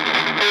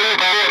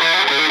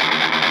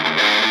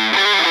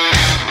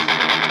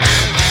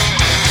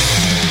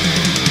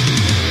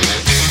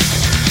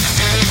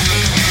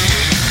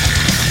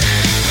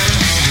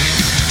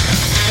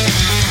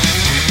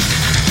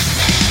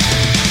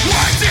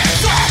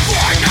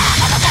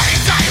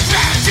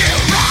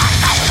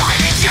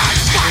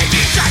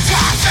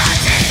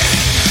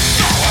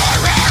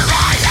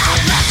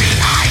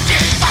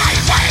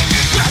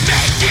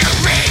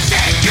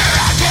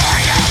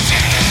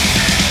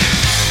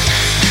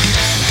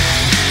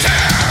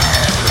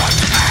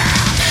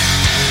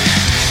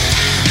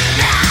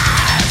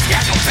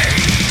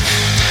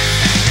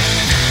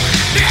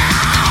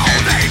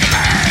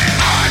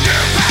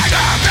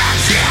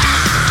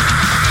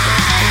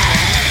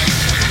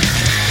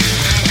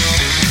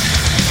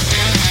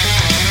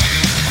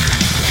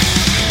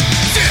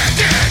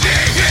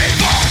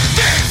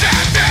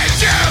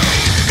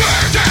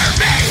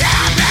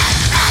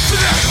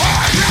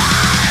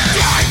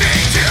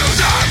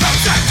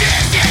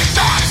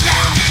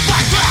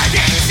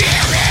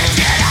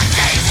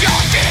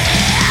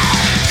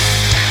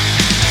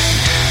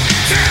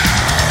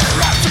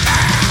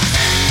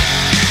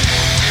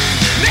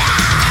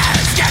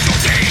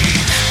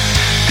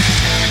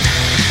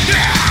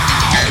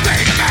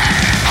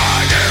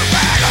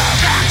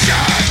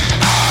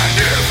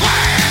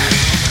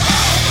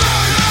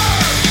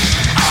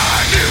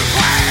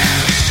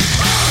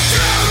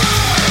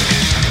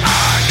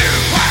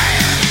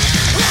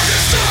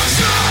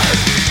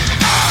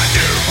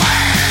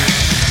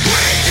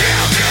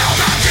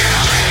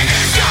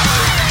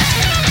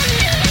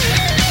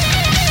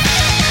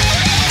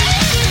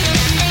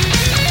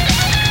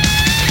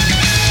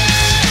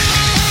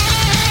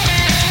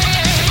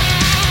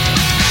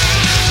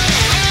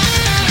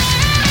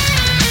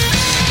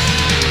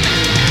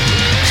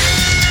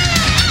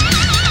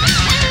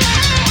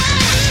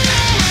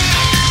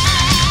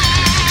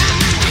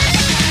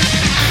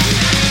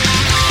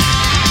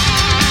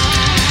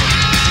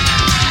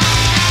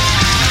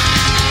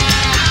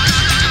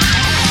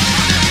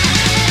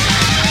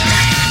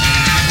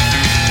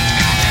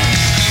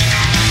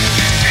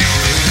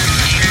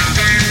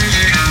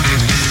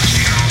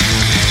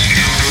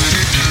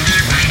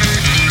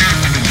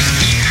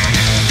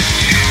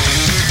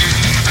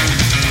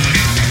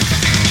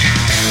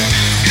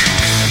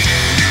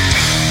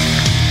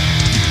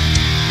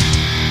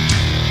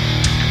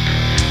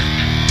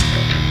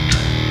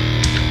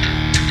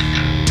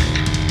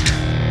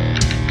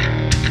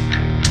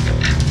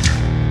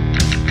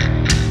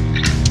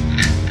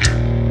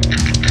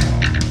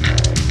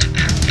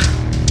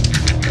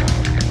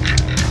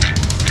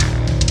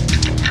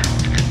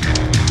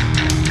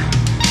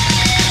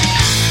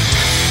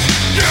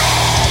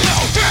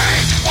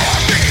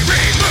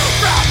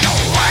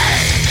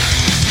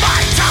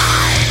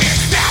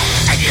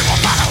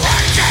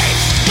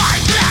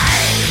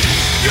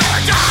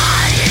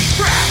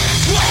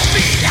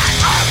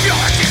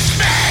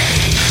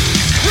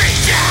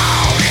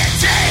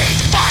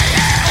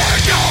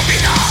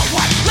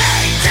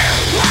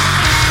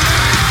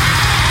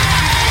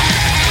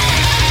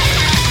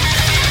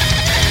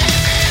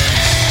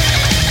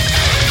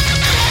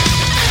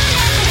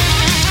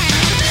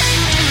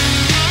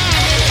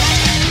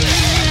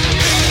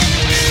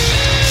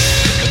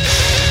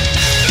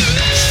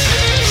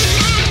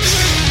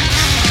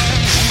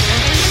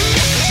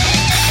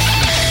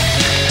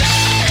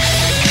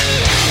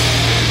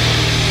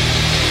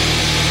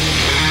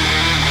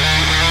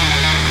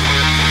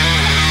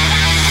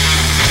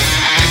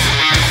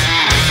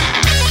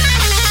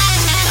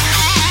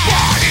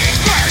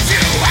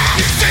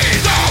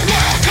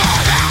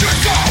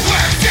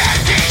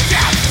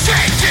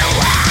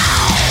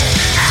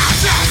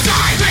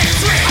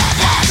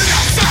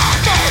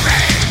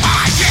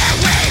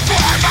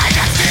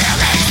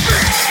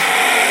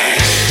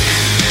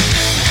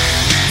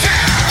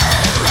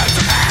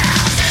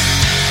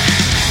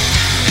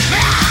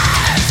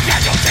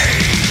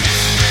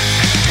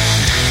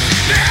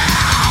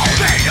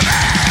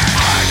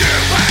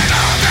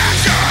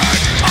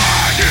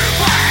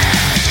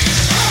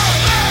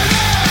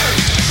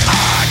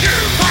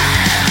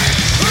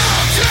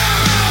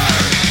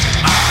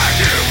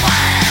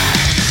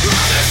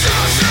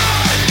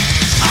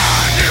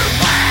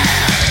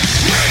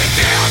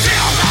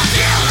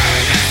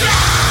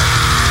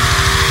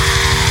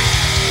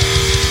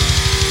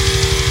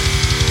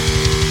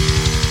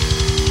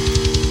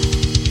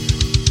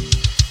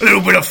 A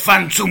little bit of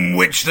Phantom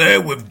Witch there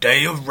with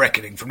Day of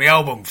Reckoning from the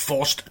album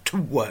Forced to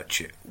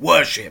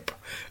Worship.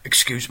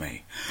 Excuse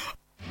me.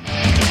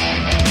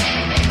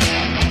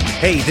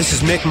 Hey, this is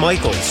Mick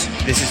Michaels.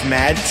 This is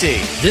Mad T.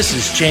 This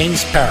is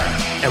James Parra.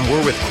 And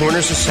we're with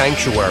Corners of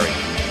Sanctuary.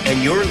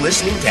 And you're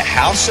listening to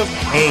House of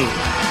Pain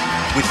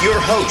with your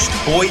host,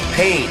 Boyd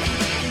Payne.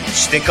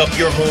 Stick up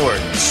your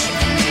horns.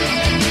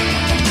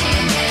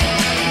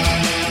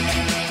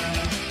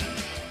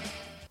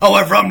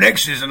 However, up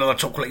next is another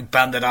chocolatey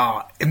band that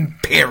are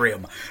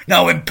Imperium.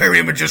 Now,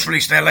 Imperium have just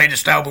released their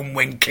latest album,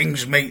 When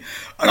Kings Meet,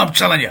 and I'm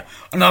telling you,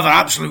 another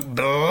absolute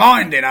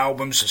blinding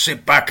album, so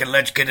sit back and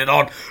let's get it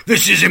on.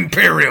 This is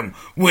Imperium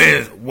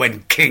with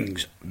When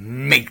Kings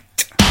Meet.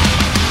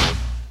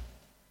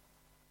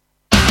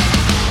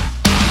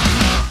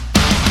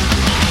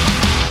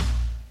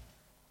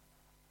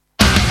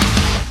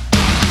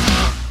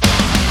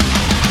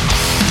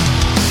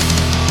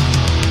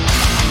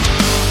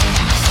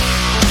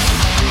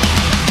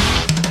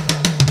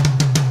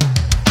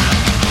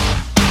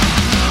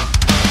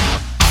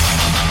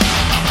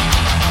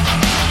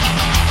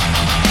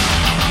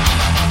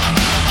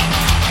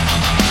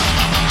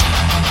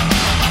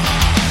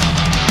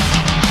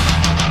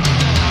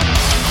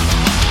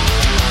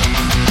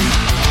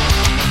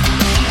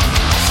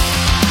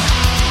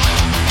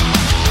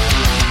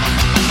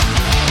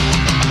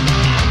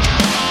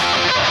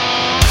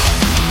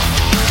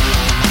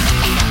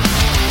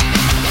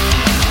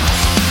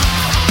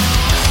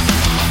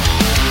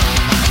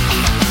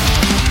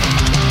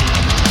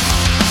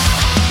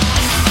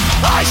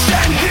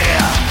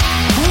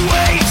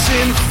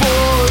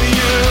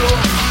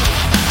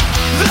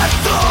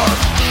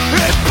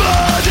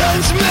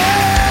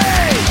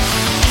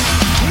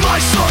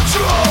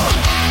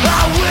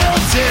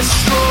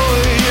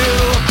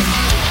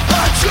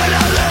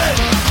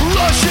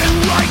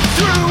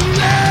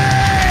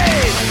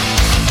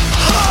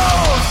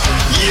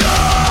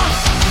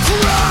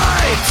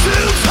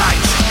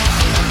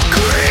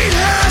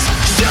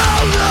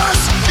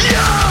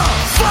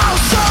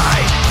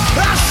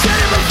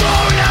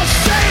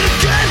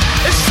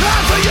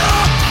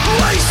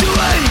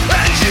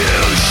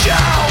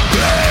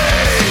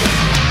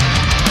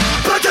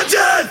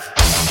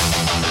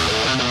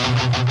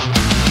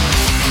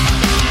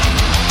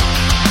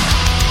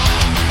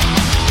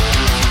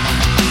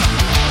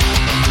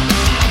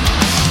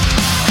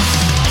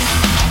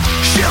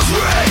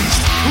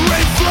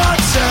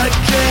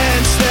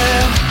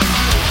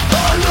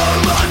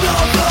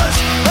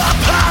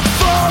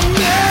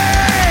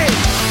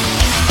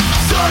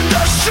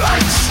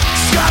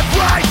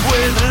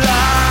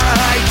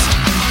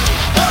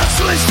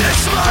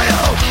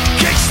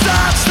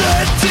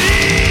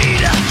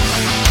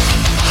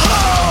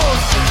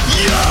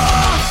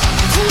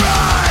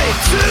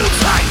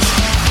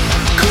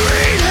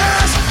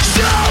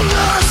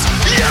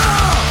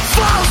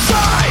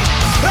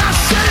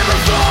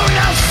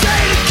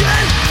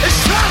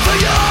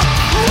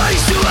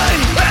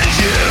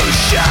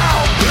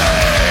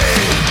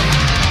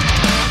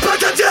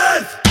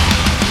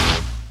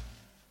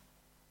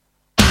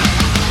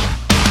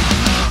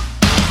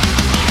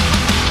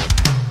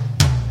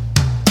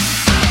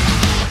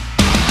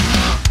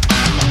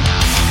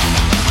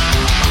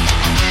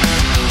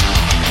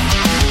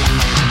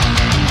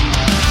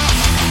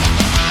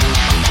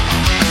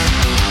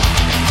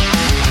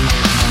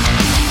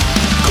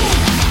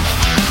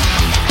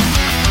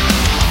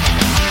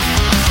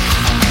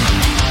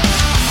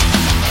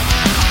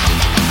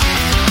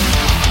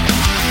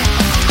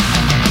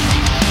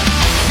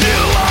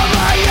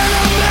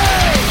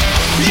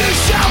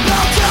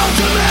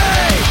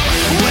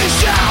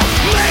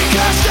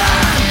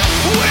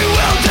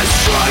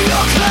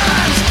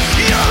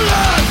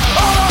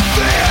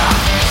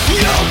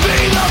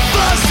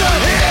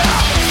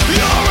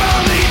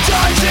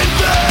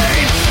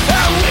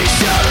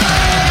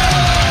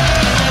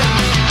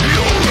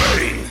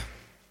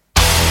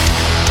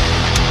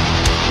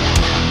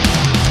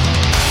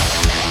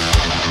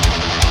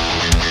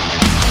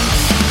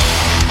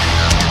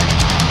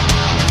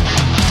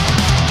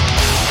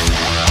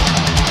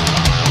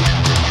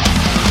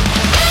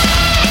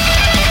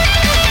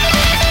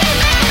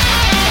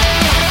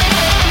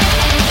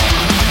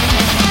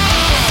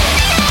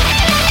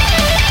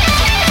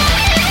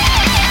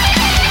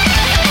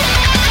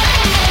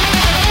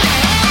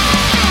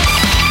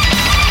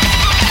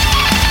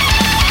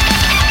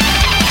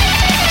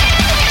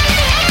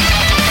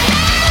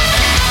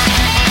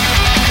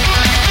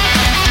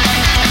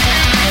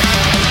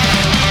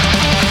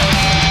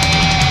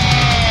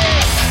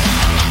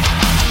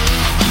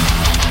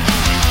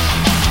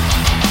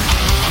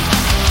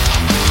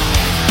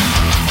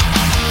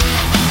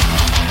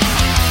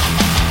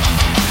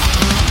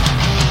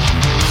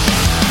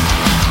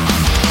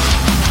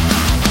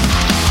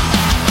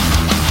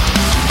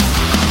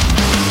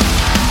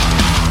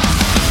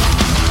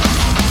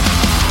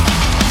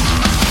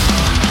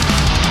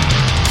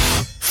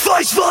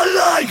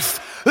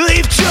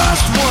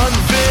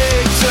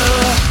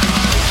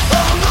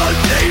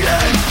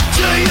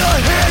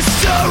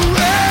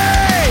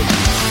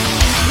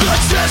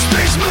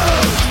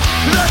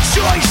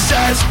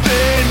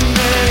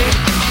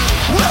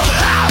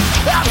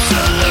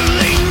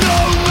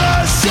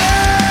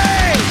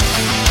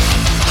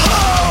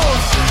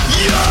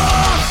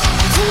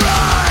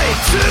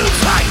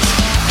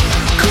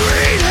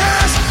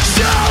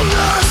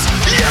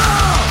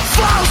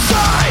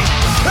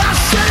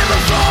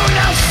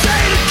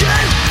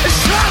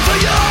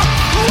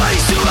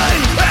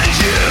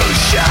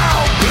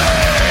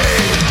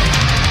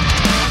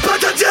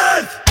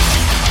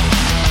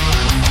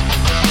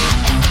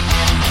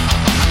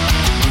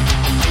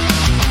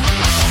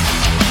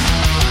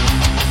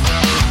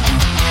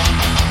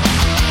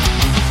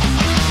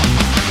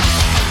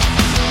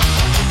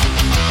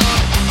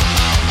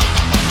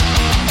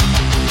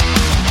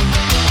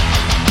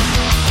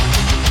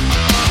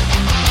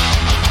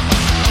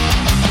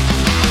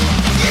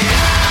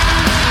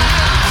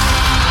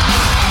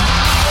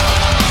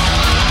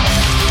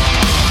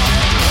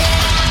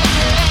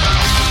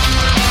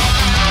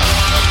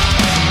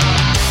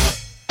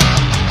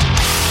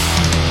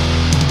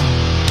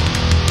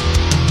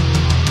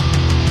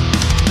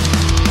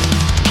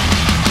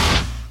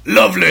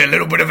 Lovely, a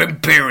little bit of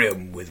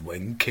Imperium with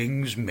When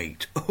Kings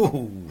Meet.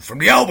 Oh, from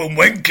the album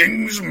When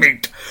Kings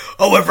Meet.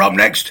 However, up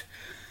next,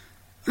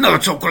 another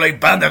top quality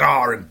band that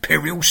are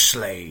Imperial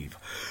Slave.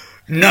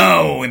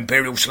 No,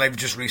 Imperial Slave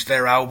just released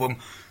their album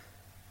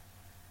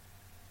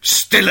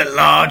Still at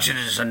Large, and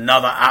it's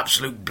another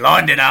absolute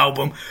blinding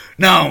album.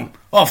 Now,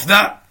 off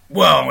that,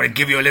 well, I'm going to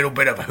give you a little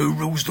bit of Who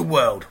Rules the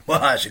World.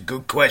 Well, that's a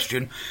good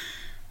question.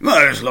 Well,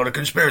 there's a lot of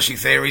conspiracy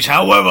theories.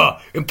 However,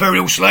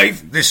 Imperial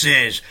Slave, this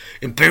is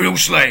Imperial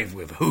Slave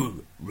with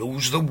Who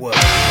Rules the World.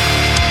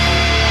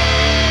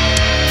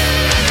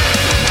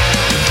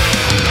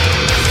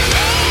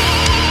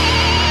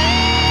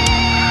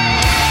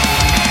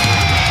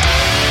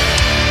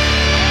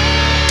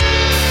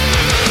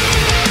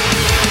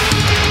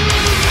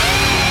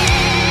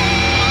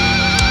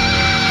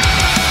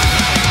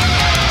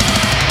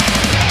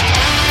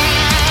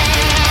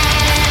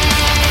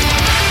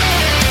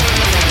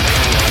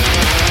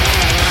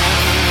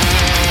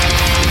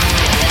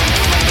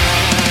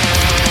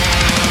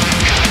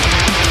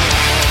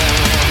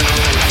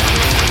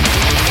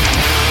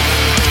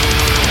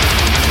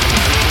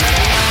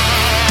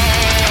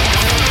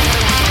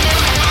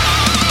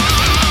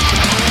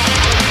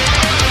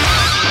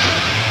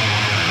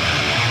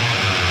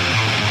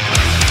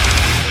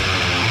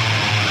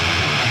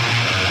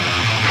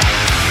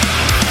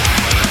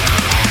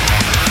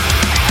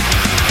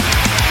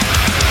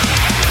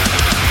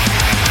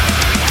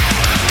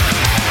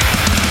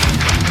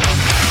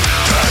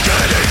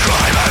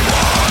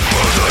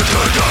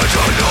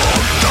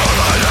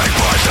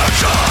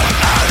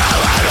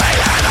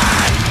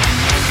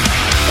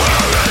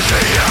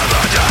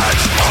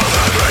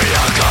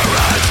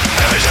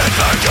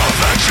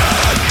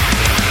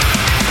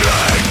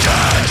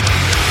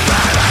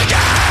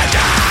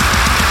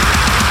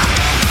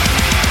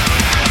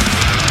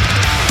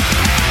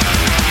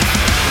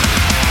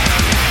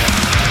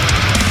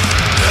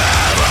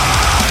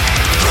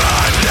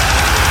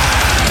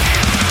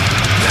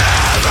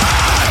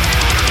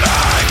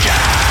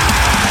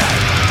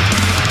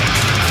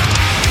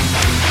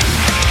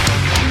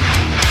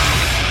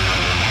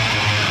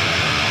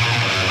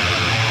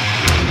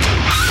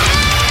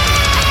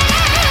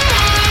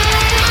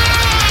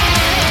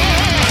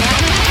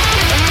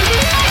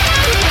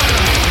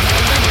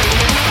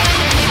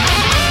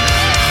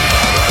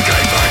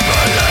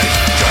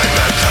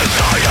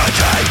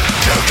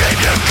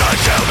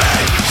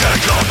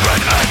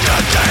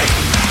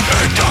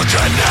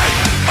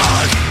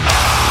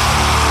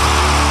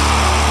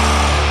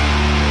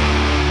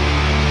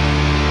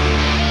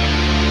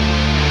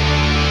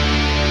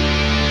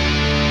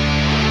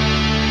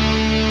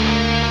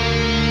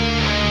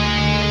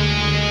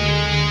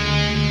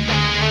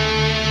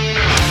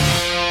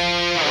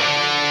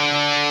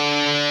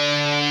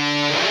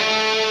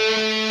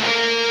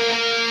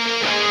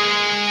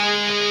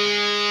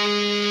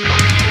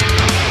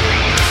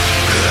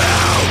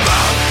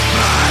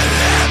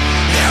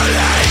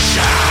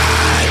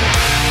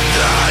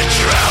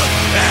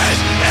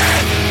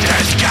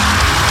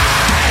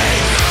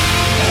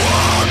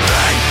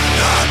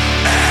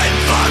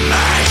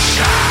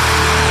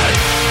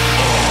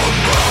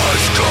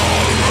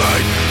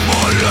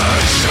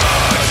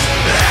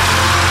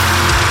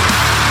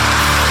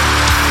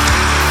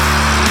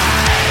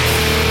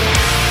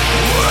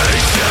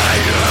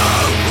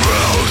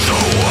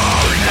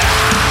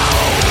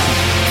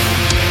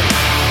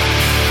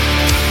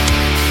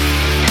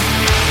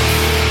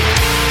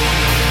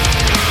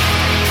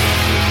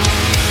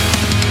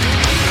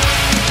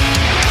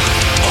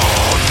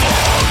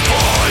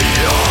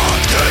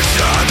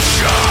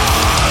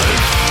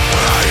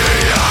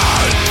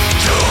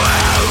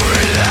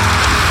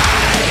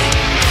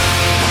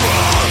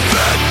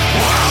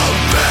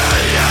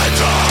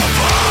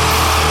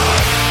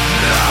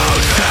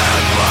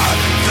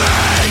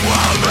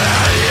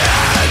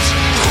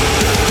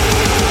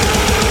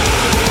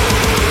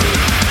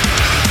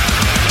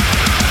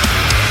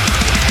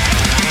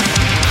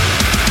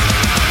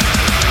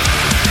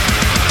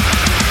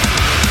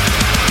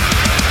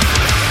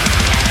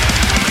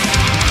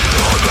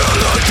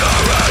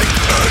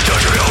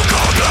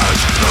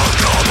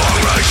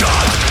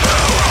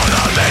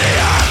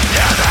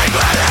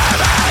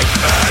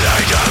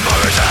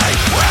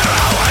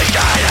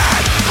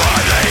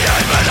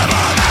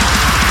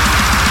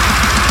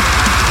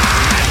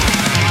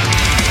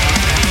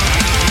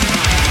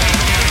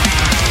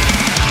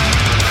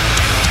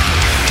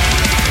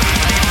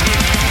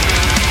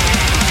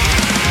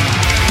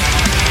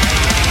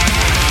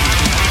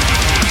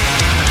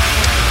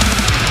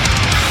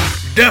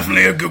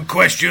 Definitely a good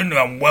question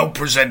and well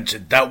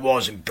presented. That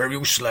was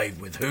Imperial Slave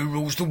with Who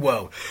Rules the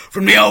World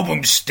from the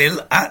album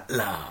Still at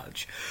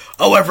Large.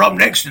 However, up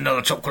next,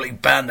 another top quality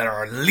band that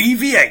are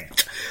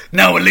Alleviate.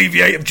 Now,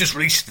 Alleviate have just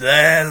released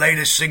their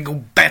latest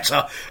single,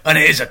 Better, and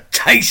it is a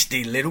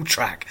tasty little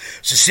track.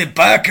 So sit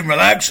back and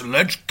relax and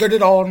let's get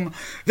it on.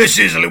 This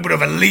is a little bit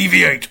of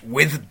Alleviate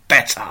with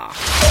Better.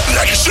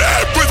 Like a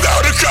ship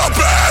without a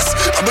compass,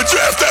 I'm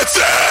adrift at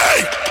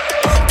sea.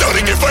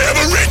 Doubting if I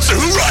ever reach the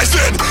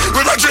horizon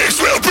where my dreams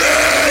will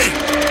be.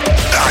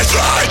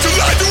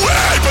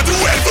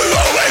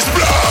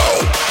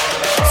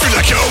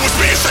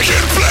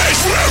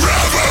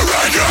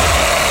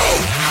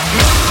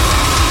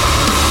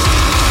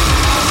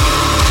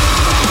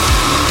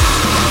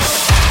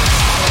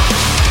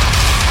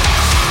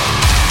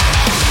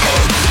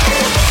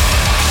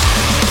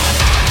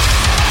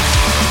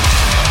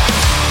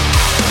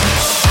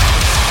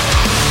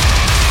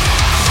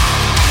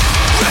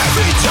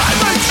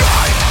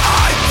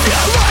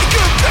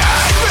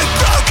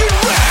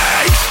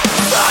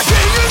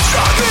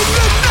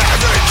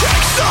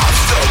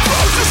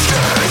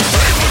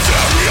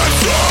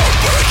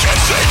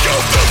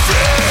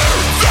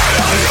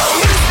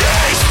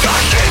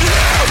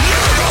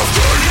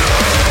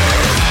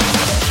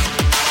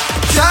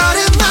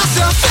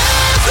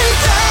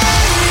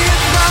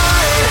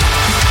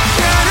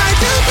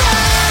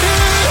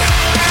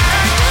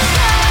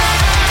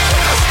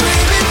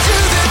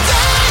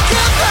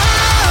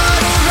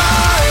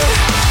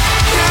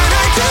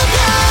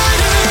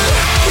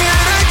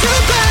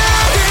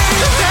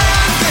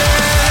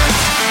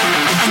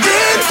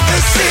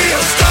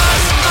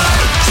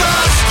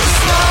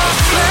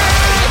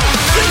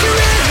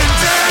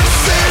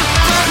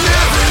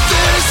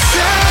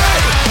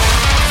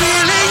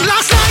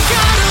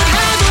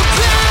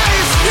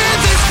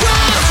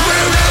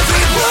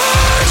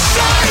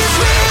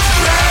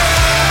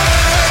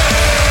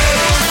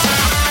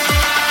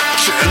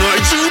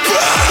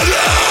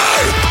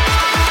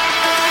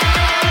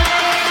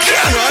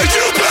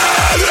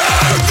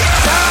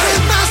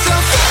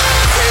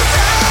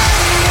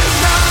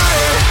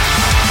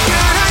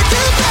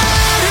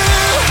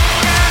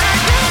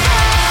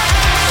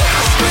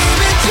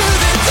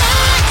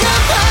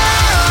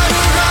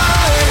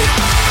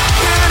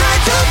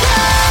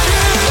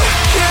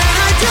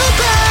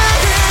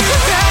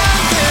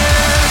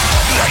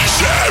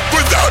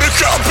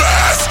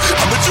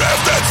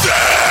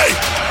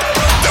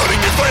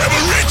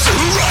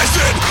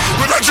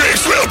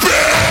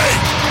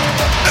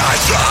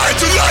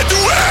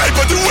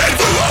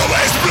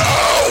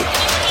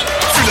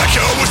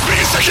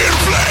 taking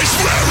place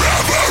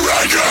wherever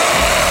I go.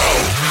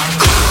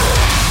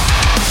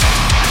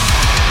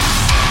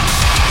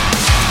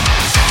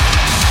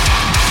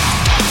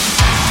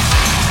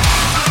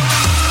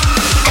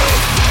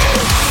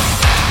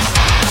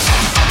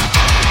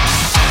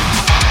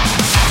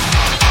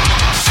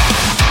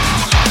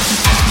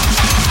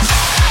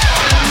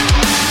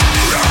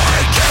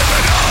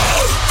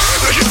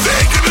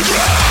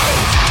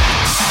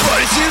 But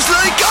it seems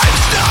like I'm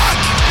stuck.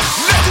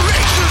 Never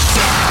makes a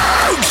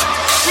sound.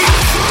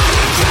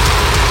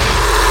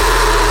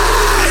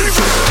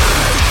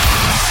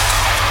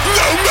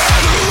 No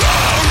matter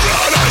how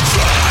hard I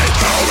try,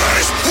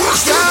 always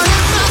worse than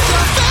Telling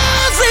myself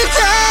every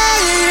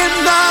day and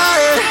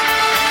night,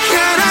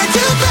 can I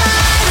do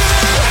better?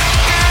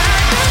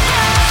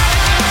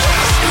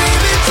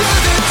 Screaming to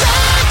the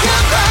dark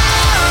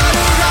about a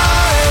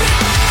light.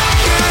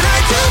 Can I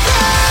do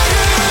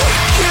better?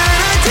 Can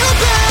I do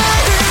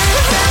better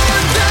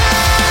than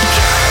that?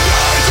 Can I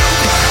do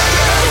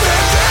better?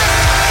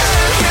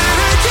 Can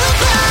I do better than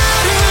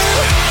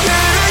that?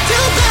 Can I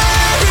do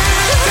better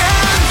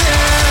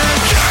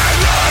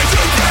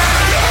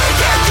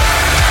than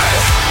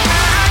this?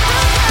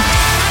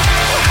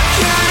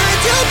 Can I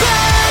do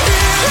better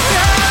than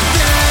that?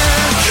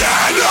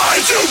 Can I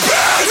do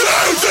better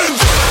than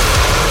this?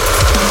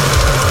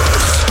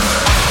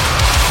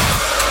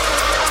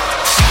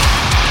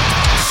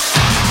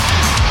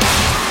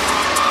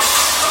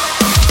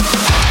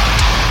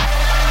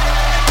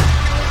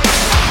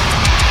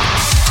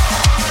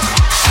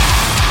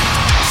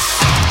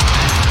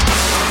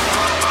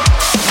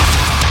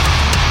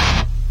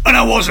 And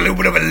that was a little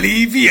bit of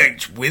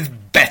Alleviate with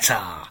Better.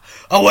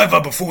 However,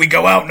 before we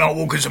go out, Night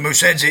Walkers and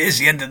Mooseheads, it is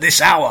the end of this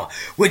hour,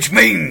 which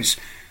means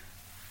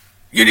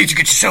you need to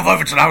get yourself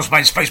over to the House of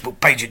Pain's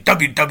Facebook page at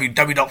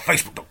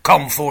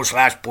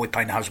www.facebook.com/Boy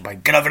Pain the House of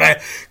Pain. Get over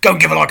there, go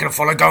and give a like and a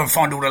follow, go and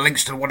find all the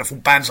links to the wonderful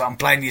bands that I'm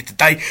playing here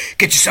today.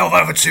 Get yourself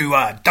over to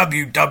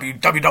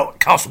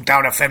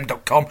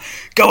www.castledownfm.com.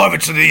 Go over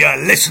to the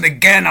listen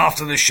again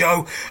after the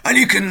show, and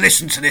you can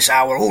listen to this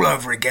hour all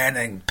over again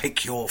and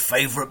pick your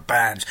favourite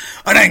bands.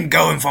 And then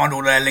go and find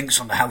all their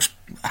links on the House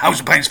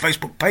of Pain's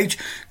Facebook page.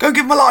 Go and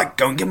give them a like,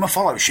 go and give them a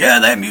follow. Share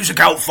their music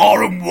out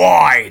far and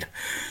wide.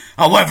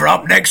 However,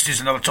 up next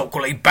is another top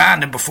quality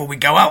band, and before we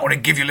go out, I want to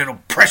give you a little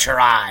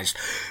Pressurized.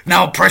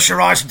 Now,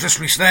 Pressurized have just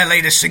released their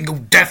latest single,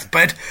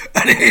 Deathbed,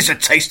 and it is a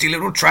tasty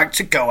little track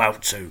to go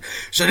out to.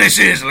 So this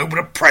is a little bit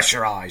of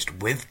Pressurized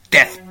with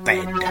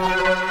Deathbed.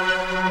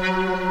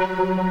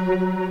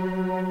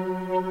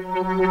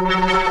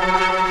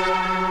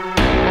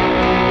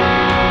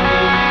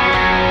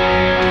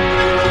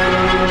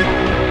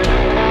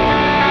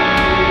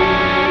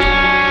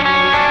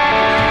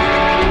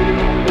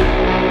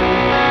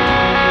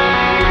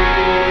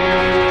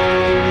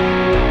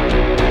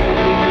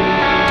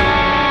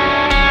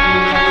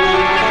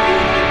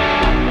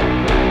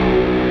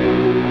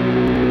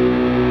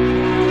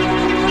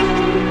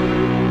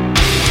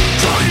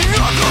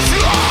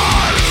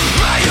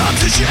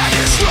 Oxygen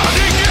is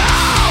running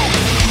out.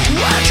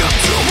 Welcome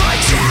to my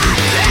town.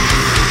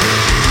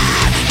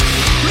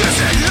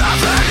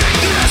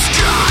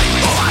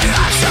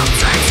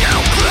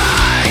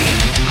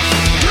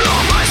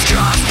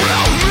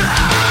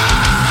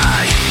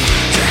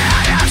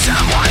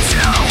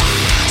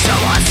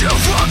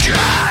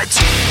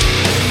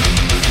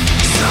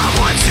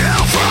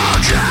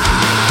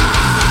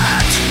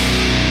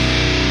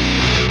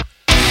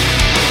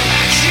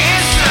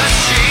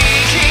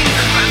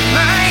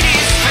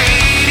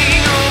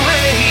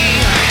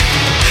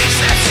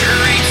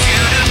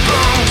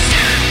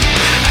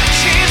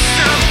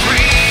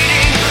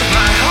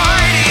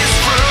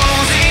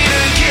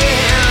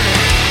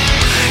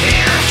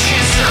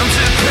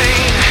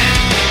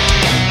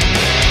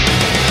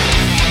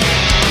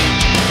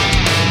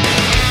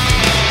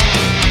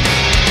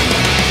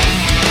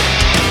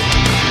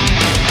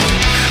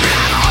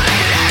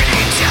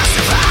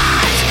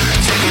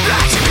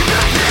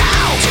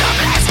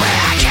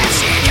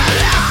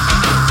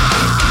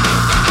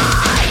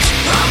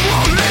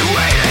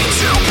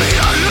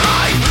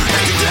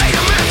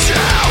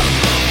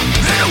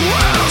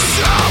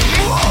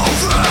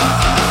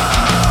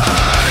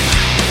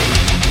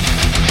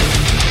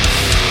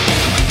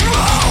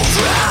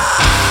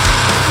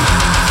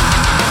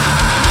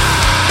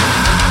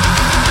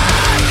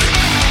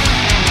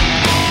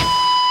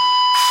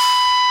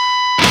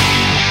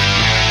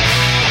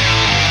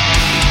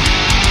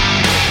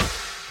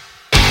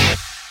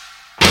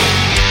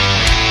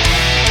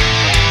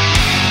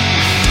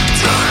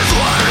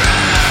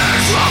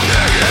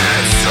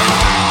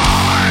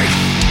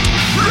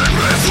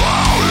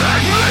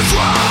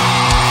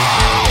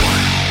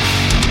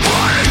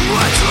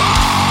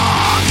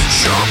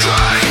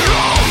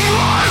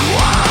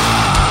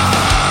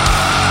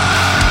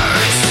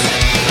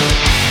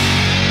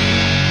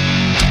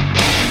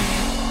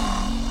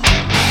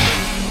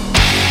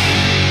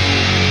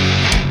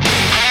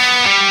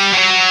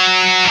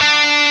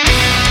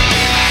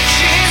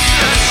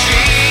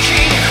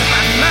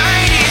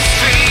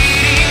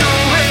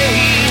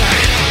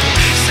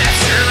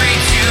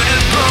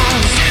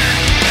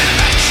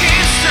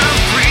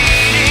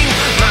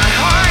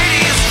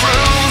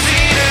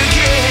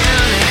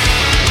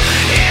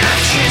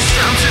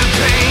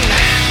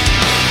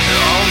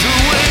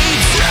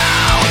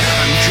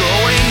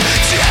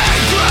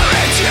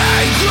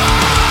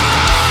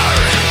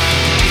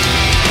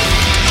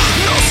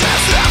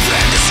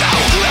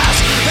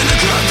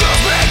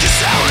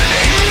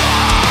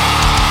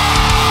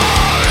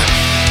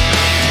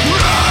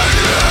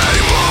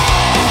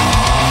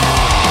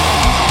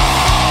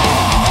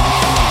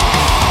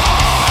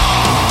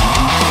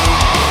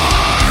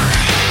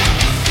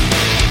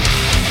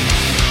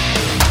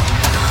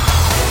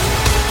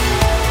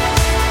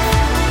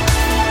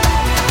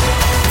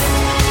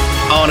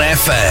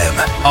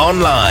 FM,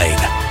 online,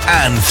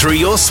 and through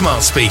your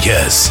smart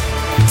speakers.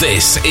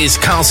 This is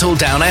Castle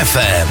Down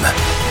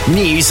FM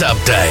News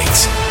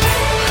Update.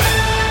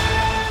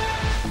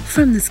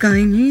 From the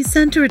Sky News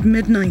Centre at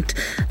midnight,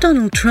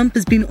 Donald Trump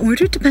has been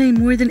ordered to pay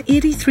more than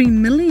 $83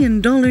 million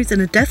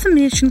in a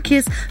defamation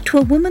case to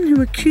a woman who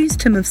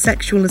accused him of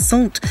sexual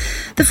assault.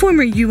 The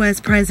former US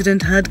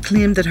president had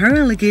claimed that her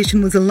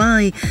allegation was a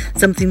lie,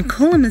 something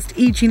columnist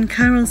E. Jean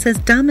Carroll says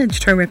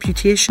damaged her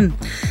reputation.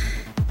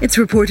 It's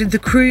reported the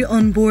crew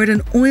on board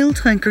an oil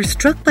tanker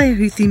struck by a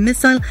Houthi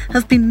missile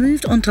have been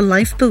moved onto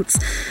lifeboats.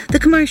 The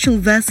commercial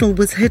vessel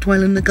was hit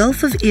while in the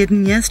Gulf of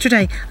Aden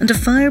yesterday and a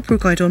fire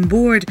broke out on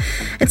board.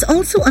 It's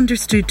also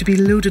understood to be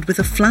loaded with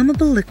a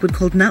flammable liquid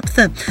called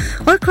naphtha.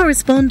 Our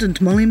correspondent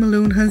Molly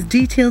Malone has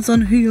details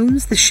on who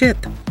owns the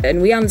ship.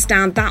 And we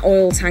understand that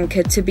oil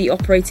tanker to be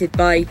operated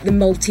by the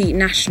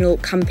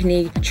multinational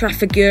company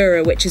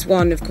Trafigura, which is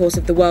one, of course,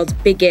 of the world's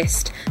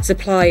biggest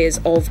suppliers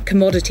of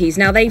commodities.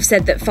 Now, they've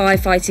said that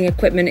firefighting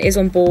equipment is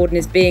on board and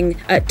is being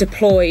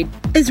deployed.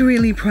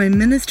 Israeli Prime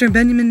Minister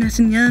Benjamin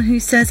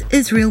Netanyahu says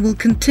Israel will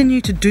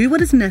continue to do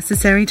what is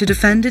necessary to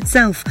defend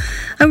itself.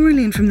 A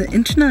ruling from the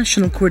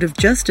International Court of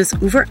Justice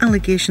over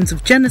allegations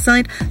of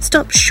genocide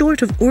stops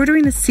short of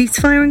ordering a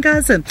ceasefire in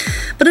Gaza,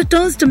 but it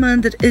does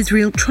demand that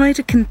Israel try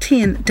to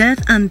contain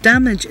death and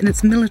damage in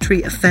its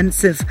military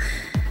offensive.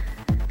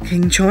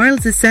 King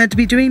Charles is said to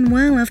be doing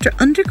well after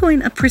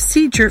undergoing a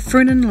procedure for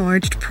an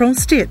enlarged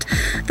prostate.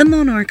 The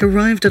monarch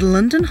arrived at a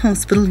London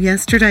hospital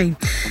yesterday.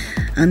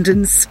 And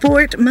in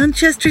sport,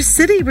 Manchester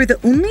City were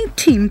the only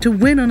team to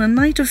win on a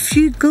night of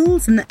few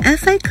goals in the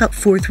FA Cup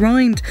fourth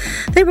round.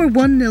 They were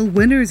 1-0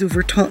 winners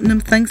over Tottenham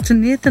thanks to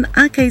Nathan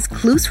Ake's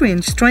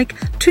close-range strike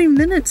 2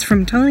 minutes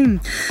from time.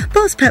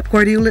 Boss Pep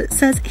Guardiola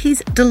says he's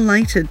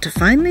delighted to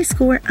finally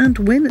score and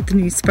win at the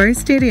new Spurs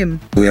Stadium.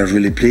 We are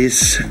really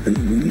pleased,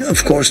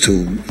 of course,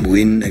 to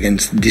win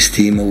against this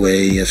team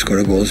away,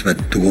 score goals,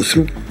 but to go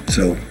through.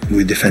 So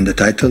we defend the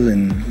title,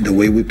 and the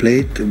way we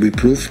played, we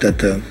proved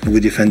that we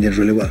defended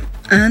really well.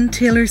 And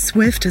Taylor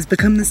Swift has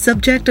become the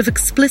subject of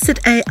explicit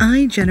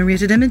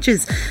AI-generated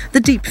images. The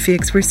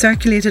deepfakes were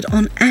circulated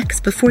on X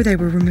before they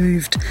were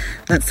removed.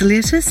 That's the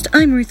latest.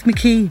 I'm Ruth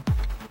McKee.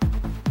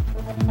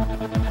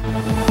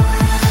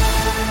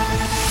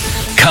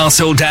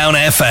 Castle Down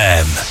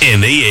FM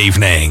in the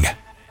evening.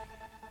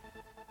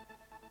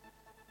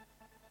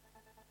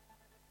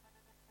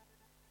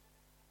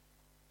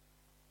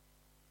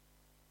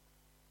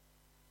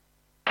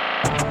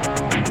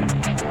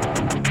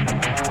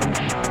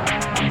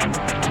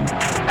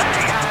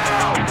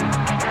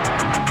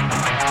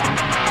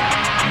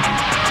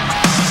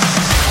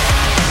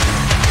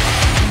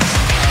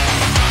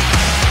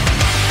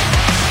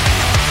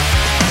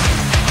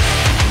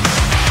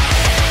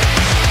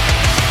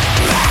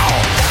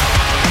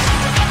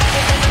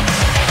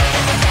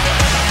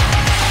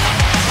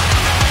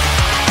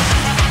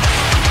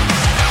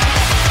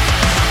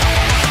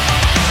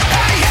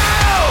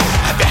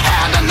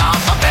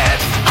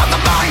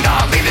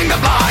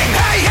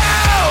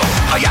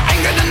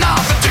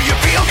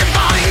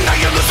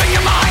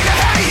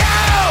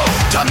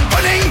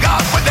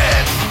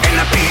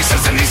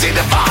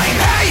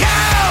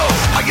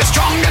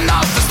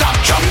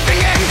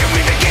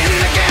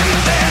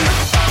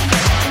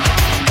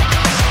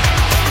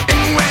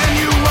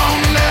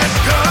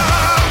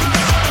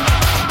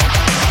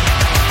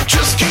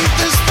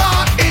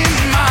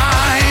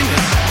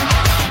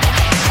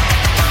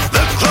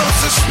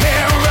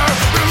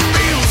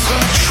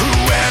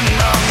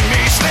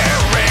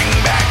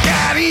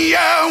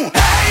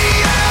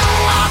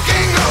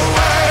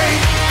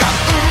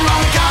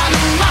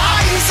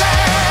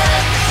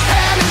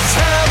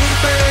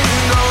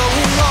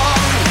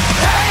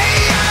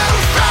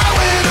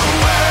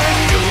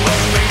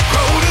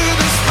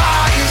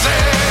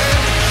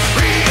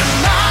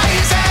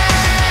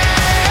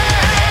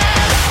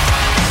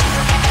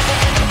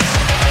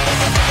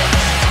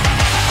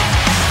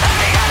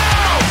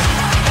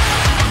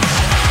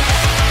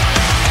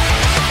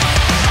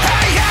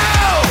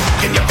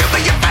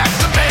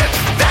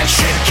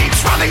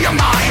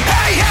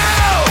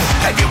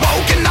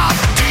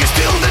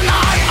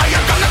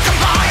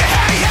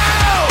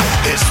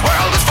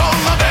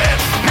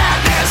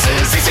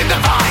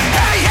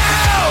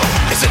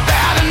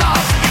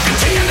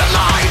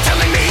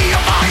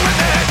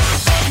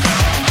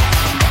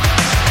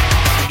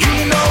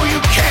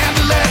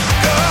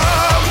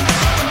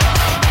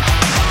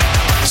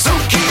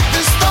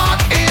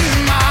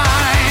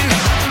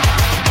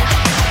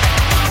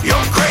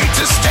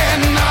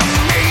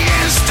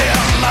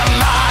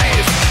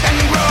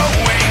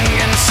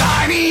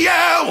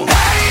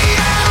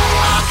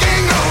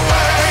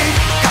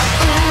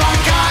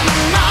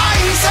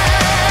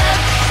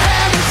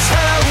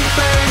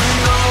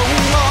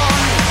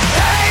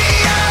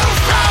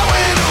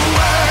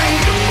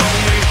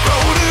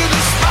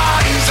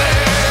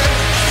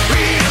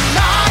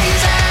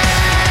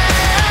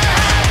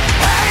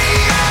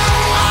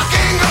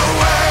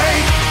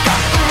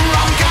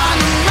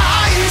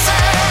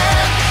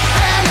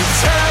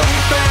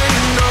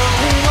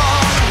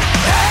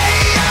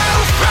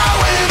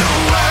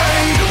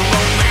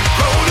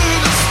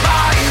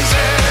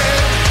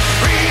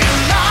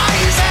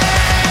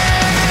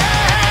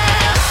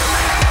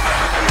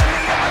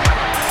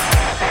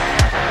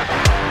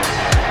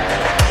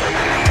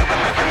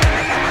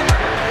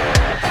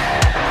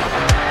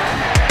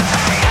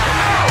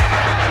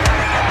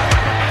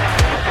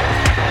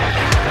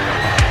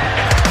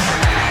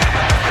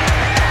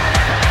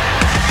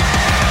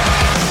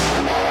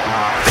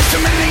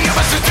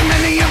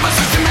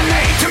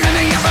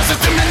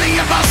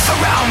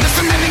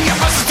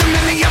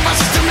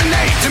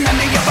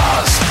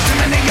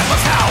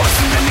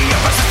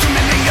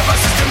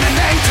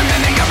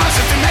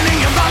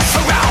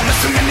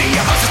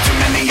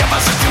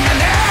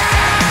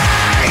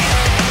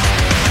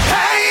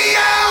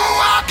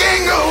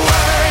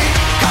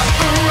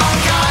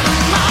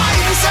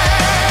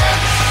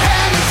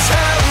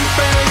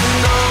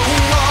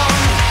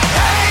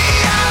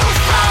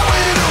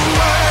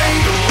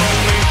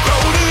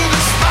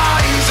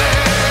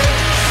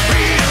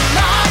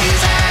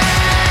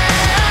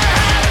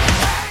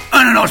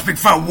 nice big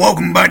fat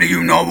welcome back to you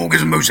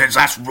Nightwalkers and Mooseheads.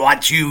 That's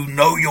right, you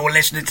know you're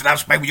listening to that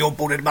space with your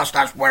balded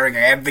mustache wearing a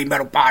heavy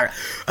metal pirate.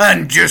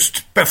 And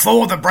just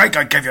before the break,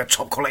 I gave you a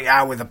top quality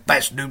hour with the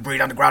best new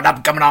breed underground up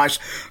and coming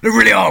artists that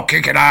really are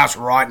kicking ass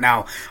right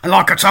now. And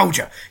like I told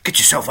you, get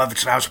yourself over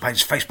to the House of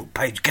Pain's Facebook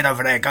page. Get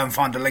over there, go and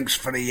find the links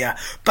for the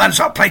bands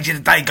that I played you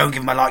today. Go and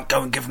give them a like,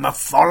 go and give them a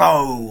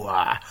follow.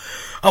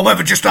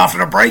 However, just after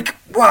the break,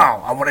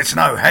 well, I wanted to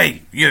know,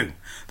 hey, you.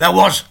 There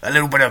was a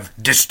little bit of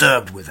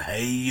Disturbed with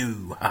Hey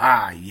You.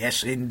 Haha,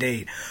 yes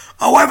indeed.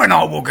 However,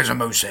 Nightwalkers and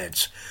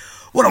Mooseheads,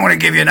 what I want to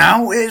give you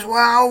now is,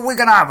 well, we're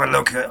going to have a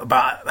look at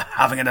about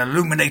having an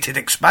illuminated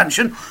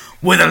expansion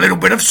with a little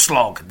bit of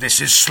slog. This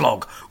is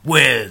Slog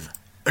with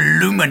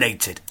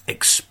illuminated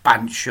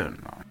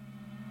expansion.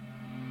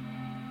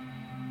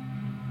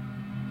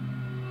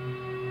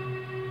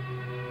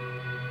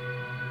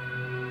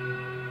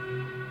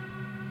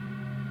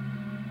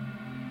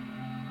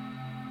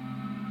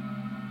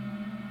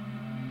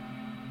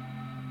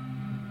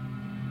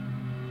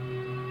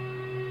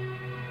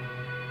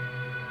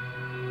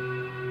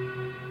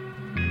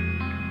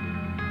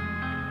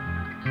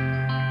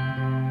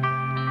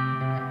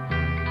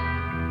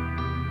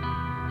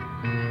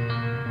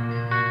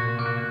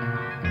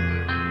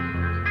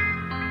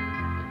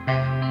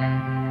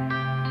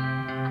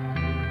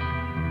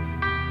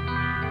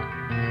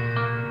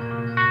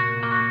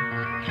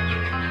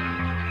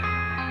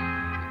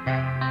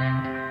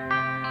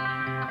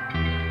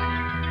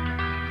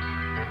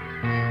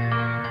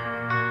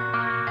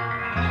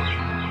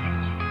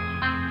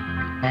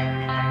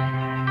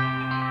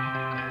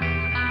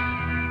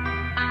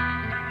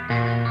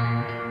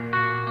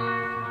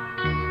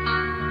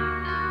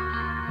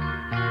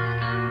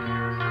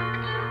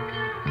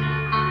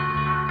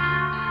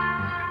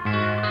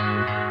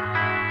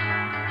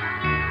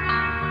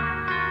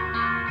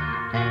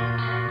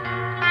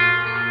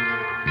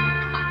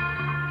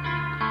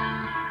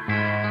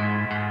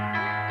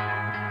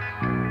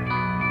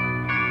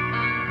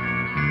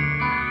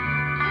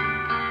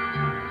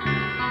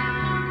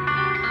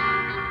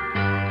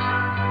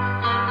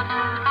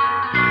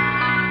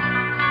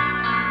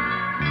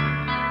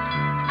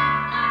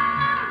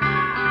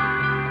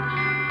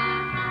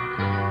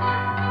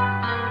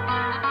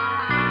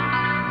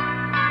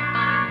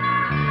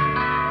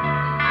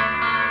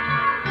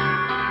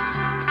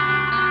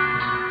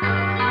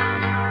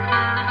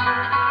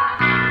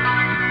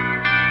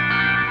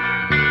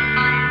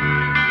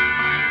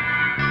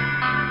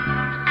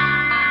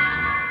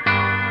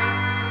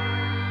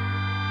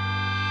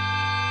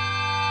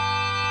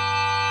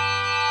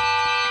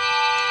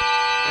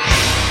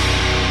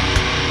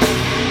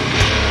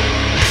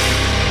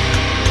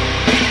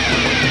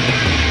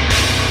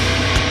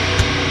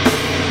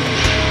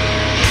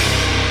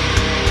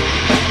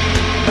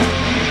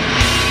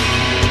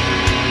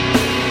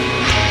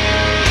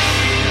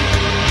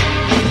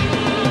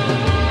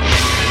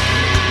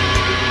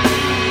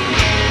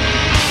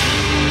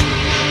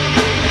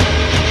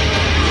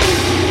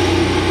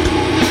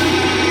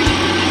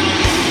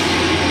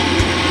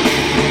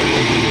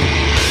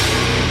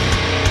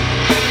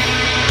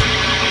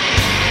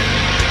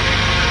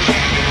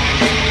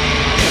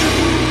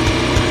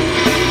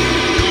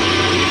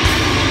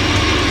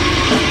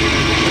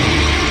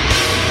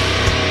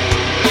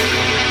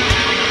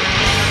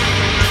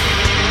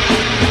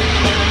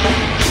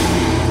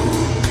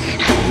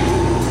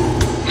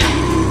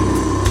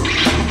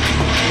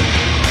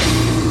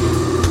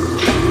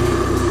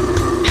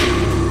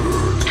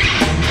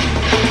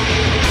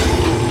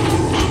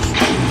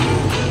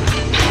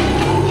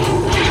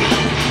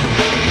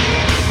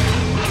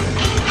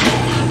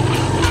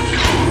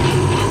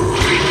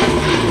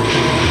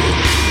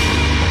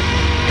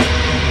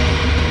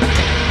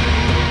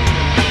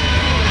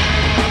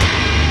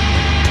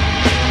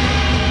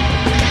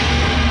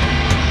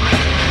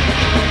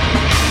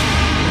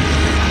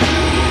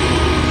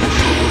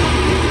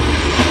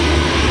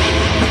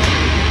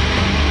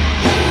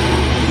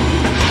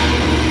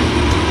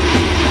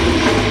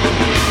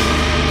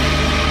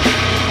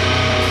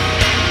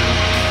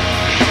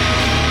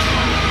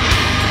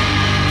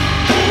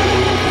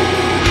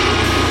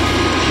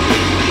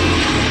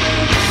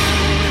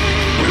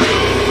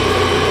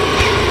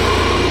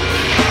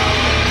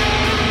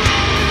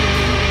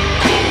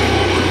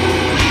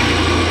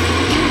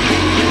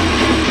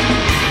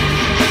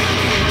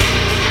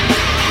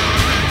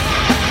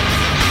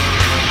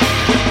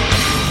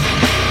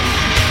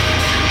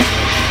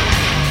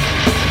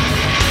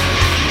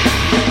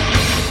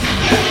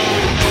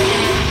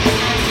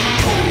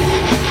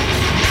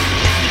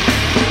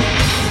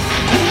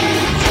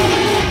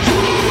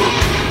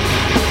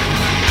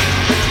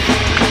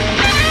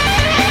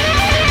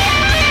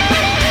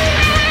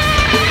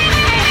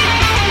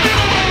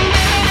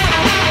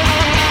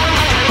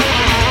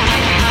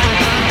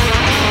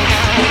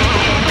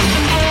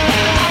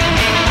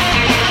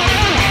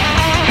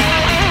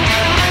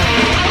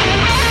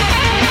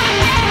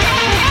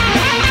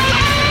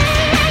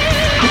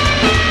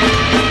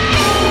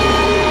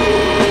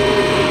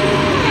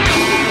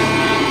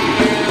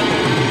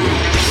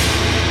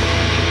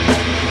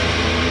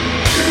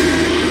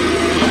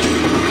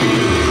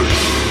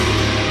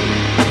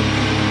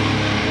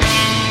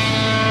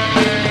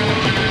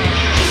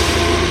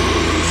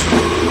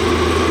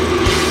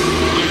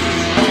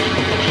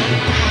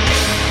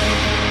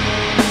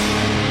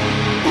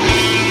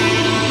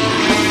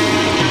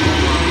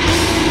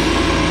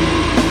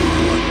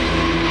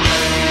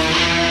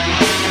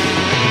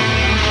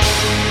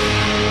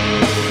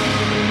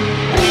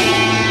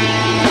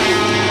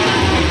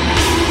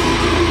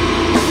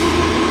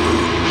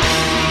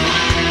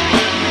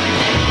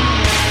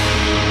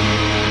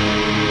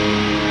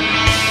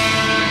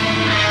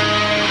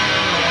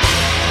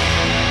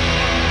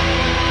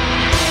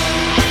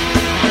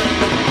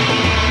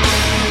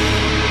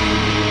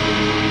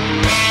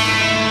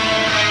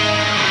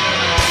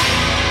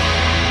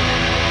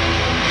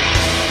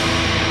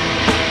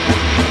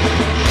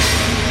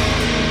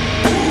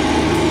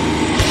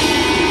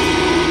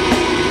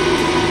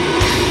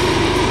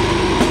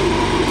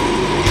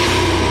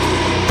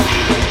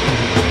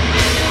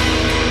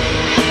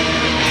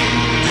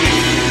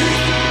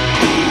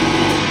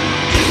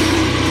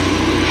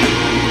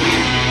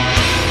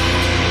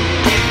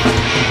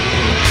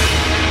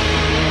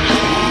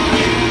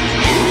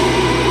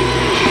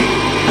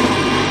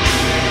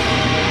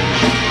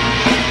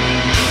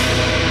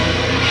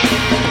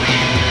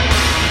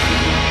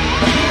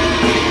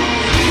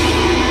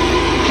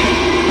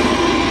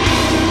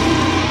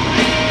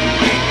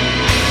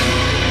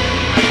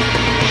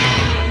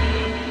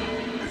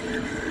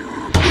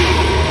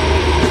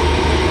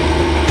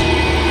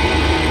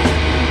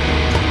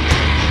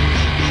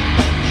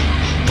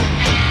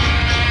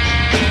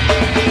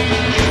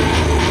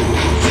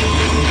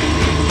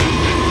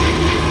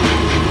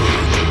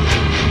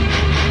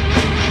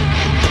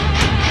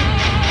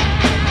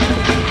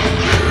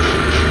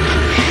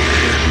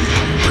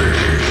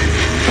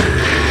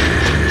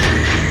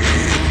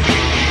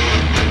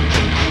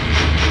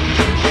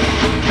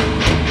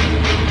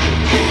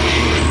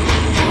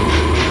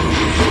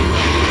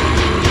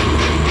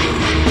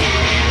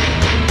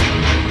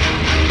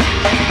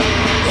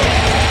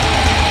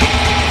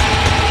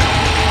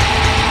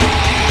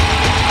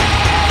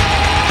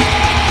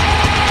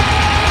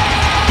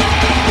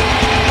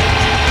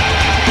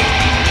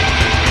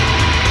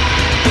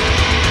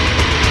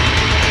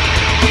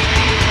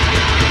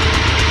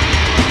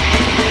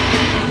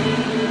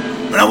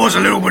 That was a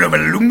little bit of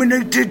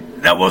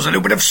Illuminated. That was a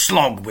little bit of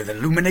Slog with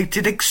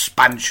Illuminated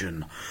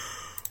Expansion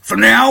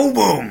from the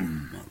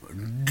album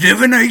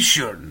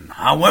Divination.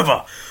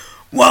 However,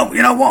 well,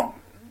 you know what?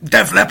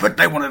 Def Leppard,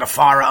 they wanted to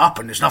fire it up,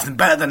 and there's nothing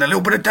better than a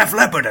little bit of Def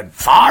Leppard and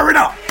fire it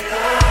up.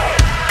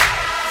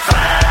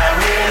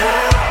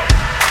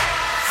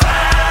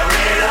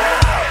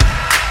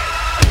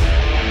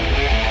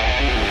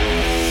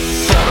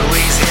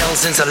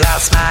 Since I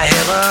lost my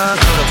heaven,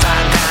 couldn't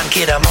find nine,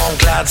 kid, I'm on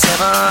cloud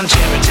 7.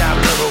 Cherry top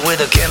lover with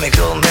a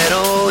chemical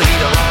metal,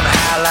 heater on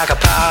high like a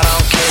pot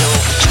on kettle.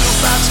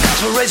 Jukebox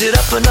gospel, raise it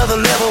up another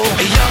level.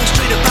 A young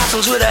street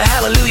apostles with a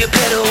hallelujah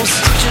pedals.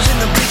 Preachers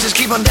in the preachers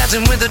keep on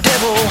dancing with the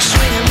devil,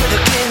 swinging with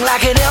the king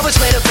like an Elvis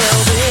made of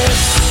velvet.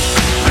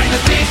 Bring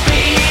the big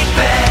beat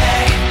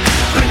back,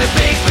 bring the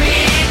big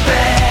beat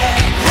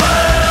back.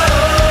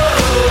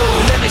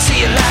 Whoa, let me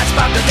see your lights,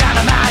 spark the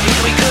dynamite,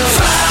 here we go.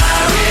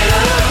 Fire it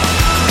up.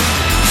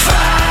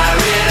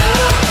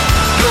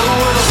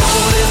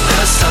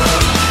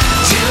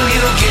 Till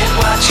you get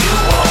what you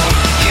want,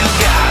 you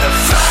gotta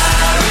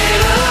fire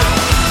it up,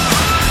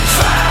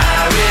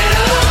 fire it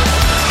up.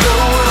 Go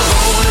and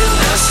hold in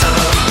the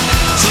sun,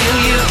 till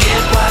you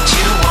get what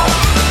you want,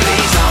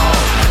 blaze on.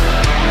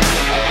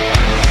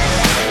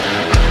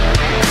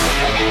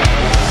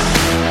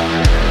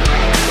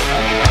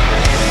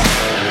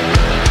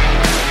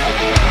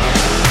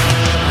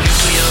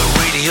 Nuclear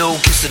radio,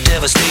 kiss the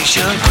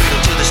devastation.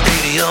 Cradle to the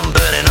stadium,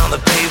 burning on the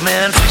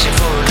pavement. Fishing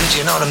for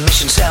religion on a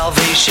mission,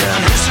 salvation.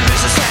 History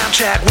is a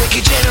soundtrack,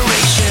 wicked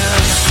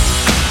generation.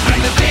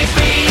 Bring the big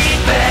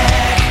beat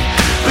back,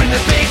 bring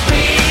the big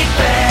beat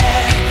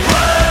back.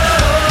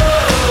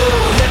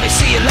 Whoa, let me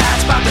see your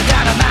lights, spark the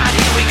dynamite,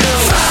 here we go.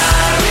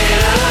 Fire it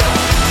up,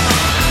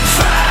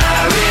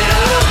 fire it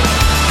up.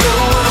 Go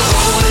and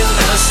hold in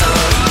the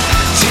sun,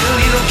 till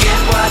you get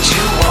what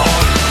you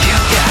want. You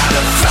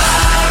gotta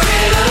fire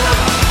it up,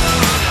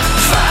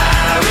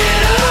 fire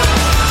it up.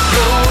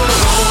 Go and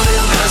hold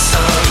in the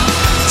sun,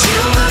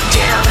 till the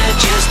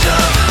damage is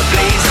done.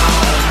 Blaze on.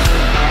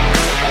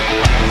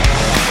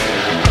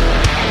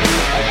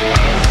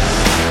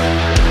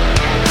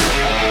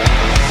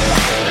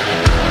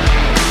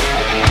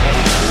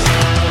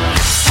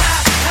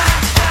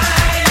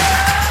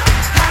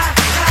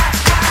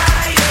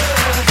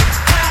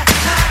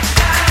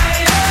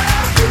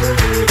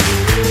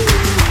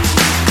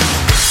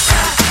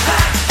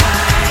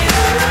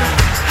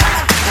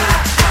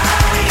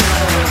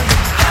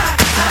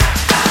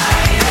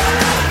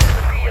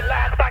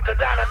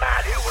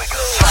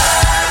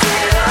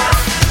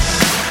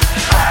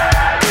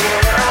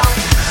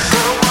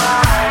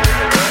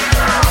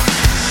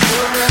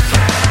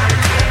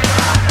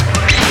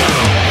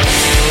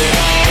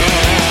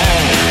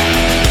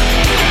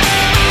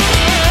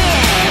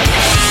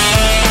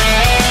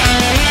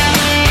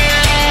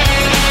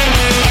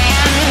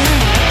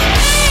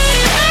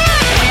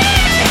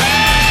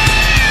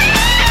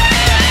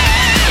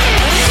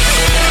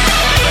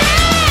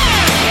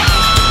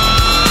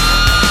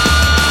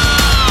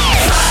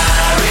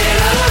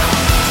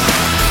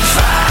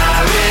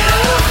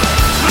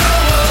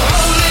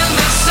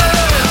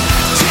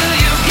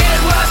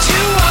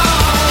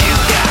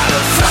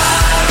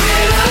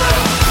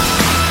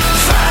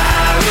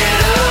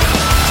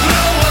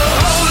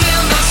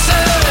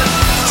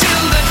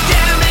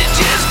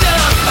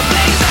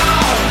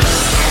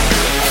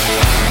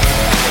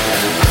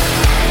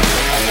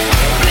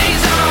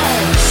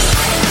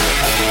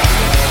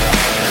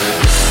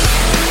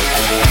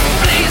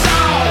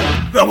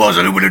 That was a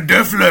little bit of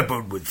Def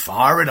Leppard with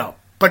Fire It Up.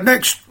 But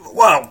next,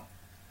 well,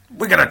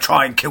 we're going to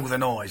try and kill the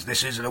noise.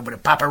 This is a little bit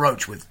of Papa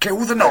Roach with Kill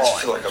the Noise. I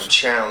just feel like I'm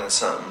channeling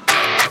something.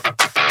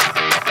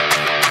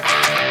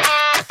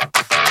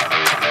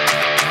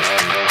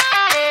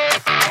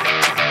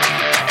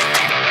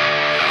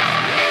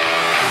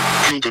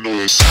 Kill the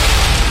noise.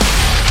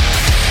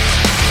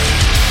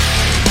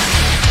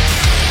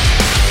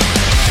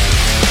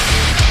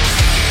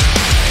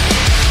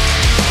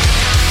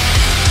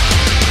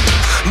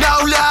 No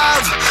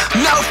love,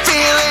 no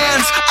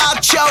feelings. I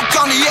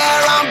choke on the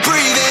air I'm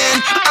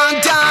breathing. I'm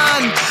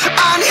done,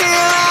 I'm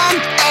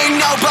healing. Ain't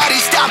nobody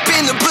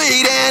stopping the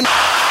bleeding.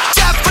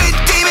 Death with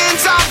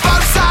demons on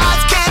both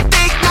sides. Can't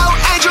think, no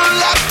angel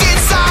left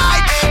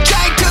inside.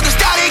 Chained to the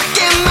static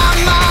in my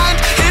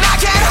mind, and I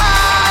can't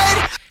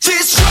hide.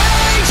 This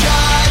rage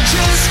I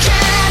just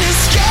can't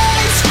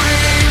escape.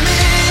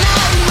 Screaming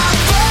at my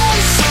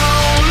face so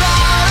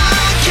loud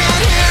I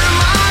can't hear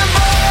my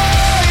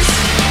voice.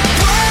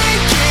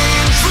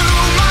 Breaking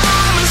through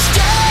my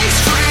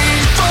mistakes.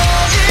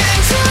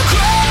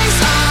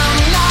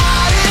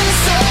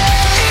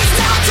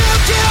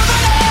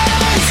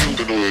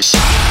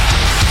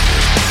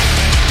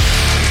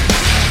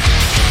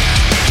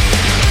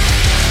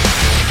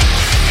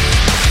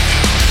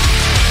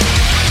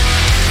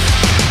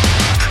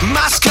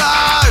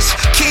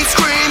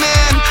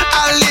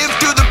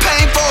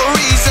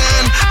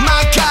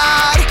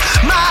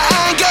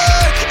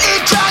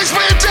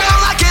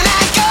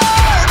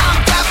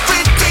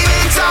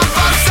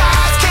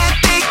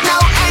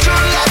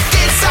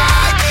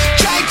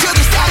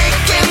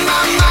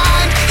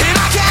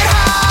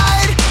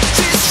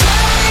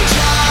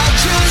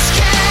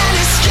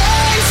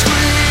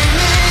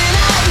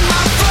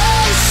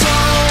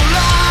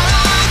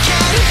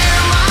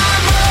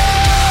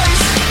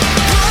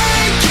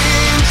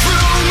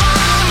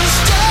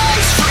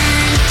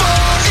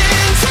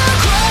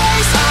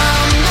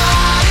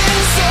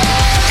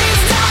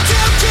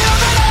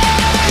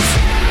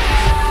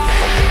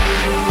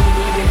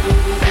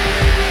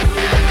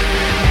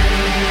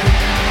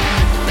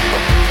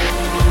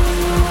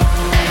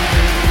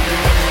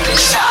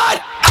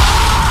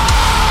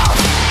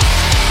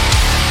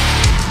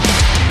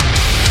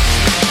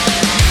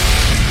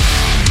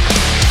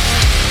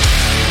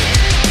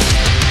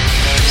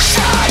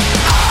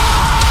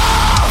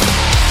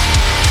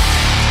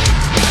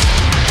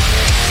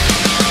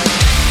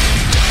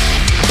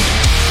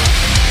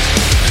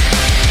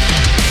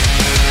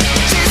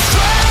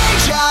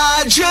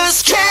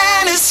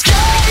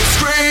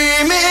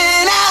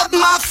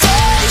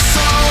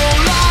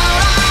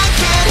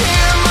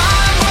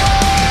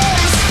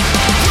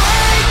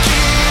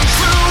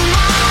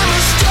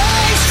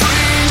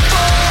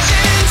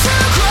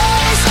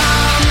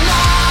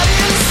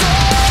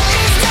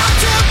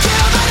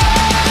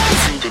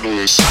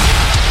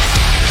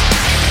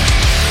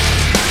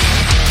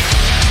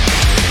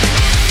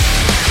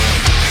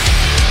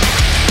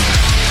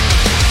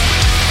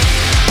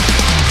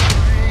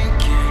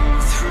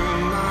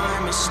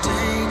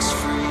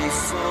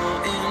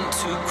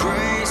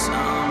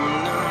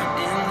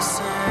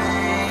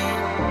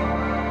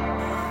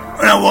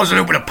 that was a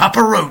little bit of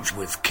Papa Roach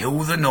with Kill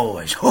the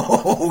Noise.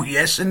 Oh,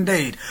 yes,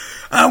 indeed.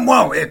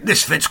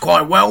 This fits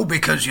quite well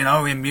because, you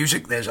know, in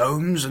music there's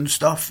ohms and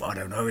stuff. I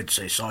don't know, it's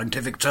a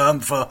scientific term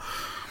for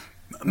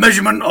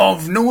measurement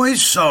of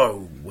noise,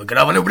 so we're going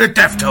to have a little bit of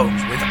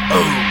Deftones with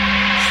ohms.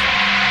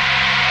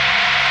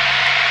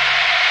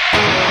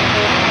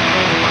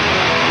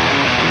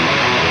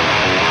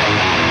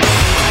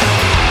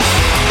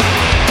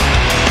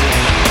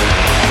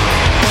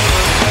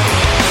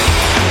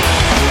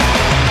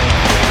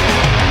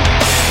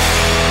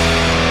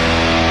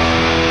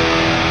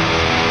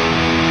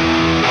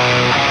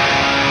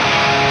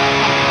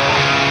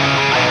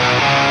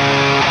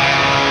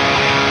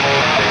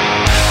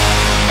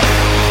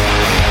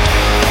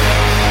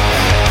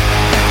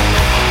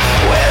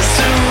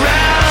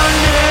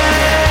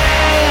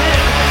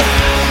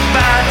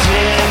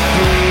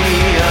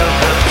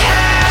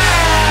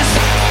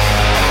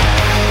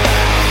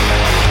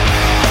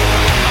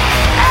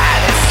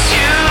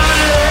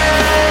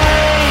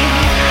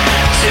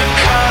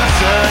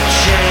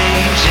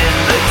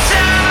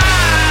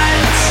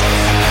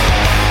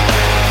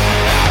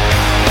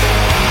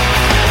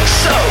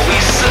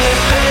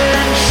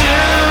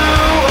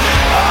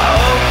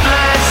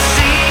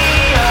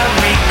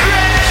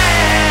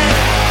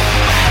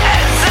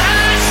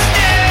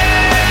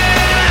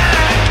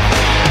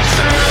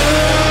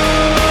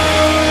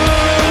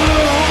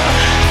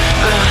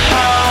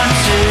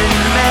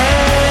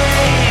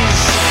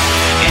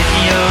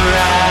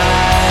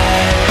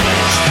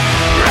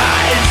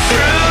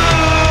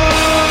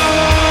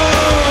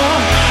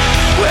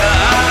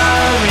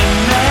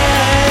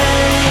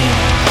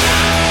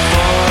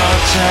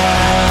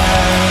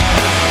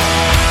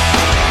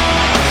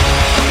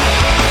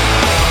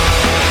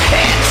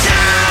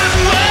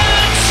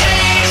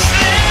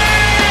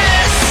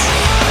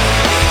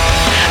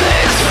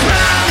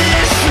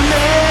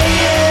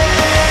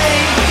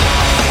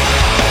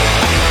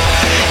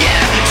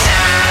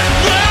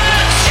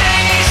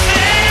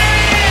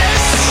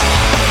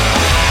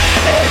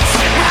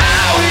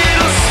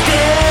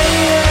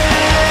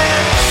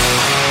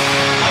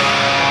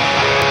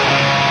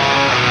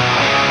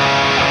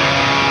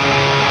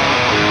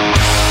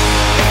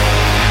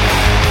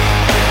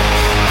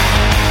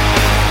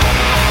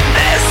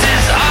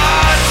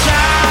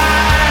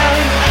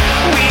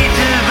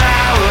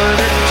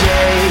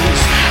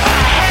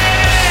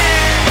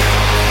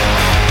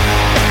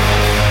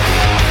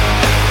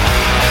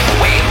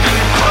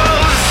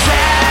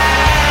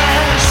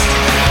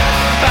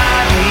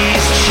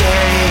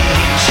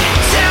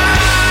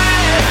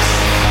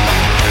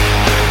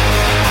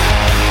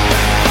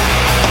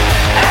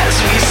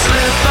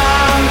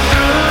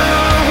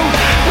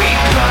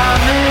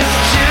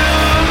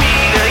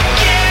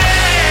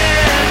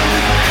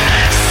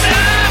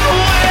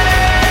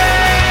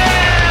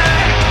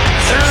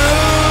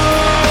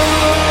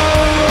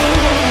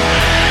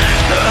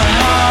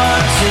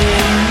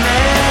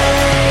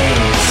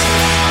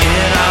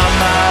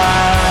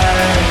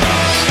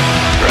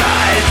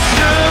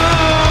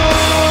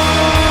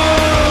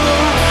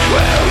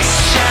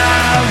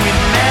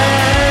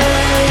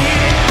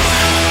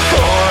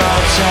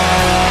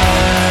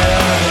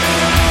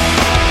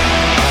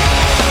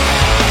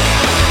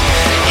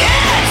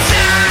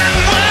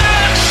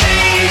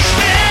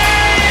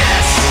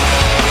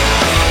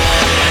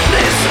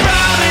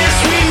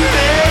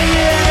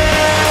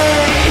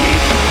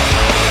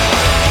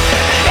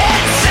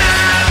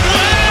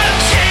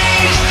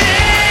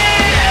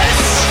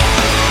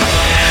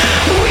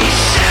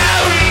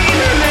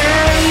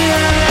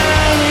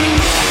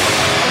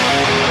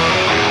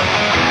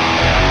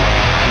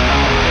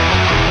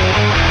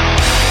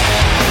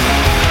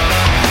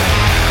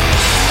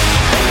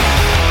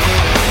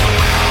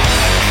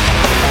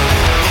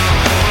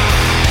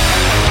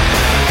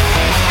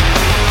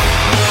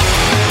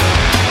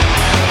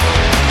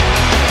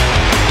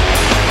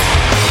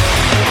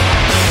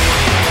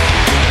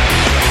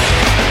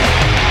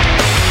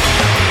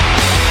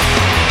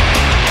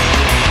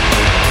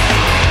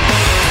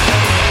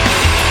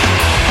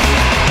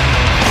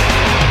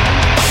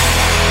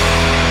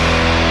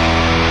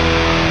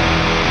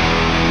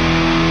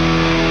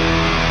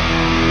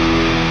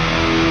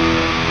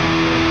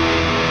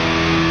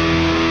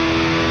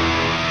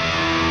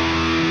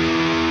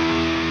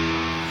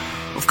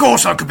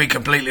 course, I could be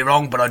completely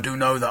wrong, but I do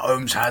know that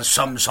ohms has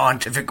some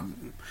scientific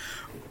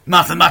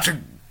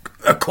mathematical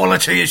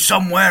equality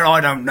somewhere.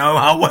 I don't know.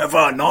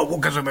 However, not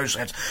what gives the most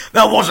sense.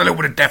 That was a little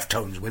bit of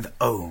Deftones with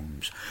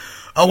ohms.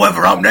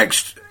 However, up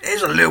next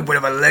is a little bit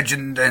of a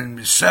legend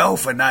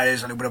himself, and that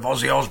is a little bit of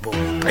Ozzy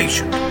Osbourne,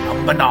 Patient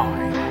Number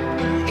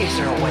 9. Is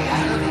there a way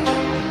out of it?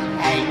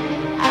 Hey,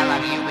 I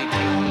love you with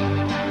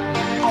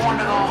me. I want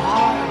to go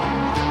home.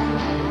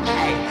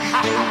 Hey,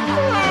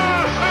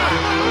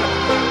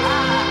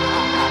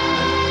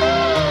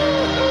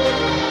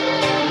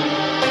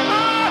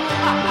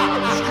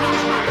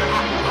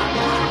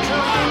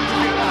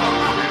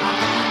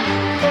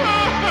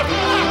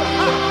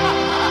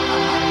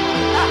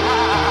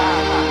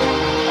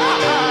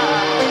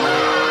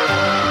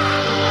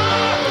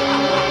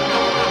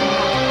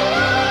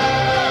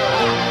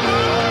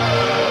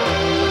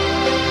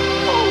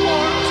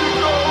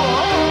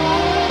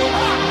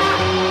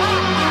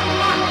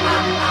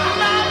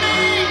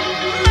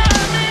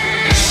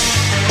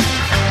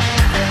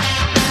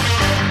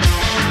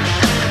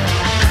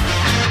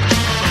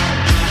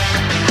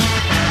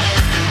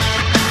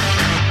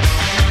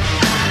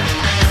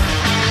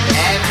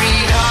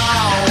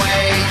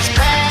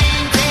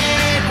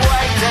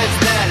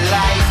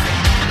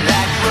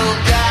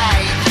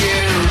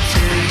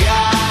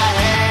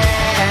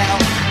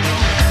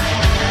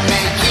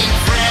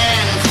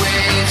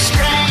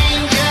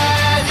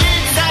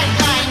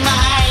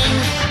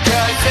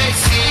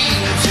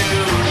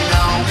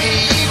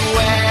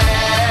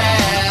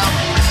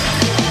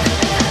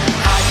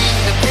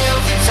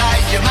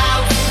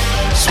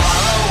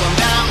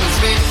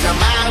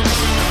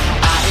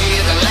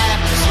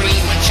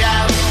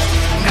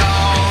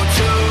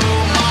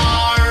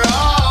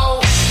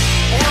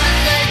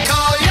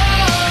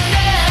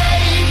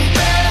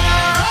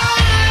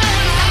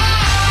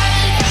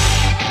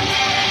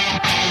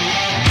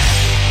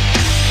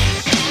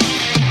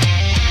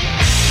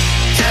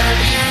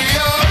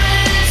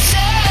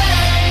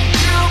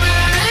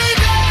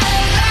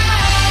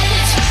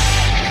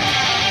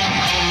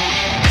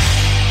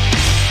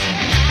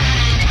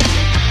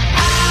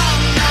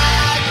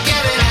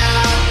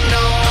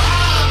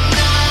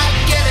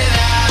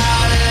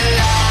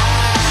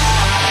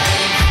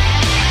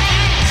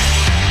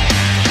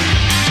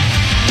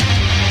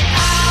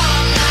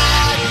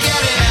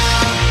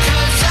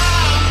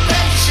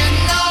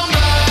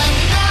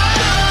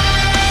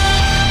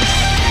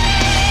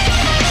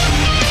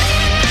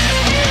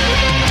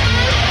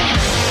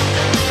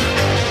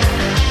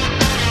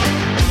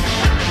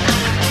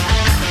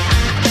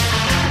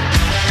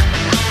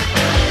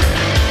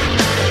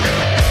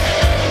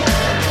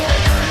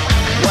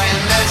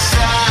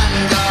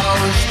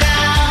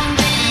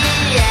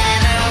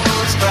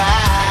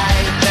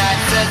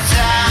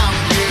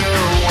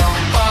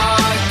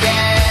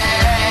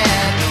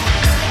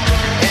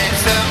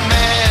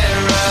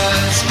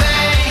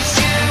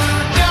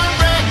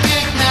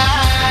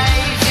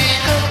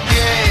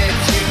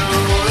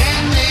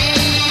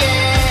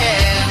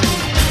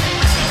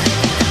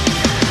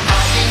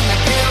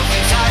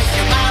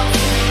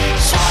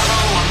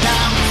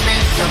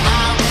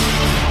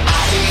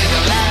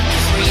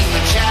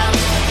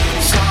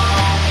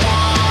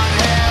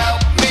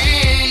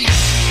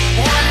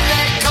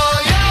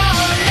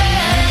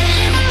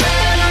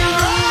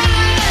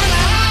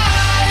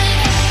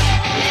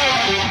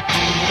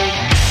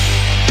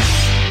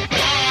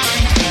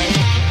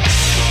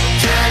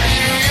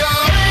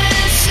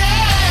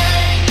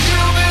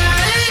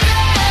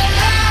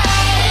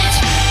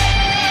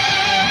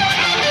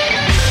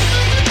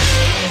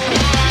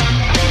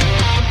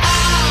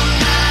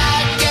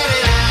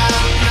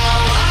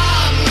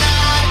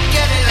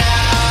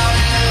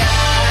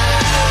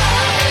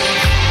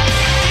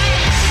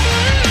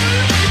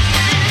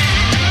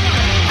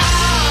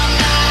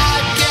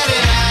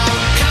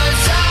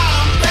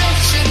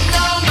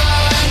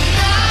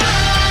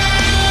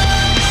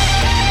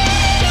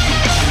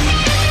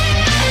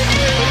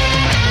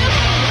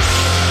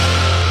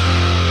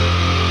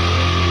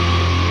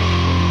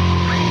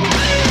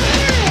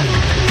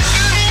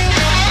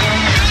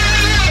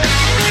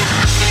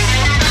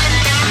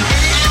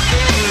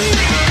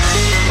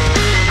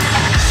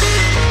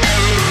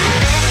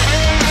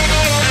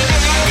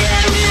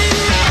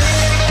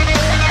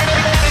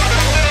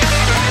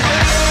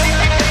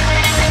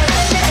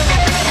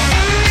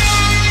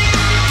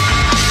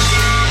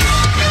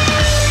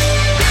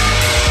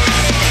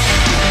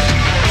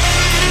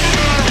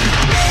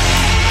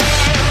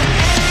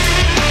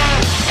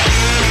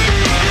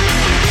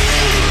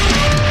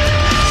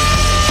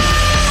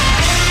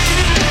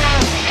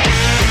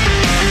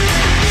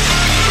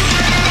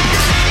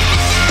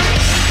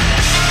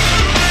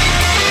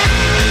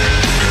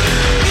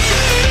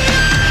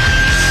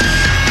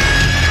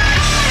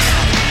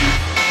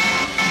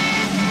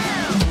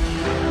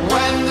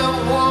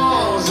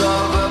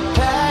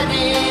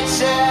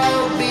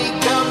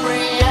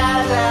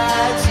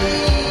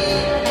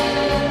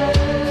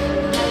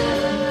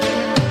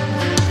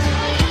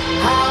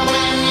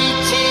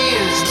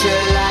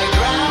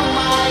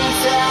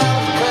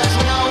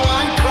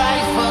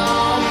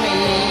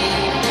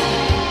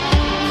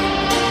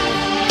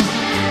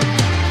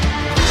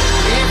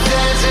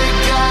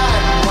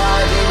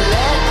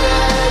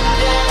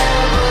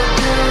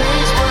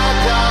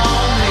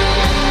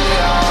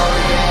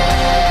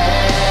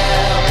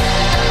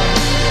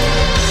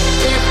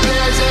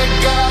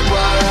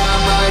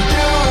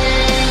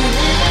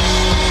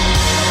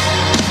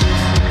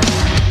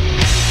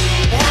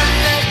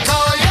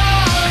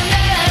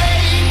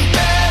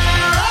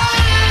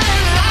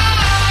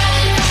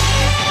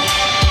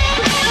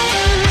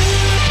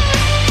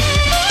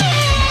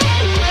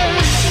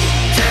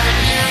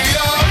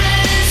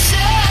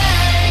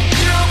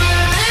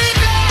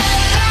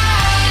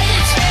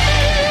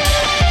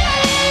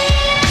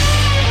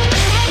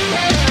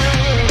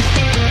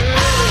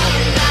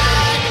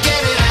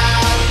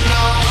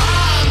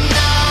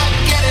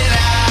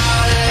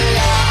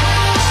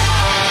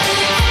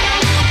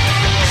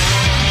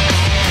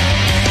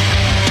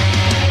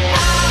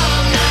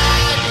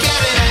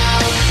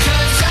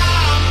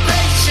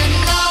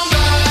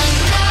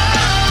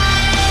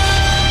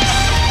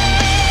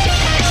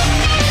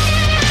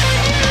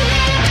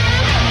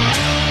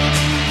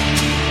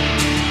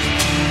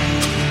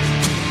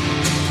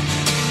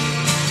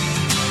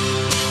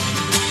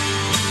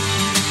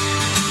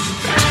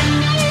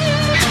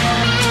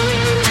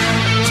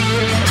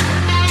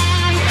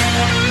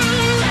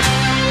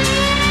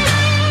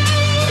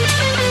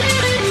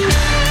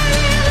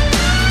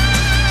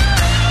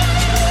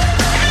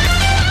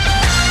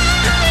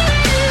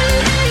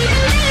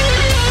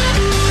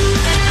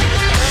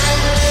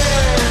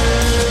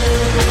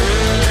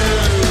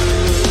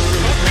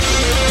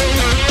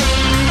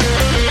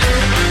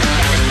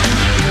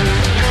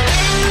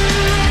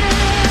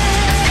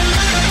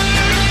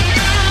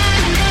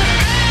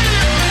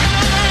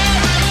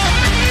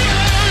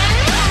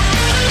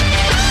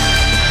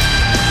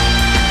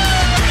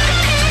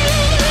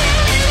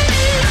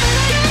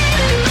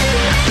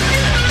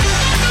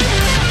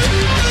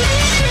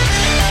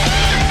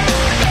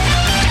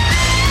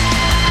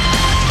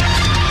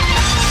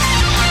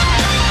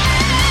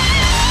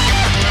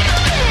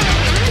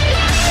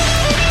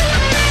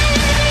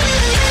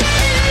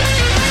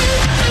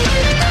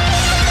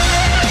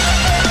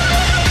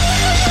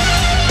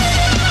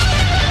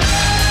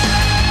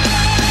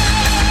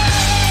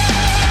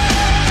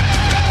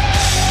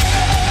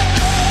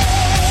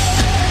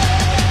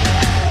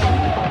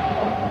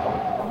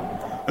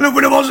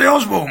 Ozzy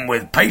Osbourne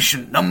with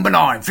Patient Number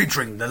 9,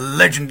 featuring the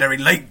legendary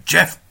late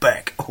Jeff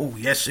Beck. Oh,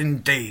 yes,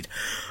 indeed.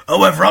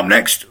 However, up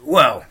next,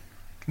 well,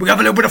 we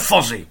have a little bit of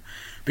Fozzy,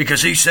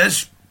 because he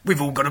says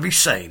we've all got to be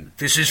sane.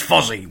 This is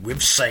Fozzy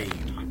with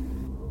Sane.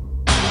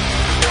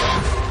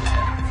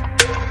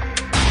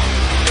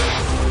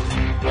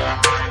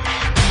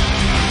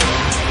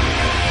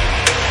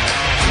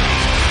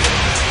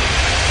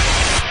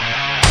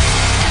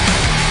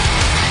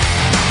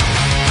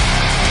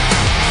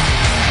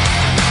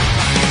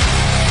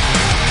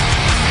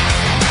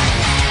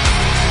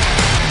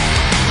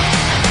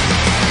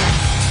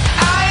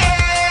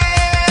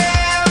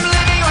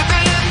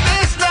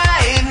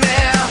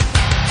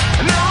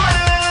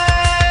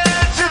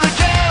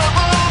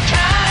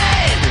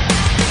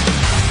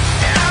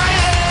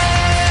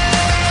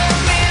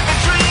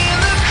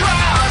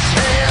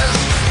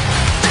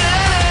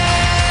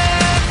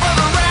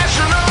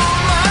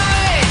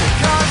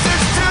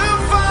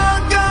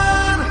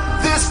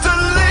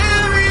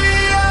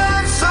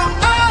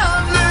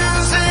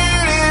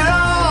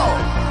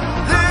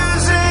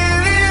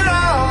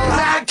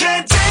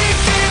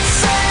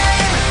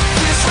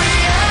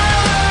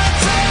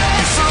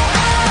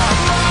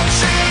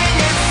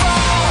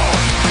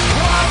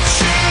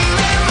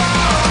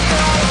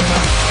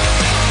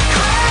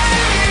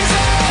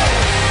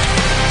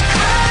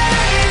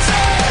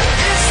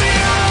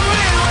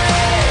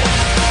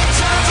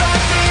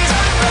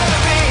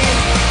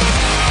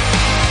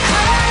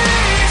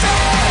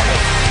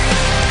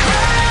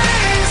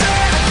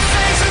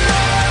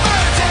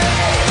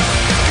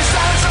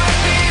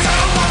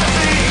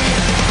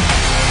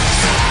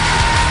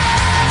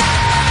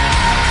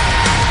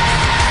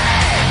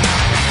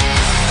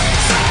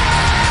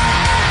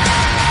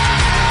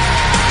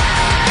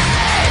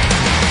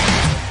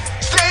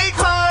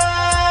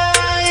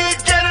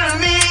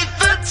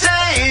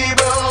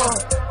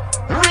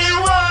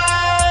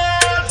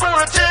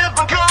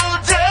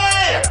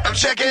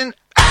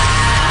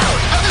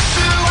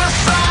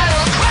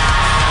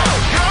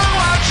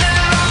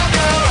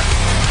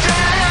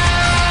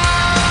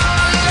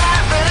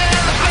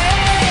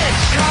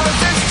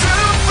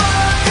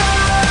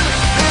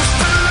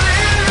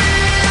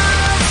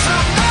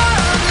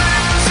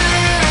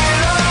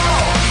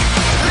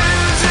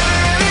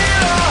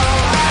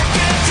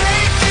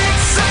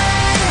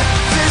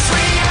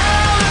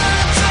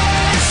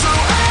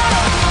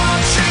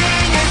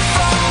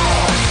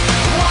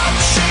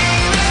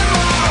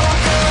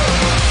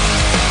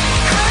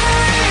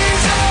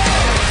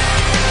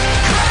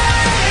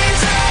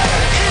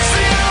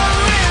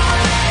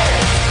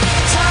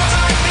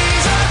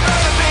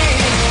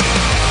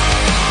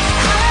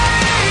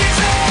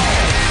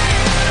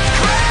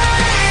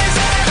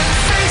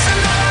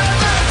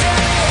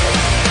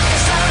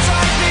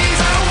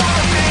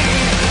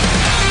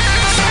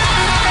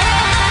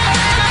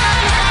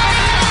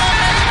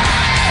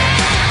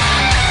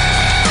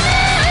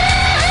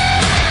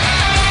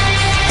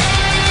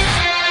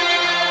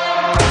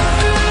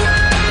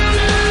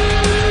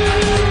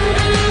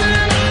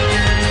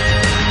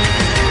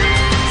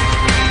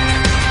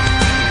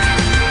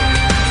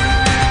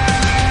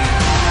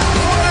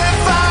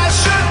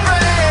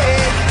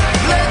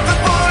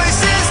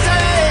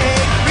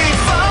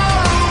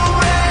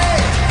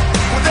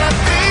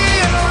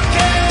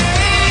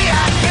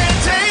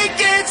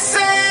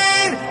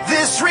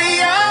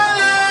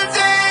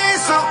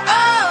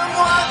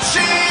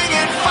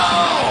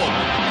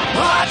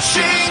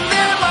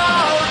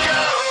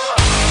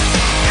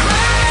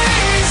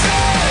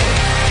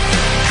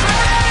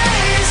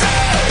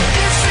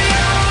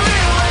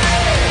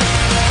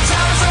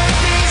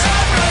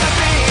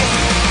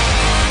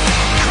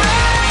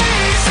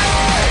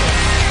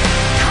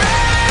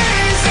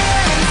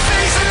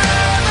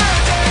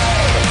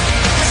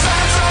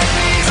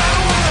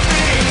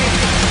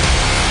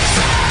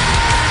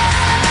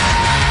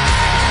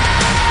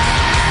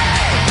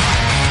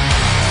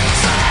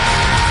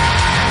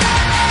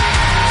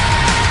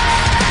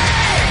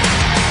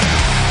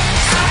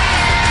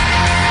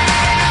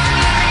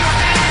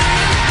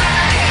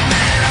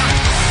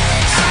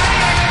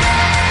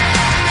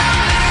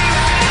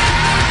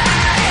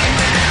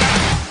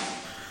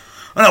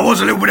 Well, that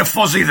was a little bit of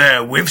Fozzy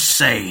there with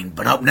Sane,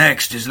 but up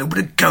next is a little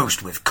bit of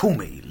Ghost with Call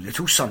Me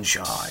Little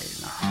Sunshine.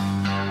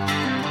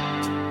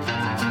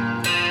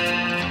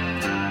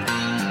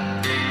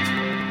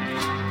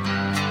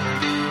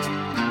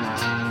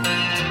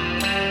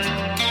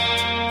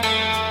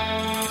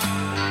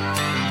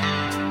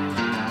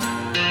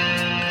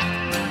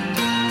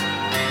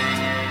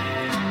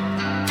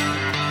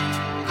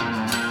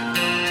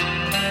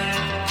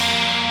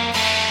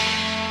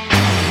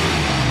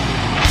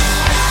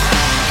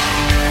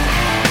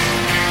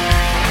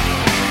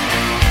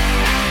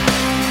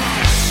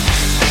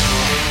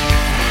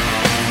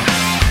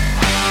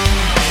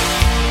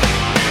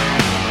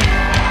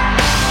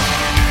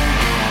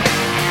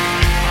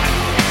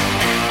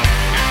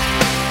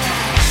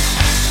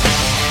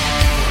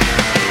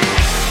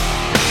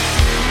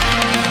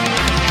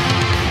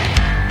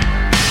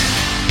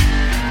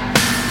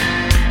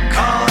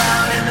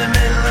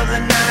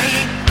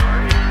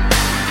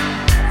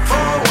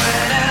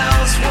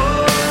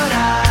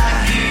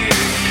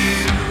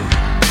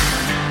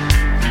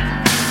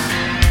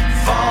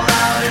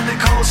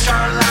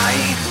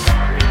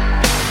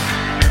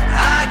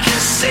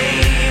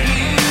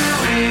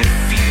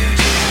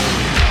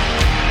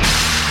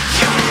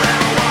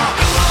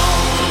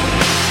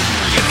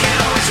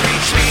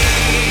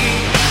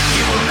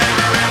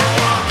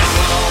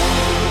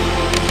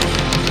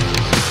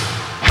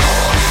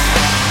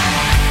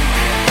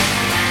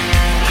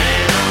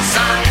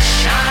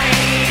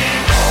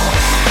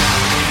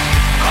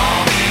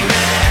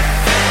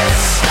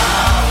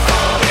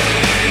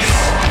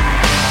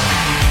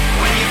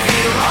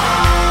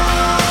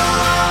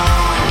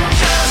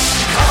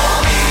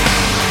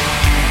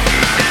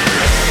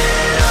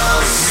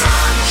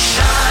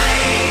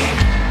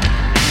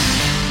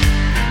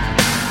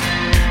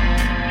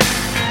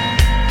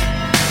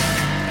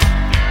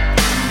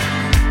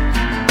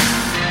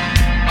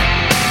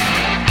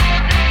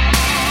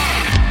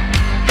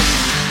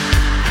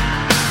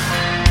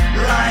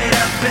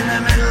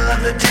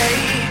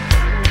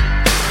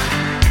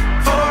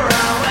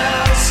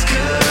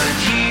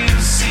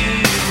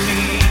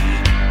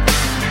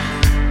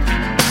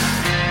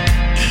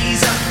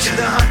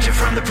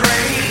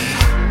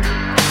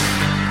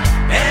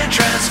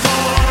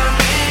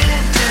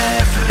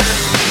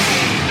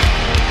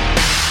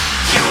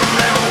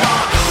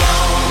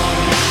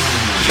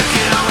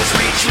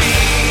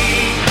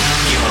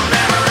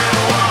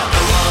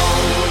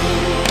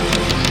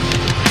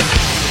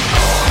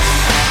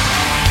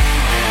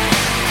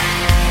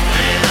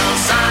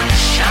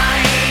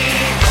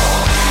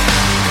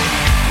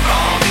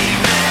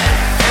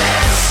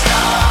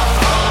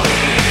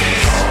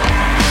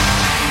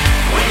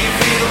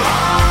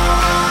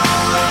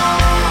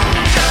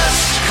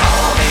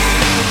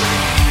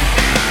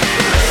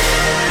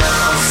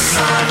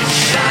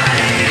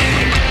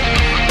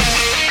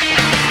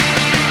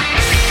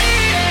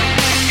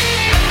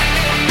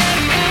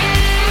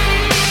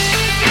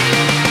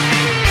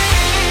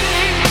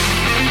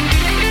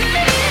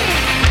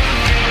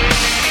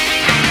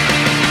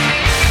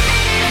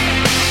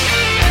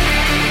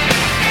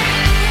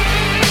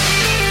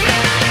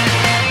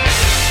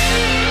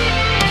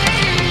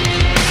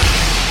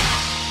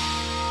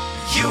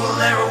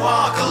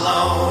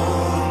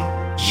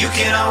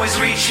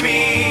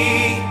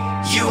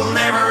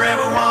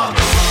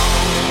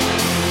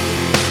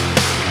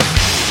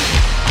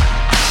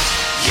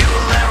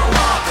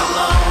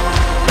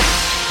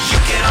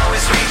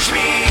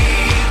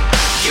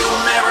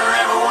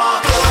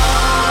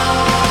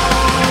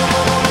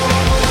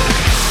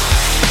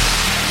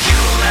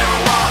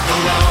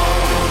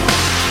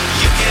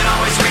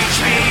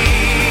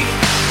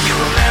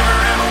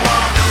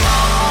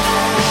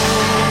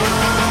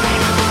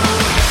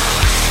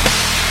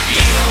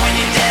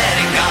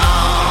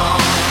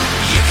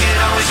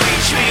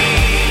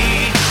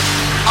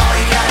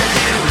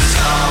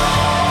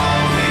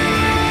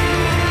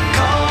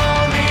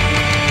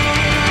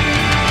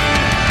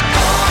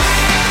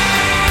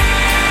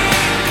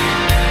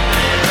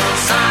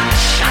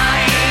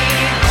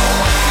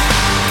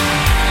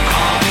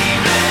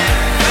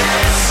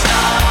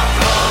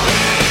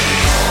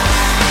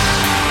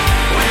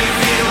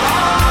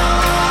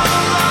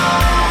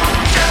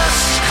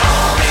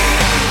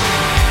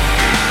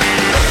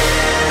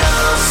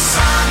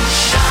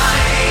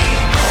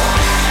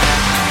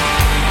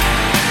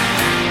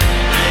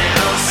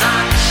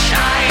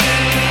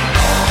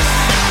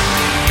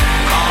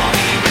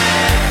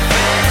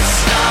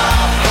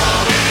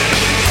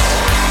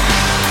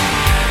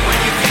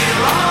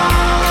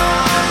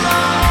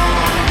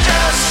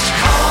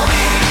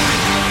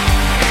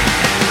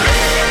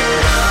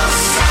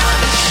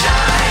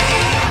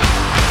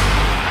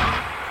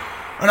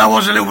 And that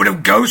was a little bit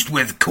of Ghost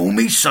with Call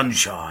Me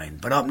Sunshine.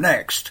 But up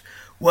next,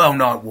 well,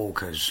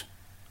 Nightwalkers,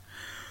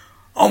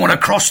 I want to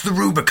cross the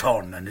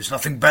Rubicon, and there's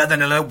nothing better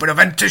than a little bit of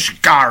Enter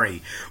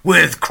Shikari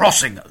with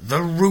Crossing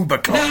the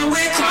Rubicon. Now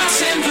we're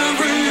crossing the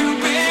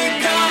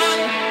Rubicon.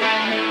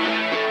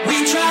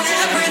 We tried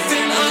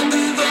everything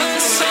under the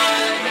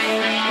sun.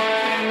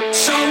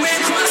 So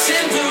we're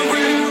crossing the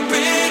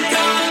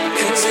Rubicon,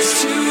 'cause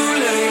it's too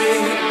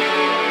late.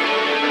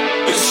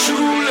 It's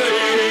too late.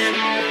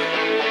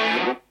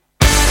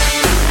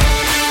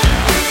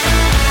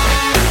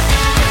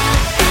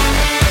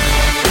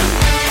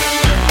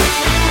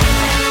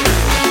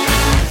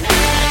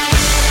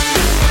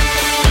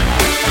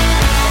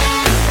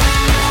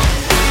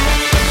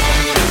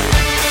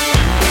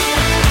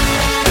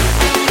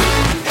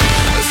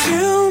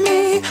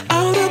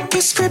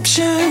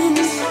 Prescription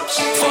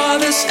for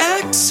this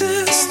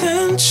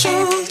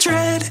existential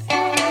dread.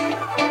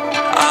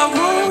 I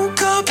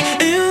woke up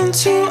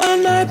into a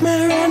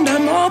nightmare and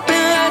I'm hoping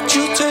that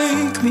you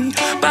take me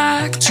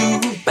back to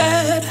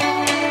bed.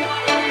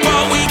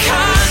 But we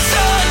can't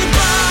turn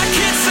back,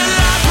 it's a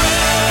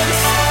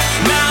labyrinth.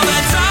 Now the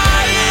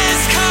die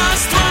is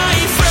cast, my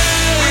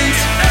friend.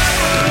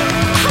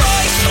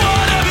 Christ,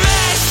 what a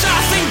mess. I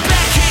think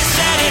Becky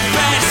said it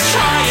best.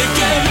 Try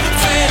again,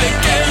 fail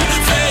again,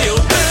 fail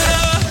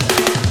better.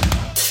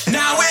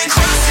 Now we're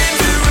crossing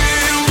the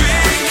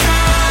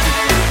Rubicon.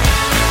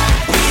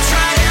 We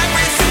tried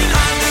everything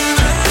under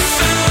the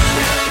sun.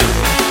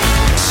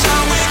 So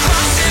we're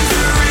crossing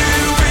the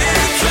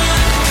Rubicon,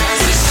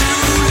 'cause it's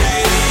too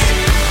late.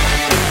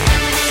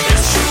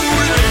 It's too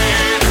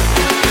late.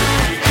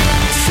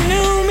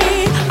 Fill me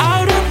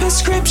out a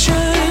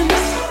prescription.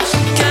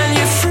 Can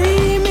you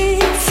free me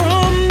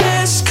from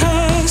this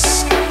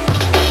curse?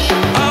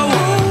 I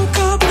woke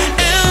up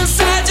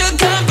inside your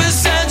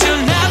campus and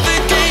you're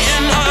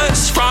navigating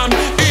us from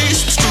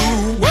east to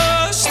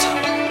west.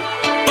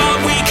 But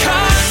we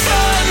can't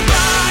turn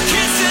back,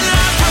 it's a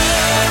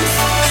labyrinth.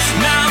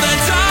 Now the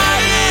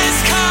die is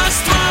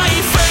cast, my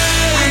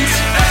friend.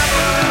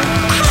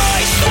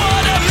 Christ,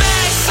 what a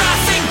mess. I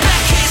think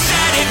Becky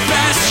said it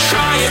best.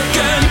 Try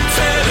again,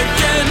 fail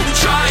again,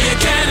 try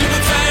again,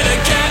 fail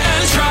again,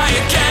 try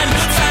again,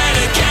 fail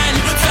again,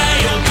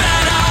 fail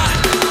better.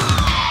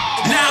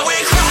 Now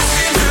we're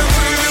crossing the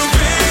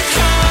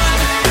Rubicon.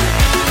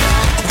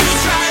 We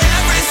tried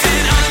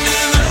everything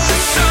under the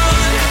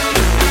sun.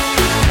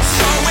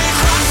 So we're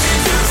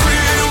crossing the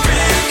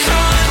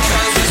Rubicon,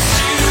 'cause it's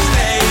too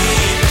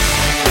late.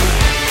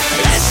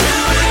 It's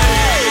too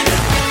late.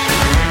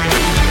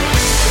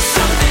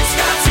 Something's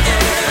got to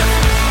give.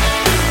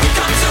 We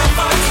come so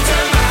far to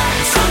turn back.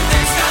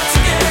 Something's got to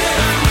give.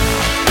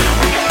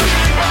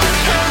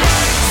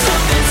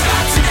 Something's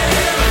got to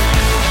give.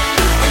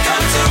 We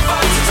come too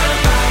far to turn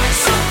back.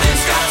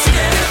 Something's got to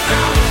give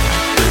now.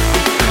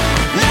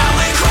 Now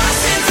we're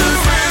crossing the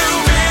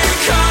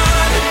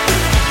Rubicon.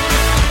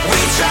 We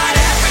tried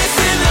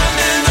everything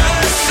under the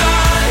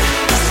sun.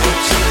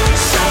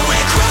 So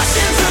we're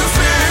crossing the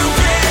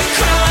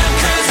Rubicon,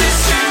 'cause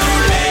it's too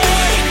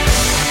late.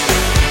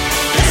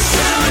 It's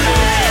too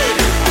late.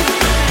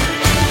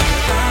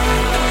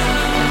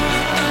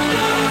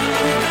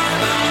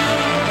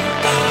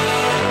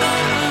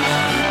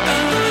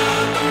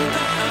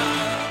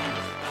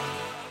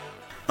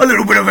 A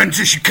little bit of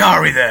Enter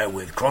Shikari there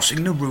with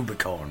Crossing the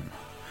Rubicon.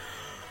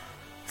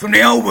 From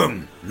the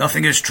album,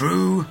 Nothing is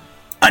True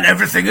and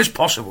Everything is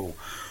Possible.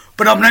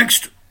 But up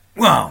next,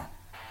 well,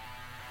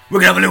 we're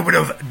going to have a little bit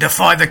of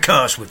Defy the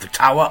Curse with the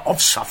Tower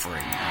of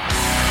Suffering.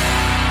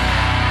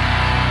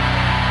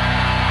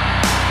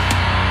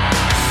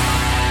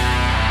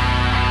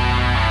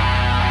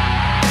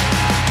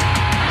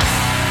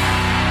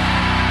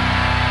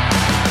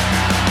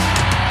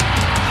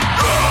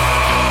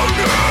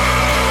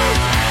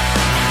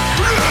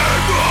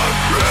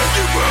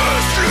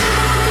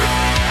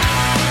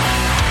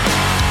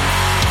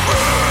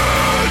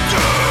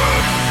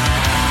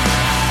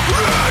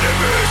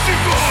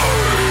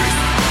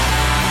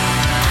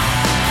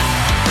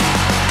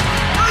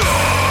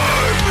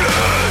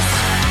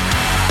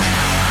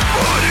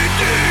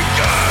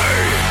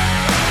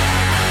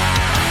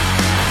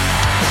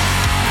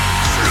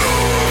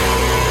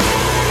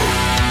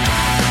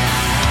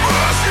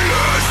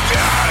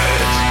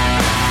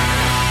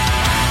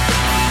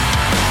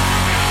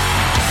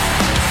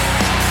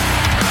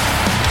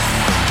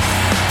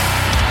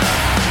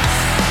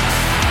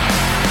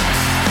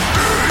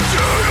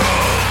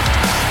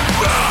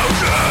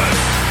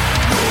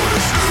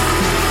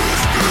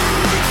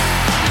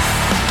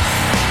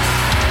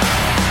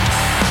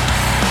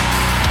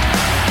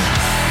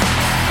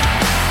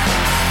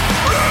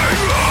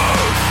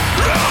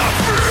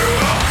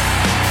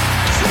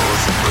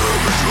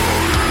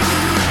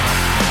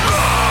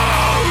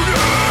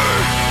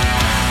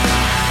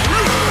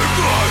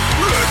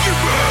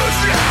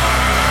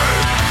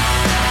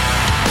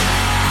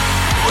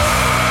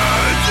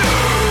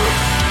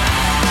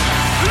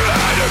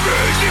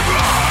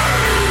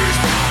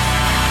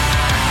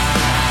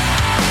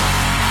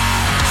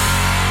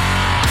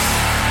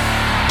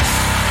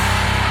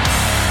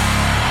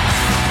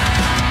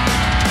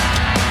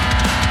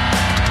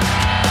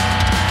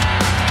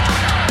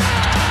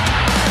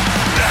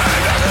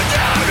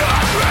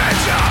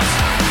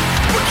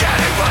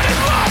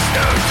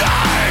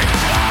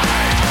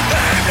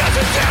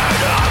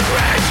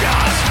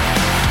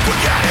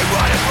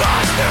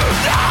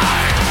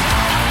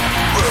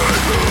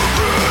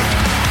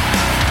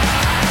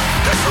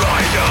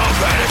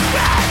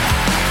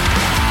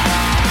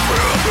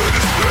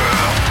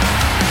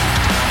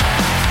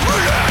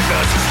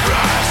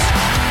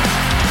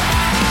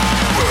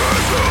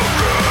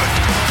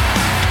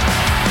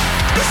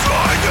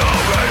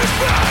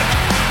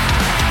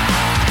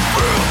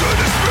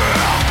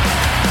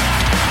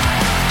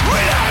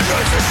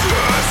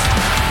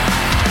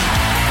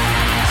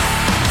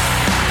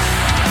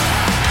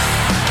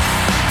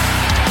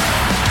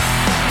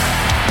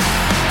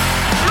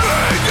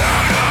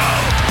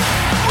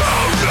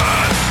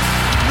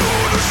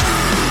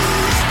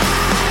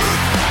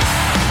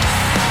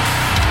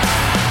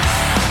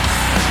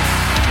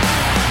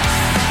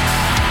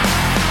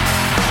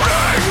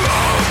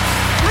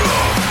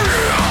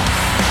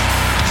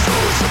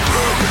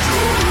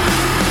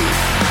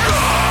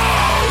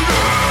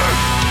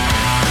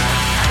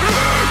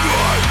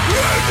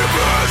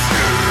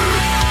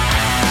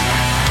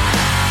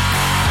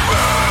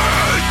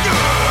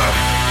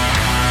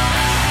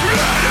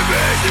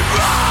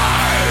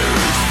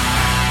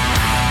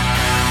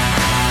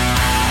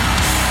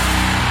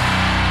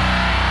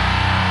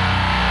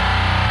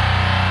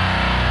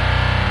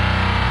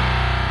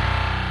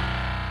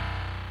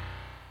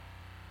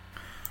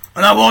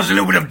 That was a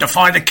little bit of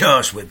Defy the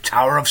Curse with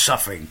Tower of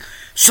Suffering.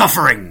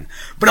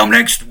 But up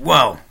next,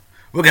 well,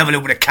 we're going to have a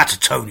little bit of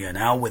Catatonia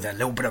now with a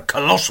little bit of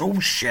Colossal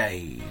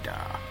Shade.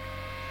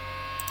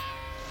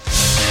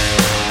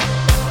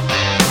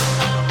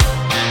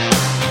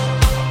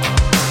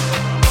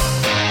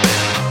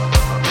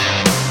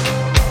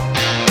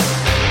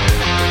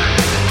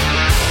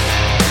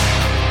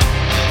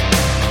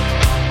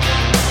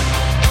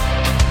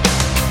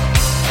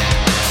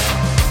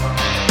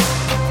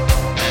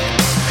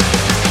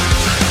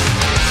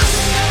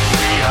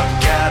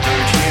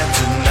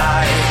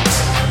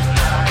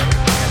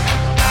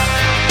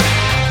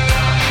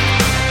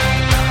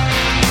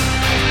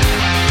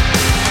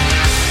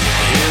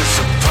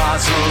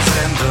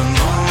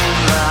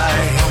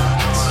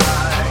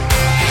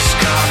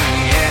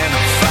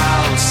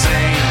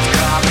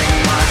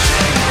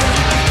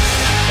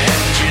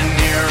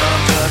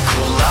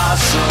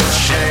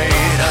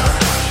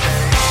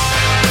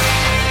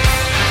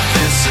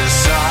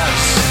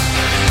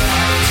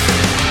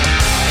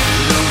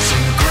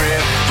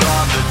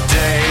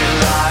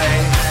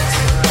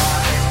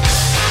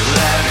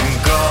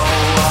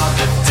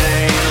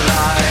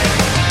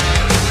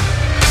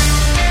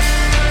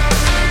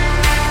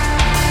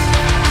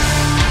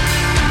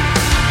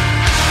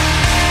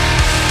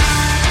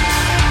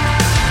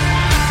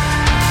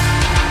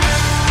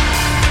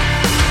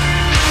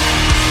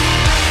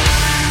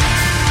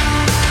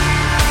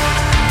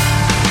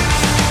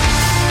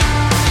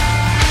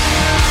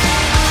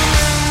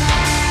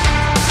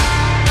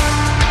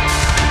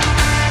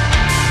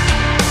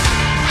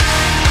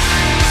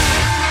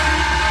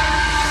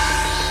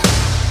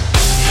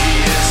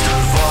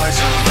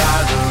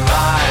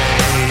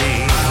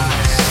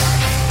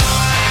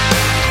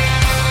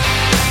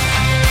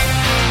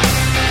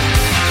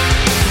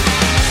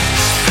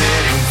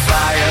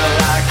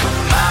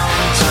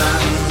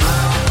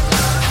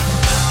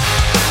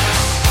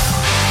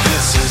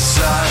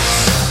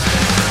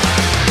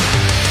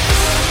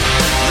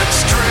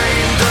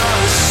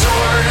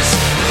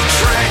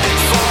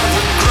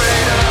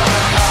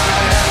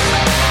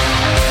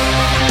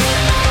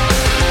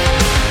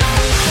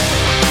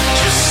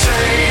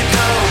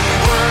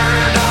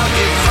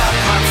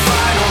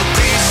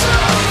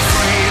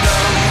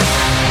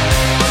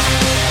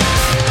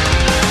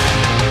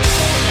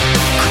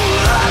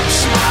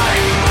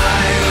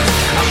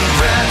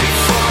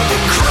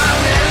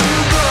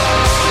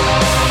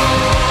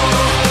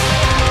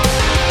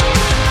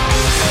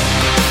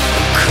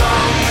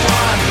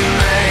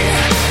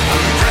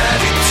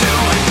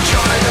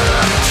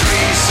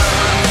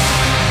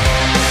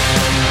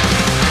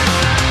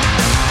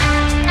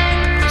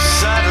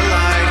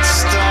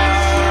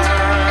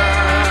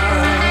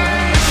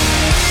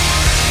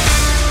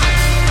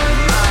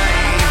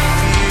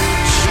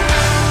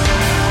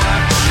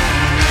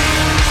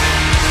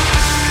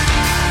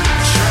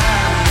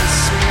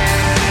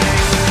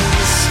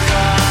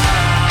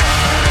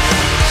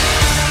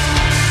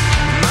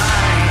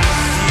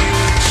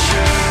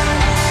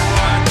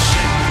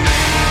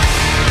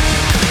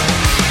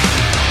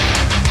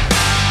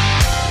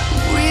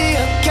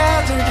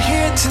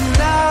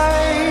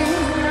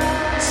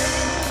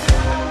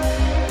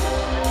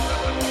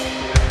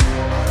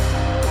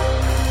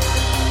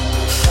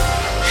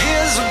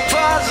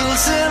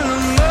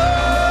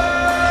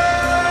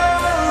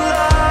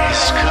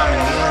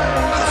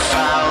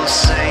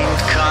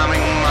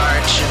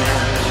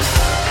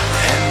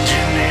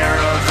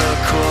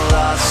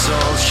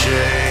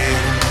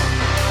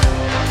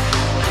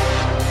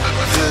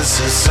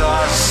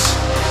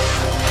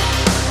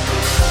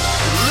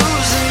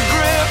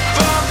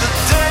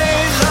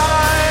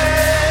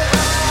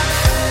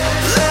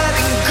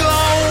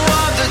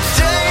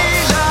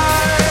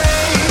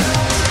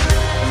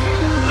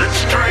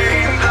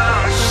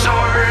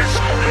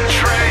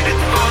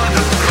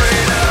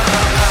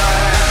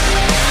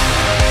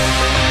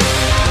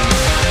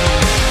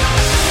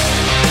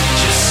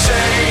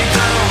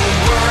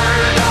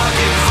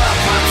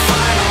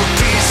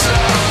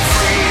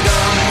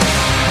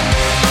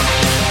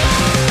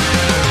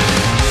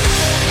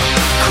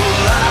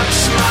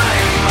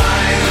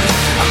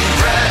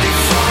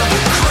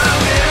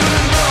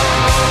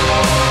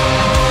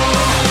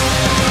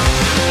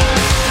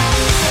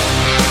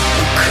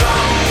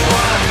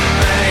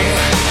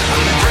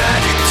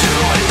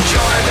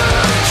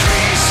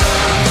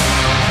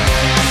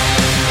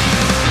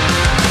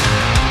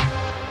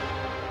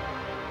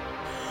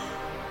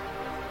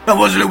 That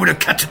was a little bit of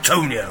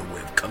Catatonia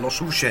with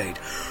Colossal Shade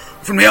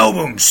from the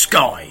album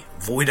Sky,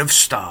 Void of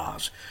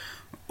Stars.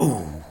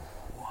 Ooh.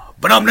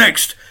 But up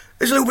next,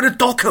 there's a little bit of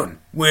Dokken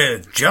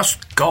with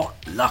Just Got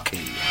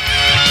Lucky.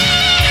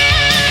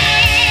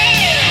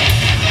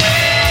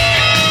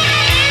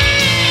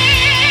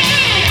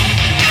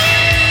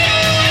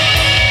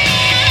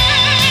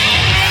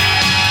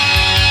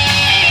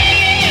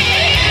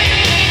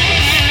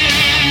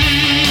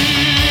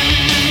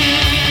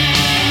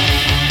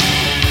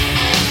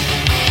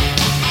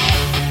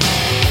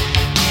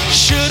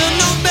 Should've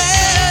known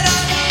better,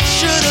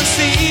 should've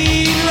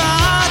seen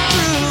right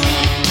through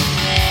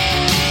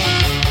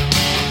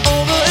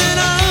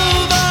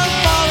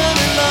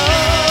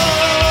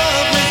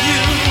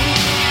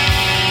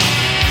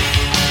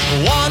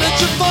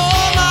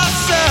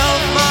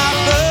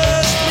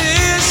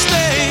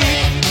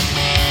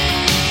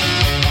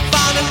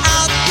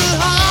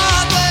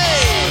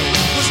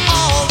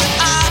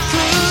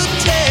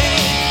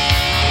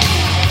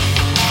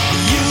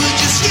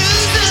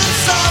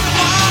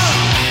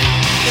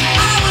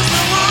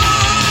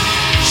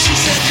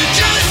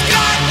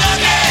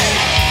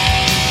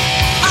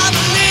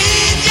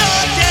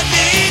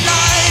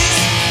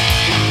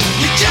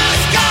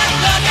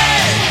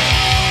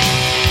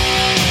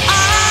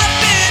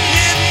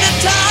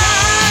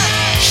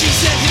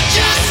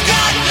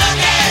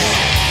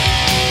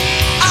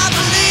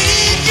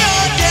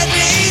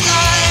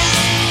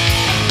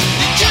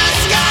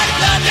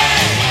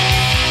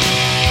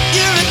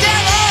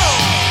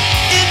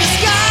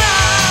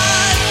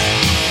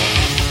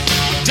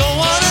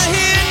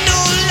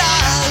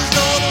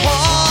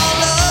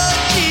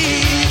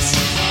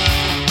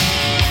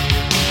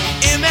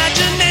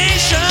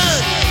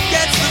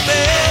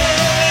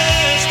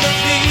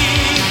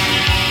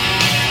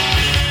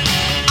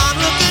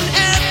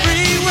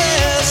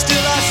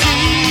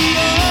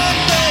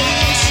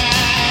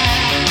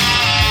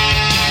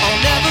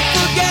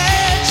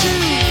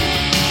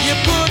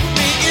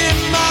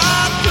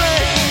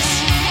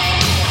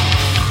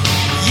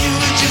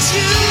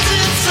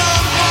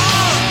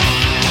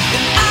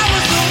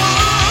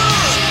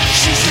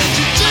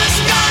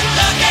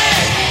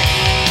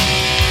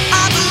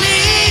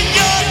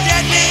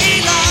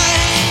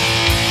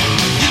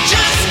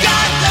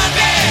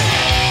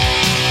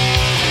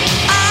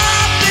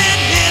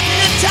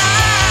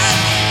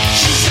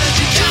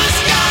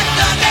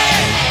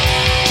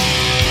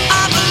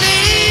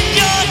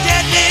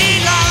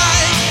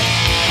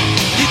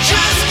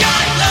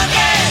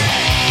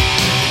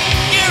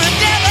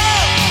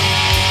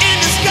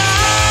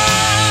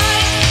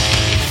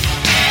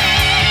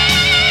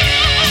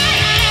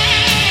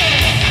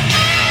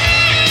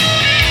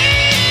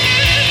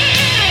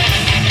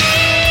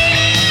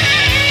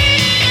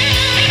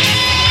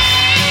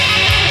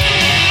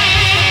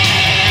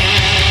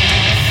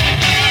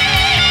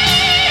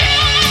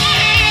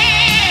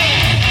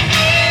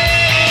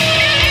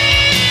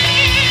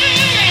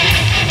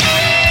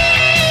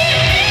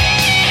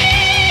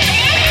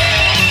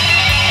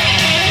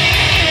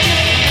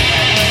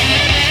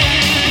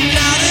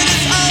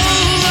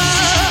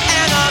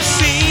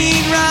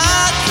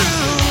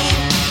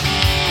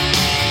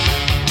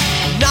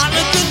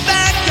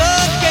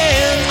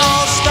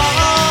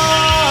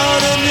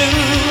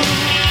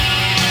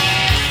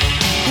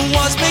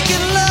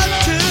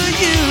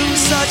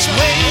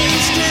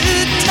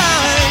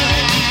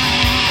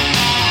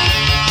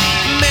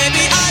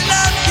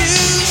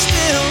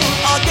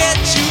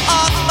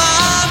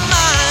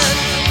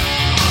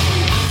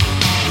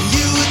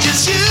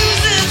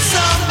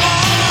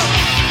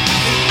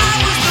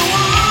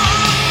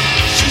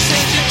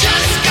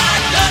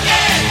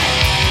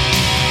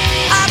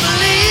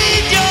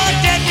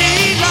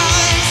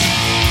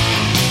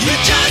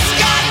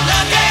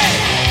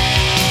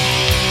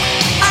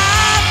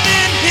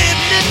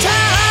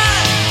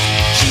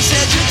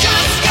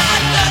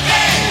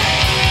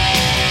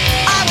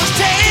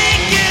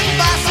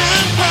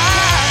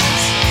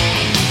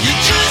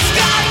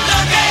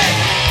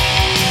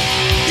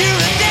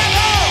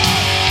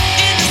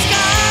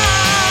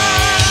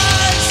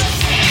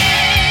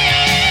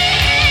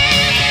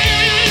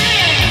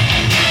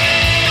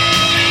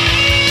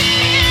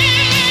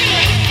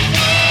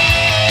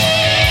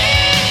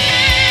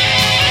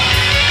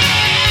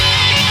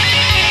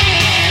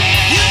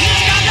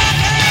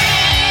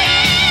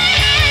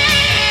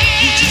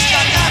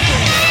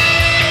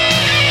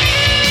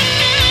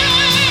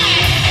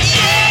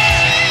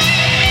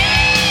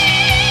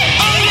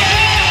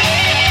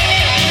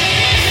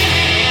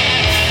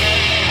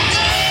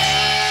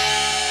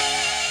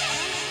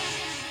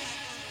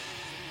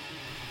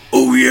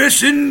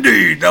Yes,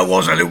 indeed. There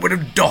was a little bit of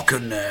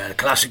Dokken there.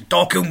 Classic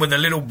Dokken with a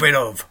little bit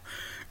of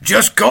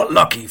Just Got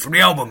Lucky from the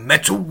album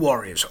Metal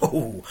Warriors.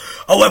 Oh,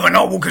 however,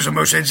 Nightwalkers and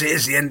Mooseheads, it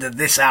is the end of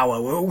this hour.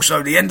 We're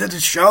also the end of the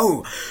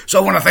show. So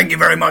I want to thank you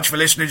very much for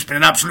listening. It's been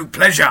an absolute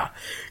pleasure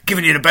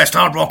giving you the best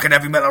hard rock and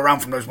heavy metal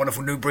around from those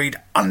wonderful new breed,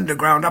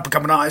 underground,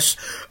 up-and-coming artists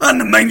and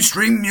the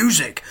mainstream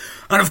music.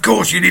 And of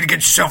course, you need to get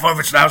yourself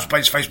over to the House of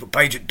Pain's Facebook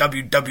page at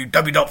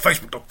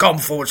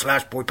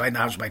www.facebook.com/BoyPain the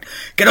House of Pain.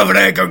 Get over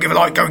there, go and give a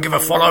like, go and give a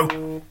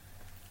follow.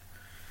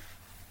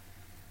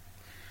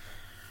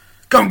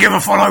 Go and give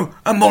a follow,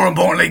 and more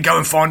importantly, go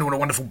and find all the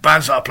wonderful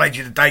bands that I played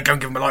you today. Go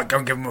and give them a like, go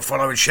and give them a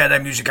follow, and share their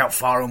music out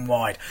far and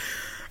wide.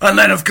 And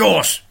then, of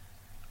course,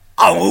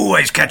 I'll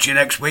always catch you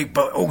next week,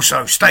 but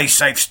also stay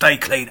safe, stay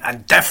clean,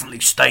 and definitely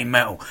stay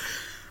metal.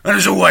 And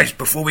as always,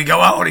 before we go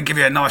out, I want to give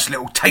you a nice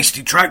little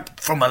tasty track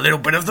from a little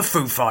bit of the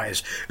Foo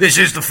Fighters. This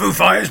is the Foo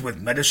Fighters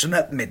with Medicine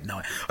at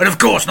Midnight. And of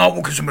course,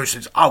 Nightwalkers and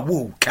Mooseheads, I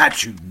will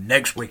catch you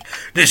next week.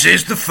 This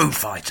is the Foo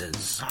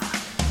Fighters.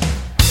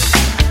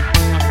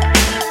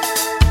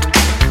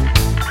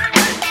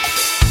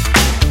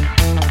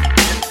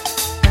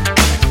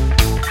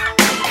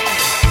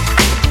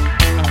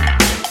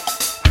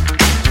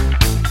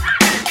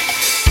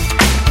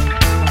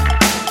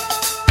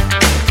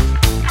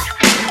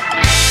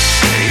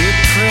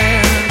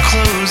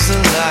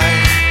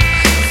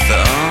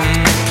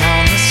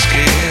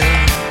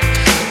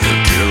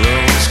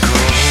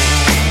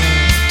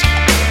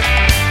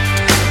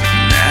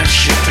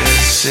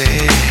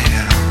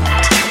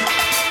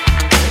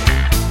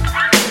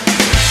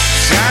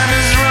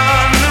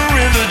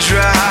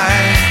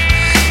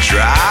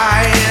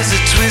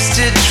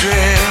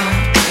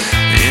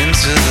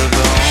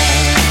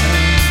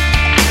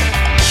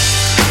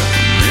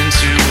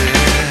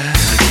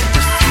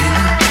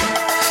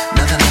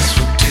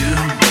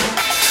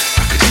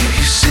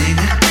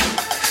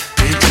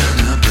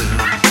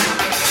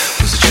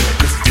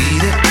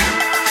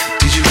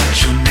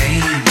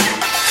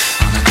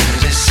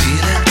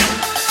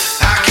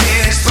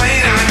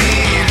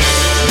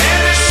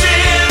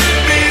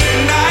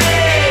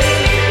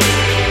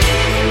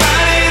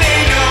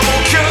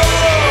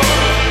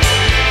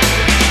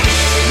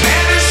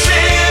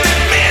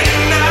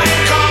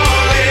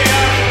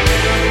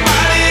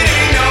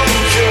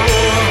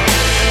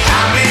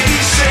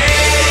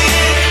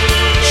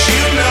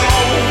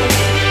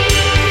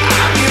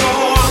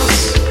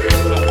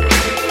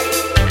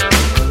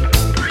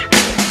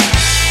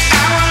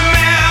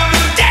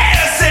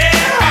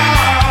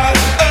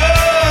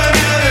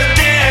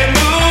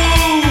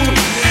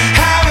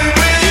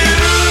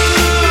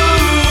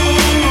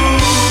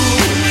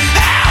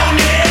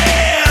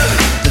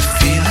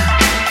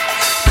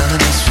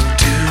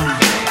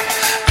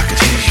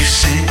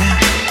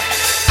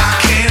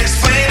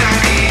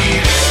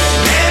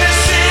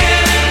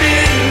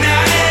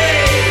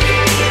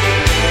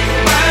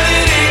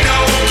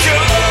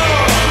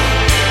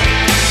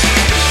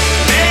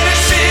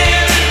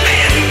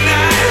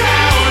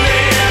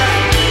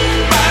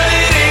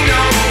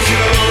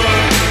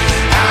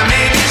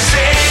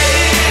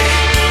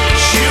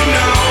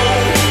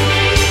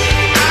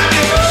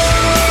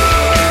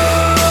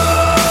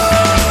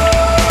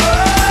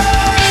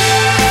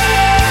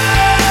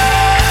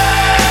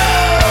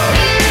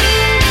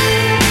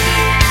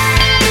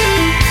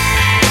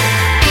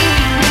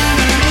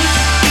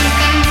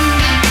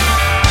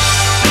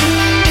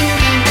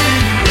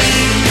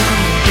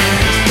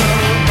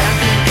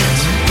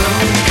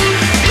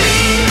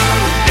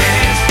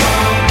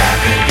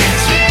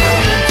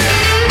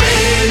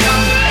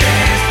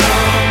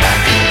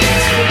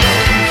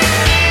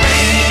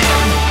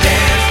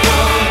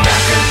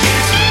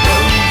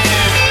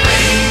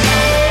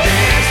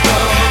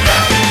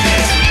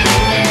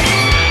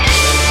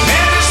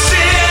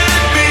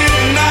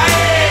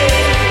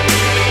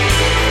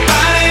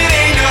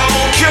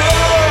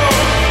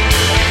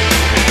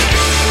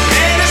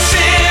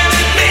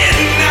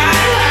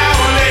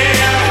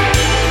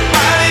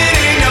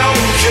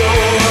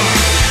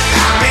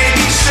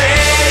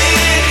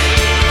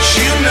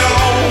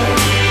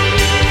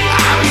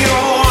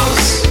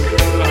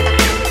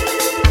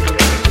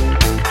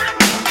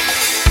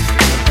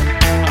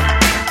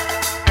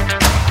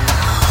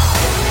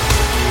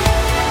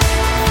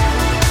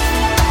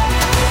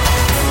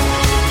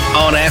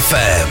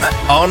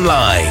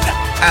 Online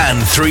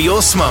and through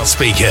your smart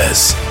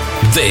speakers.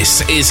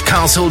 This is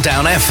Castle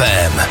Down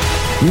FM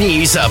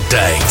News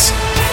Update.